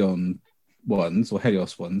the Helion ones or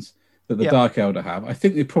Helios ones that the Dark Elder have. I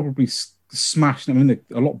think they probably smash them. I mean,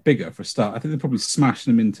 they're a lot bigger for a start. I think they're probably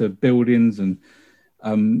smashing them into buildings and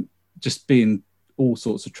just being all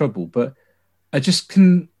sorts of trouble. But I just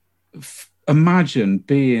can imagine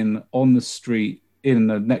being on the street in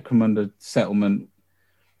a Necromunda settlement,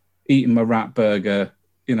 eating my rat burger,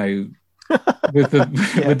 with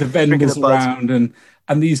the vendors around and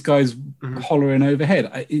these guys hollering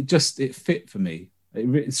overhead. It fit for me.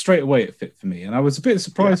 Straight away it fit for me, and I was a bit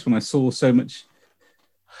surprised when I saw so much.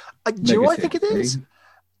 Do you know what I think it is?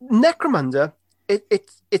 Necromunda.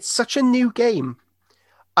 It's such a new game,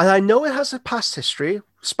 and I know it has a past history,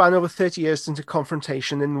 span over 30 years into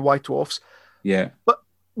Confrontation in White Dwarfs. Yeah, but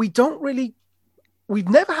we've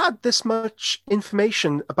never had this much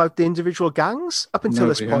information about the individual gangs up until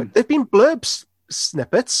this point. There've been blurbs,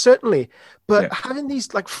 snippets, certainly, but having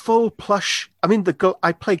these like full plush. I mean,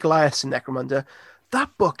 I play Goliath in Necromunda.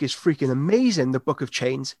 That book is freaking amazing. The Book of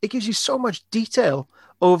Chains. It gives you so much detail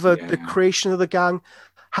over the creation of the gang,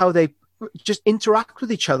 how they just interact with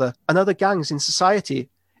each other and other gangs in society.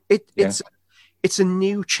 It's a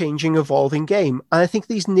new, changing, evolving game, and I think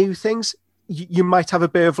these new things. You might have a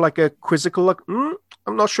bit of like a quizzical look. I'm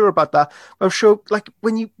not sure about that. I'm sure, like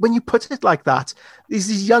when you put it like that,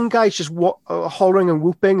 these young guys just hollering and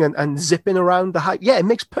whooping and zipping around the height. Yeah, it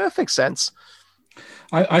makes perfect sense.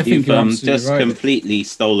 I think you've just completely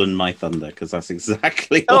stolen my thunder, because that's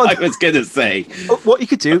exactly what I was going to say. What you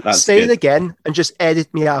could do, say it again and just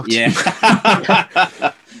edit me out. Yeah.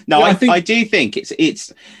 No, I do think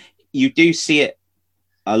it's you do see it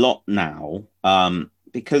a lot now.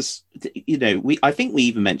 Because I think we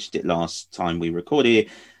even mentioned it last time we recorded.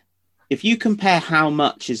 If you compare how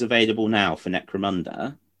much is available now for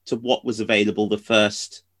Necromunda to what was available the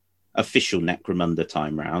first official Necromunda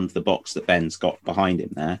time round, the box that Ben's got behind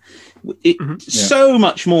him there, so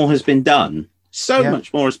much more has been done.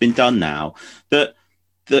 Much more has been done now that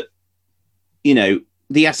the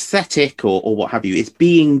aesthetic or what have you is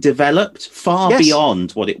being developed far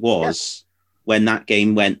beyond what it was when that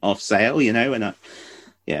game went off sale.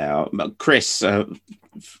 Chris, a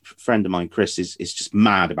friend of mine, Chris, is just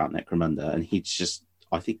mad about Necromunda, and he's just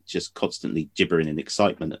constantly gibbering in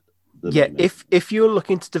excitement. If you're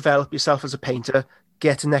looking to develop yourself as a painter,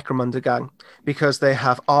 get a Necromunda gang, because they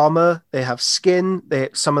have armor, they have skin,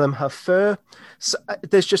 some of them have fur. So,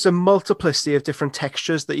 there's just a multiplicity of different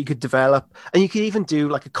textures that you could develop, and you could even do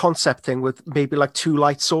like a concept thing with maybe like 2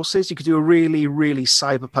 light sources. You could do a really, really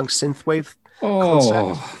cyberpunk synthwave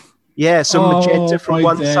concept. Yeah, so magenta from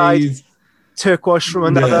one side, turquoise from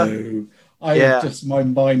another. No. My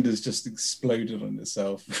mind has just exploded on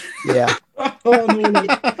itself. Yeah. Oh, no.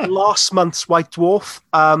 Last month's White Dwarf,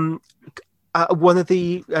 one of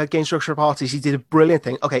the Games Workshop artists, he did a brilliant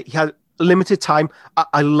thing. Okay, he had limited time.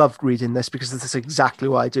 I loved reading this because this is exactly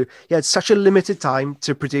what I do. He had such a limited time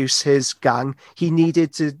to produce his gang. He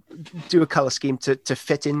needed to do a color scheme to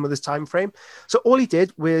fit in with his time frame. So all he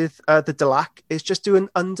did with the Delac is just do an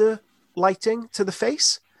under lighting to the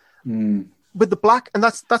face. With the black, and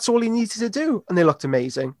that's all he needed to do, and they looked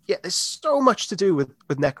amazing. Yeah, there's so much to do with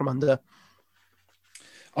Necromunda.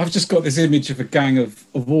 I've just got this image of a gang of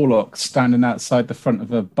warlocks standing outside the front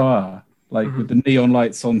of a bar, like with the neon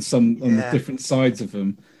lights on the different sides of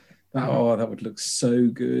them. That would look so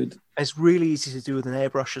good. It's really easy to do with an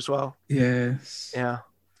airbrush as well. Yes. Yeah.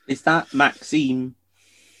 Is that Maxime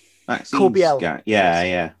Corbiel?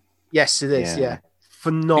 Yeah. Yes, it is. Yeah.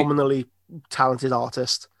 Phenomenally talented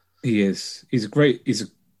artist. He is. He's a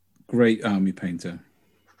great army painter.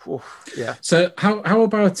 Oof, yeah. So how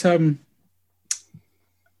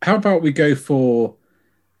about we go for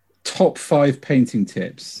top 5 painting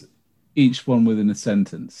tips, each one within a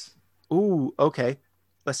sentence? Ooh, okay.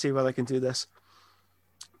 Let's see whether I can do this.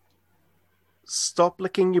 Stop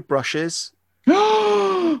licking your brushes.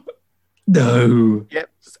 No. Yep.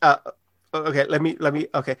 Okay. Let me.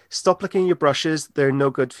 Okay. Stop licking your brushes. They're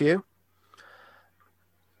no good for you.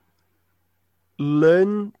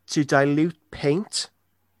 Learn to dilute paint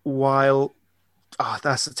while... Oh,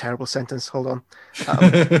 that's a terrible sentence. Hold on.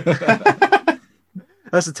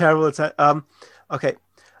 That's a terrible... Okay.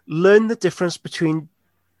 Learn the difference between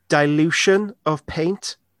dilution of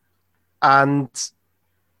paint and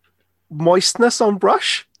moistness on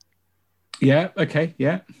brush. Yeah, okay,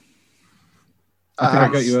 yeah.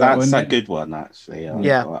 That's a good one, actually.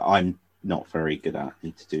 Yeah. I'm not very good at.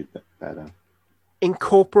 Need to do better.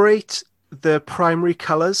 Incorporate the primary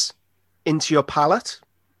colors into your palette.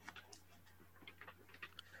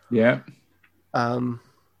 Yeah.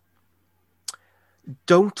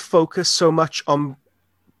 Don't focus so much on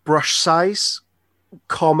brush size,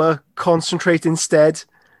 concentrate instead,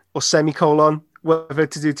 or semicolon, whatever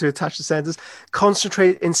to do to attach the sentence.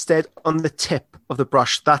 Concentrate instead on the tip of the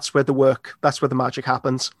brush. That's where the magic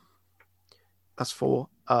happens. That's 4.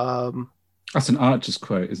 That's an Archer's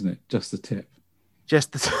quote, isn't it? Just the tip.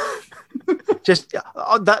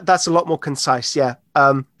 That's a lot more concise. Yeah.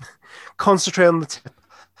 Concentrate on the tip.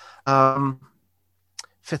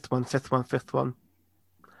 Fifth one.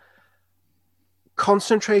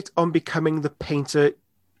 Concentrate on becoming the painter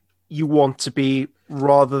you want to be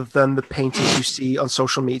rather than the painters you see on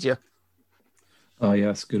social media. Oh yeah,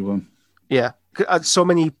 that's a good one. Yeah. So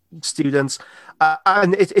many students,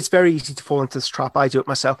 and it's very easy to fall into this trap. I do it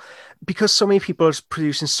myself because so many people are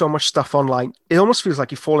producing so much stuff online. It almost feels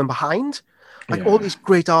like you're falling behind. Like all these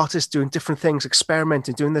great artists doing different things,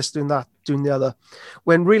 experimenting, doing this, doing that, doing the other,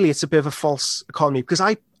 when really it's a bit of a false economy because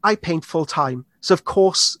I paint full time. So of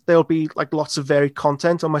course there'll be like lots of varied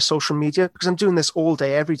content on my social media because I'm doing this all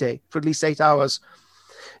day, every day for at least 8 hours.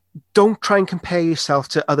 Don't try and compare yourself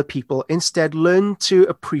to other people. Instead, learn to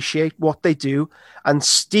appreciate what they do and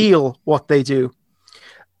steal what they do.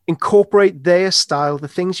 Incorporate their style, the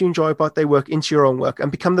things you enjoy about their work into your own work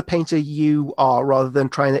and become the painter you are rather than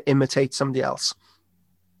trying to imitate somebody else.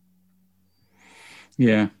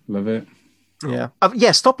 Yeah, love it. Yeah.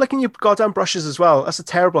 Stop licking your goddamn brushes as well. That's a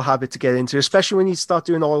terrible habit to get into, especially when you start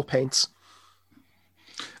doing oil paints.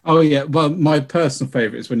 Oh, yeah. Well, my personal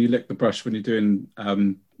favourite is when you lick the brush when you're doing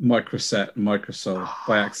Microset and Microsol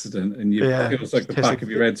by accident and it feels like the back of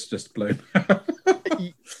your head's just blown.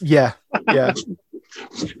 Yeah.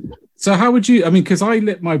 So how would you? I mean, because I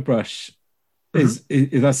lit my brush,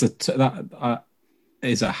 that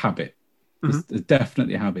is a habit. It's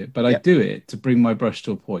definitely a habit, but I do it to bring my brush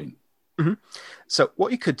to a point. Mm-hmm. So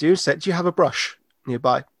what you could do is, do you have a brush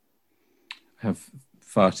nearby? I have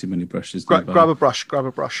far too many brushes. Grab a brush.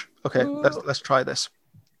 Okay, let's try this.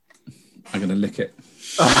 I'm gonna lick it.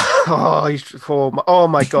 Oh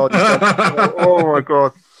my god! Oh my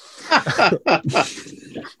god!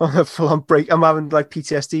 I'm a full-on break. I'm having like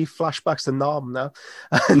PTSD flashbacks to Nam now.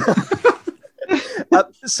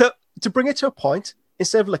 So to bring it to a point,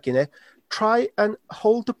 instead of licking it, try and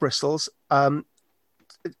hold the bristles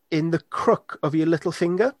in the crook of your little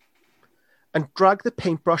finger and drag the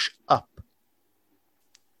paintbrush up.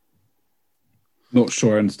 Not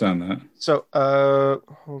sure I understand that. So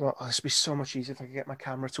hold on. This would be so much easier if I could get my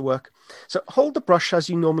camera to work. So hold the brush as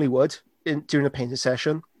you normally would during a painting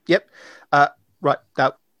session. Yep. Right.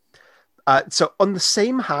 Now, so on the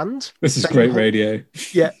same hand... This is great radio.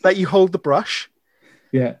 Yeah, that you hold the brush.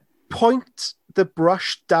 Yeah. Point the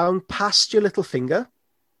brush down past your little finger.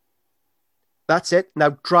 That's it.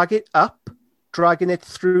 Now drag it up, dragging it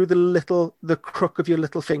through the crook of your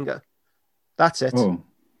little finger. That's it. Oh,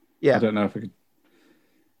 Yeah. I don't know if I could.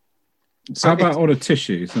 So how about on a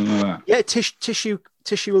tissue, something like that? Yeah, tissue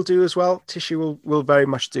will do as well. Tissue will very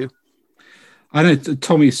much do. I know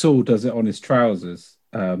Tommy Saul does it on his trousers.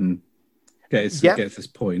 Gets this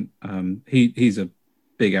point. He's a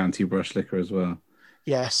big anti-brush licker as well.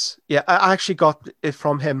 Yes. Yeah, I actually got it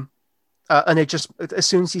from him. And it just, as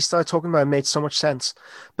soon as he started talking about it, made so much sense.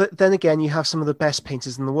 But then again, you have some of the best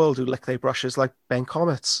painters in the world who lick their brushes, like Ben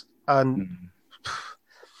Comets.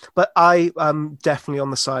 But I am definitely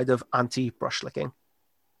on the side of anti-brush licking.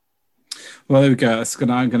 Well, there we go.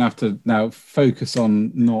 I'm going to have to now focus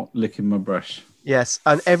on not licking my brush. Yes,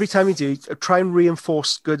 and every time you do, try and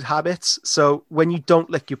reinforce good habits. So when you don't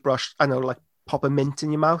lick your brush, I know, like pop a mint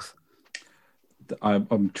in your mouth.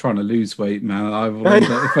 I'm trying to lose weight, man. If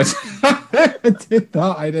I did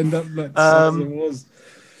that, I'd end up like as it was.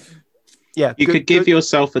 Yeah, you could give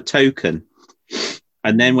yourself a token,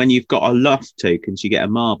 and then when you've got enough tokens, you get a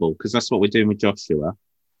marble, because that's what we're doing with Joshua.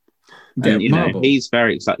 And he's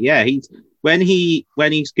very excited. Yeah, when he's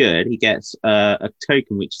good, he gets a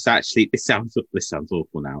token, which is actually this sounds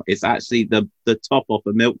awful now. It's actually the top off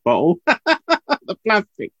a milk bottle, the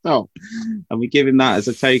plastic top, and we give him that as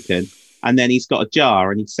a token. And then he's got a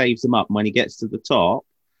jar, and he saves them up. And when he gets to the top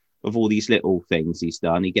of all these little things he's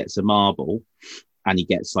done, he gets a marble, and he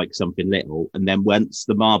gets like something little. And then once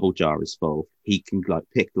the marble jar is full, he can like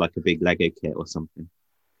pick like a big Lego kit or something.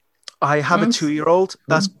 I have a 2-year-old.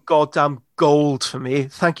 That's goddamn gold for me.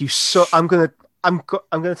 Thank you. So I'm gonna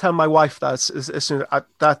tell my wife that as soon as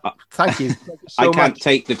that. Thank you. Thank you so I can't much.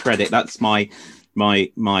 take the credit. That's my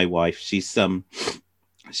wife. She's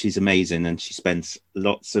amazing, and she spends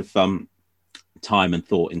lots of time and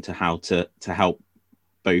thought into how to help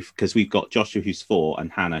both, because we've got Joshua who's 4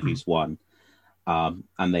 and Hannah who's 1,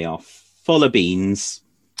 and they are full of beans,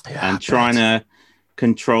 and trying to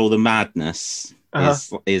control the madness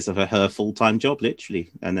is of her full-time job, literally,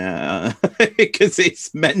 and because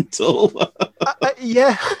it's mental.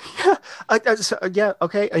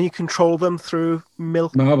 Okay, and you control them through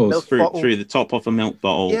marbles, through the top of a milk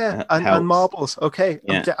bottle. And marbles. Okay,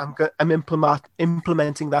 yeah. I'm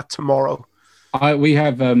implementing that tomorrow. We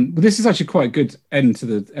have this is actually quite a good end to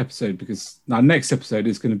the episode, because our next episode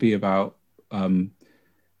is going to be about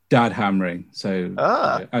dad hammering.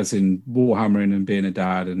 So as in war hammering and being a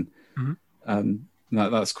dad, and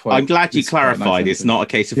that's quite. I'm glad you clarified. Nice. It's not a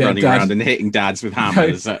case of running around and hitting dads with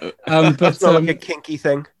hammers. But that's not like a kinky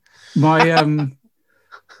thing. My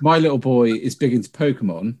little boy is big into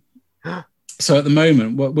Pokemon. So at the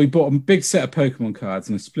moment, we bought a big set of Pokemon cards,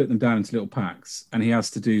 and I split them down into little packs, and he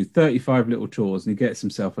has to do 35 little chores, and he gets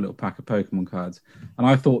himself a little pack of Pokemon cards. And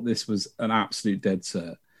I thought this was an absolute dead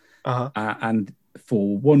cert. And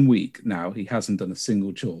for 1 week now, he hasn't done a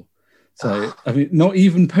single chore. So, I mean, not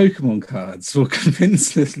even Pokemon cards will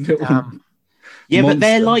convince this little yeah,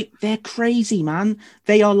 monster. But they're crazy, man.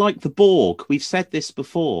 They are like the Borg. We've said this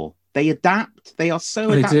before. They adapt. They are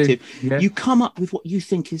so adaptive. Yeah. You come up with what you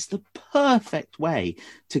think is the perfect way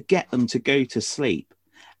to get them to go to sleep.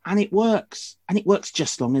 And it works. And it works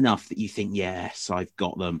just long enough that you think, yes, I've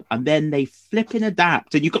got them. And then they flip and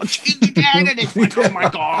adapt, and you've got to change again. And it's like, oh my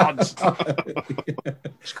God.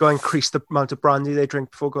 Just go increase the amount of brandy they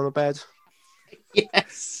drink before going to bed.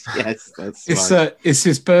 Yes, that's right. It's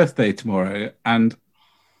his birthday tomorrow, and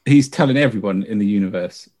he's telling everyone in the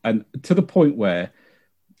universe. And to the point where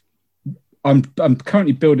I'm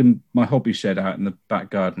currently building my hobby shed out in the back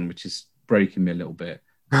garden, which is breaking me a little bit.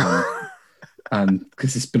 And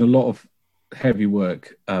because it's been a lot of heavy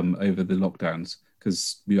work over the lockdowns,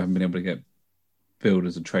 because we haven't been able to get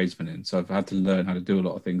builders and tradesmen in. So I've had to learn how to do a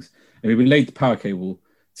lot of things. And we laid the power cable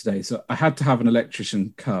today. So I had to have an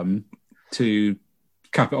electrician come to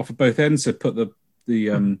cap it off at both ends. So put the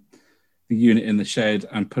unit in the shed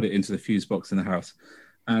and put it into the fuse box in the house.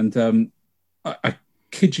 And I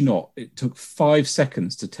kid you not, it took 5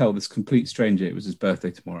 seconds to tell this complete stranger it was his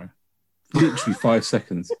birthday tomorrow. Literally 5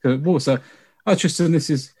 seconds. So, Tristan,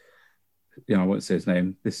 this is, I won't say his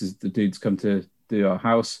name. This is the dude's come to do our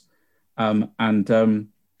house. And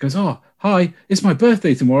goes, oh, hi, it's my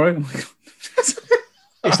birthday tomorrow.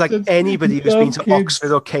 It's like anybody who's been to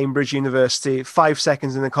Oxford or Cambridge University, 5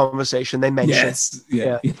 seconds in the conversation, they mention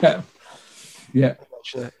it.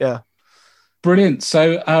 Yeah. Brilliant.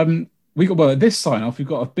 So this sign off, we've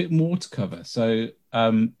got a bit more to cover. So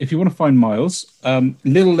if you want to find Miles,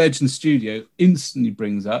 Little Legend Studio instantly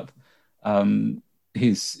brings up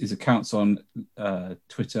his accounts on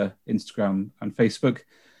Twitter, Instagram, and Facebook.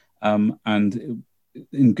 And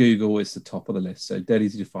in Google, it's the top of the list. So dead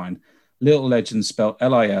easy to find. Little Legends spelled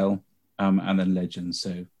LIL, and then Legends.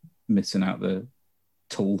 So missing out the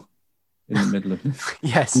tool in the middle of this.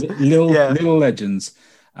 Yes. Little Legends.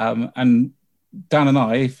 And Dan and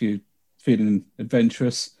I, if you're feeling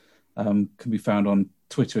adventurous, can be found on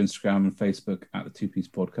Twitter, Instagram, and Facebook at the Two Piece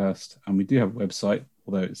Podcast. And we do have a website,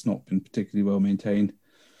 although it's not been particularly well maintained.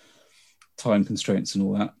 Time constraints and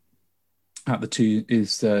all that. At the two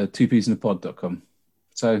is twopieceinapod.com.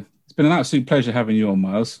 So it's been an absolute pleasure having you on,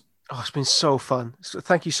 Miles. Oh, it's been so fun. So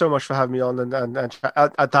thank you so much for having me on. And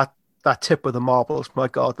at that tip with the marbles, my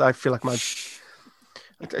God, I feel like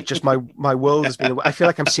my world has been. I feel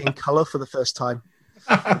like I'm seeing color for the first time.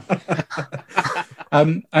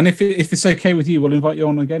 And if it's okay with you, we'll invite you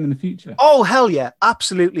on again in the future. Oh, hell yeah.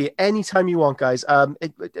 Absolutely. Anytime you want, guys.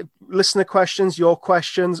 Listener questions, your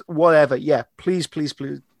questions, whatever. Yeah, please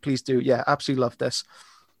do. Yeah, absolutely love this.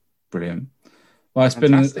 Brilliant. Well, it's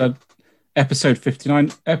been episode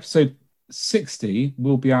 59. Episode 60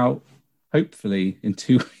 will be out hopefully in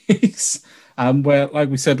 2 weeks. Where, like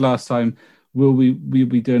we said last time, we'll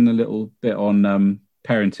be doing a little bit on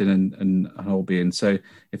parenting and hobbying. So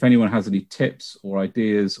if anyone has any tips or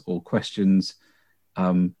ideas or questions,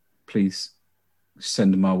 please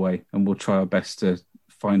send them our way, and we'll try our best to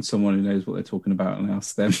find someone who knows what they're talking about and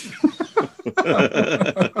ask them.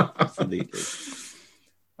 Absolutely.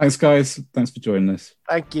 Thanks, guys. Thanks for joining us.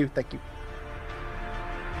 Thank you.